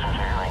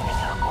persevering in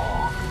your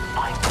goal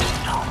by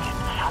target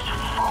such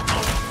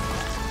focus.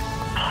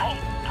 I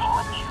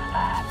taught you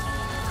that.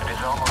 It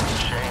is almost a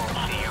shame to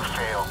see you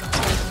fail.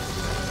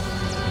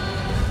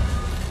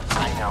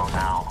 I know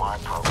now my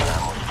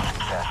program was a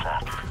success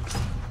after.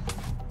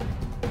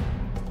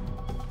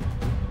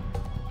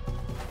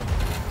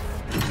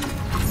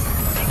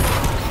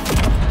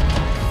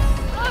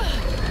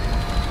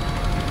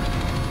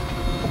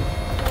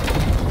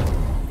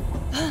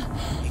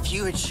 If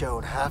you had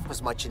shown half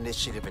as much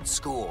initiative at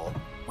school,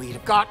 we'd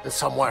have gotten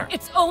somewhere.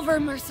 It's over,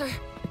 Mercer.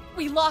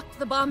 We locked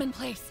the bomb in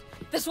place.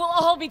 This will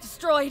all be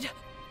destroyed.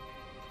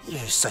 You're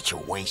such a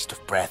waste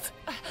of breath.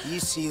 You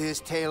see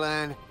this,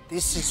 Taylon?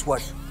 This is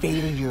what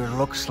failure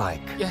looks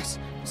like. Yes,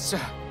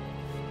 sir.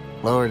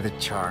 Lower the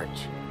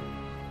charge.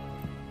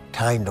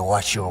 Time to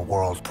watch your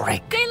world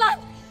break. Taylon,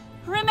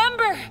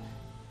 remember!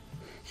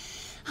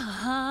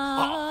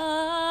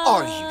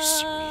 Are you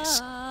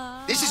serious?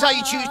 This is how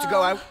you choose to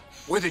go out?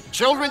 With a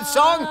children's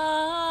song?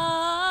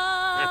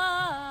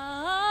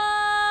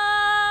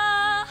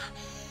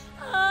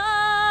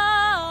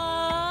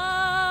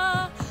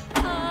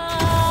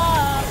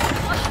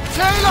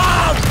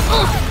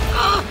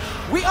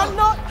 We are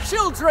not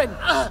children!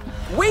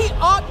 We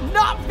are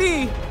not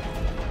Navi!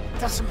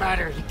 Doesn't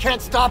matter, you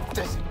can't stop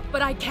this.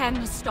 But I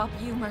can stop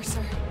you,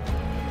 Mercer.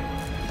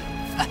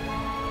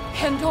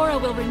 Pandora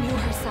will renew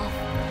herself,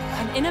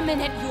 and in a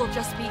minute you will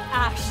just be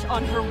ash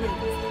on her wings.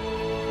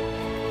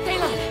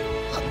 Taylon!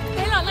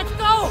 Taylon, let's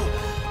go!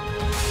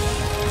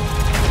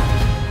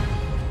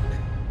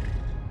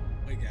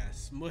 We got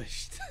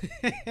smushed.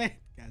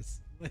 Got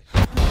smushed.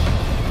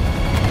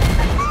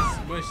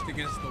 Smushed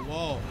against the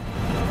wall.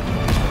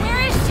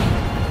 Where is she?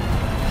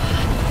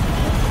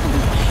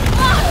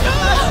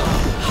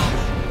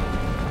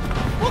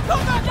 We'll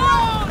come back!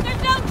 No!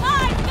 There's no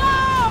time! No!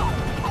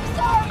 I'm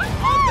sorry!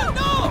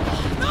 No!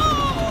 No!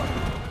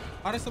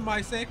 How does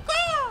somebody say, go?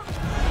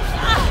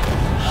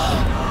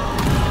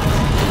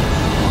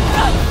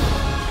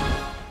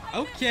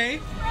 Okay.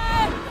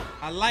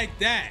 I like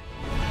that.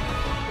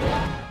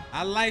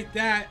 I like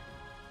that.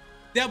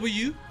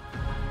 W.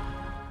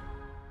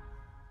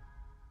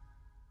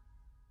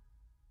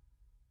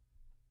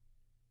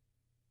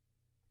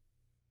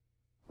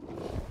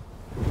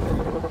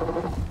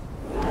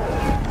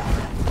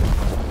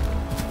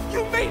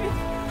 You made it!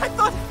 I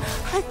thought...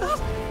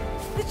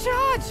 The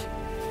charge!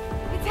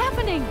 It's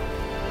happening!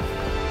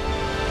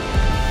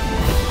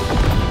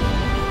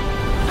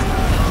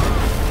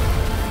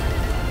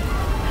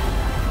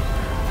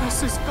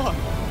 Mercer's gone.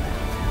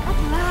 At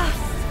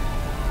last!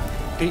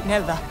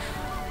 Rinella,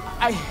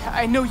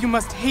 I know you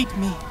must hate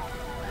me.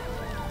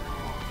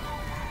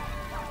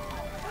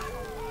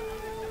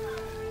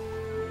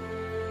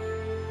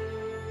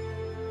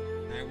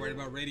 I ain't worried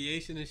about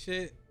radiation and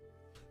shit.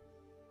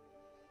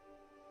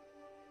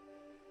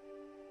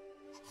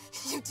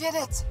 You did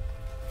it!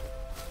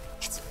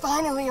 It's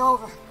finally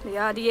over. The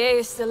RDA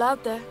is still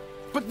out there.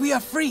 But we are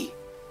free!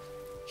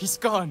 He's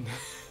gone.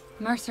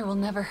 Mercer will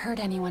never hurt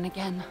anyone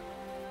again.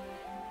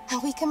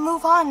 And we can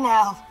move on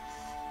now.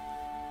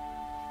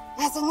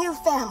 As a new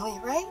family,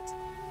 right?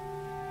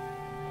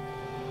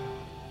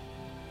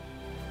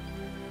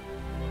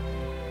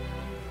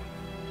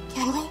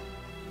 Can we?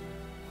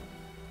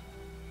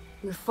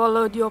 We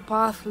followed your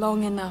path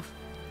long enough.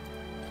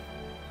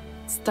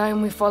 It's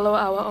time we follow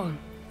our own.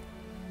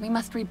 We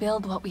must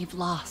rebuild what we've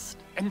lost.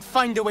 And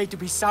find a way to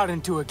be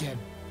Sarentu again.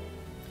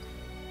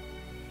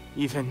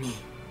 Even me.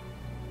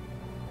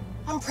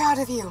 I'm proud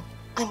of you.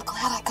 I'm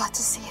glad I got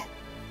to see it.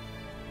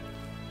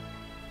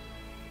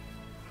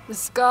 The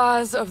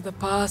scars of the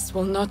past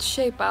will not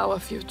shape our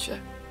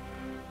future.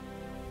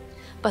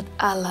 But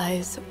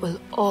allies will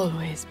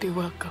always be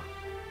welcome.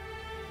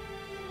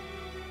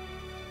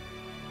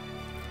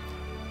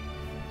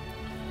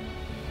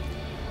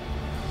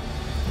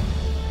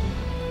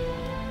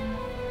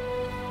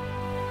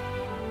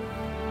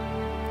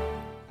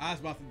 I was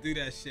about to do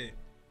that shit,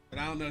 but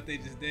I don't know if they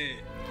just did.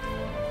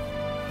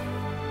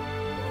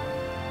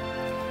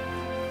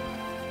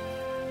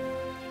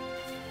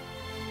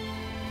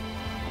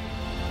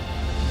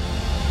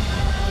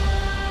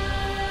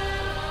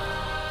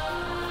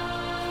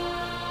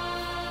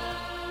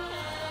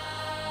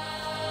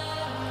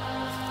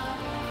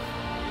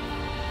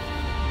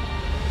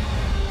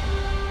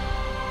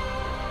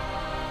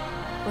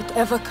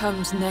 Whatever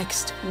comes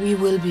next, we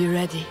will be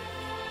ready.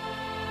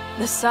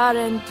 The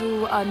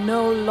Sarentu are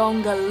no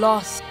longer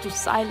lost to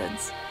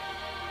silence.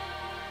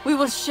 We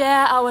will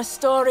share our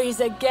stories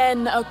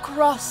again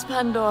across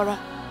Pandora.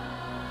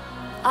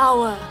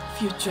 Our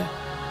future.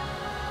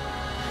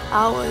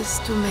 Ours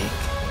to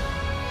make.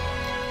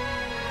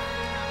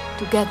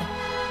 Together.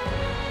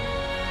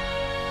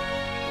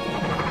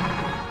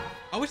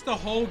 I wish the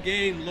whole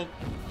game looked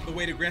the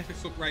way the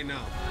graphics look right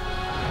now.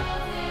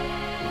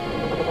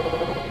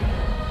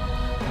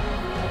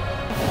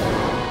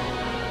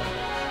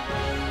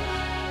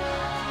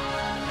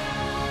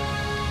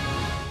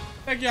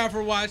 Thank y'all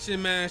for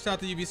watching, man. Shout out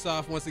to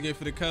Ubisoft once again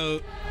for the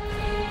code.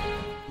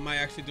 I might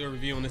actually do a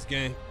review on this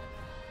game.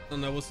 I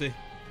don't know, we'll see.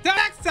 Till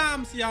next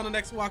time, see y'all on the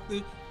next walkthrough.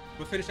 We're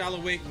gonna finish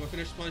Alan Wake, we're gonna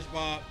finish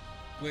SpongeBob.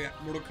 We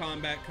got Mortal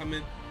Kombat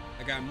coming.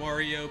 I got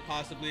Mario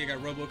possibly, I got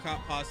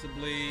RoboCop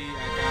possibly,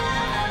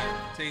 I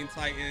got Teen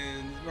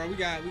Titans. Bro, we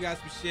got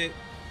some shit.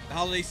 The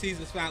holiday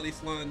season's finally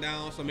slowing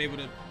down, so I'm able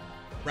to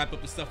wrap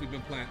up the stuff we've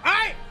been playing. All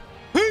right!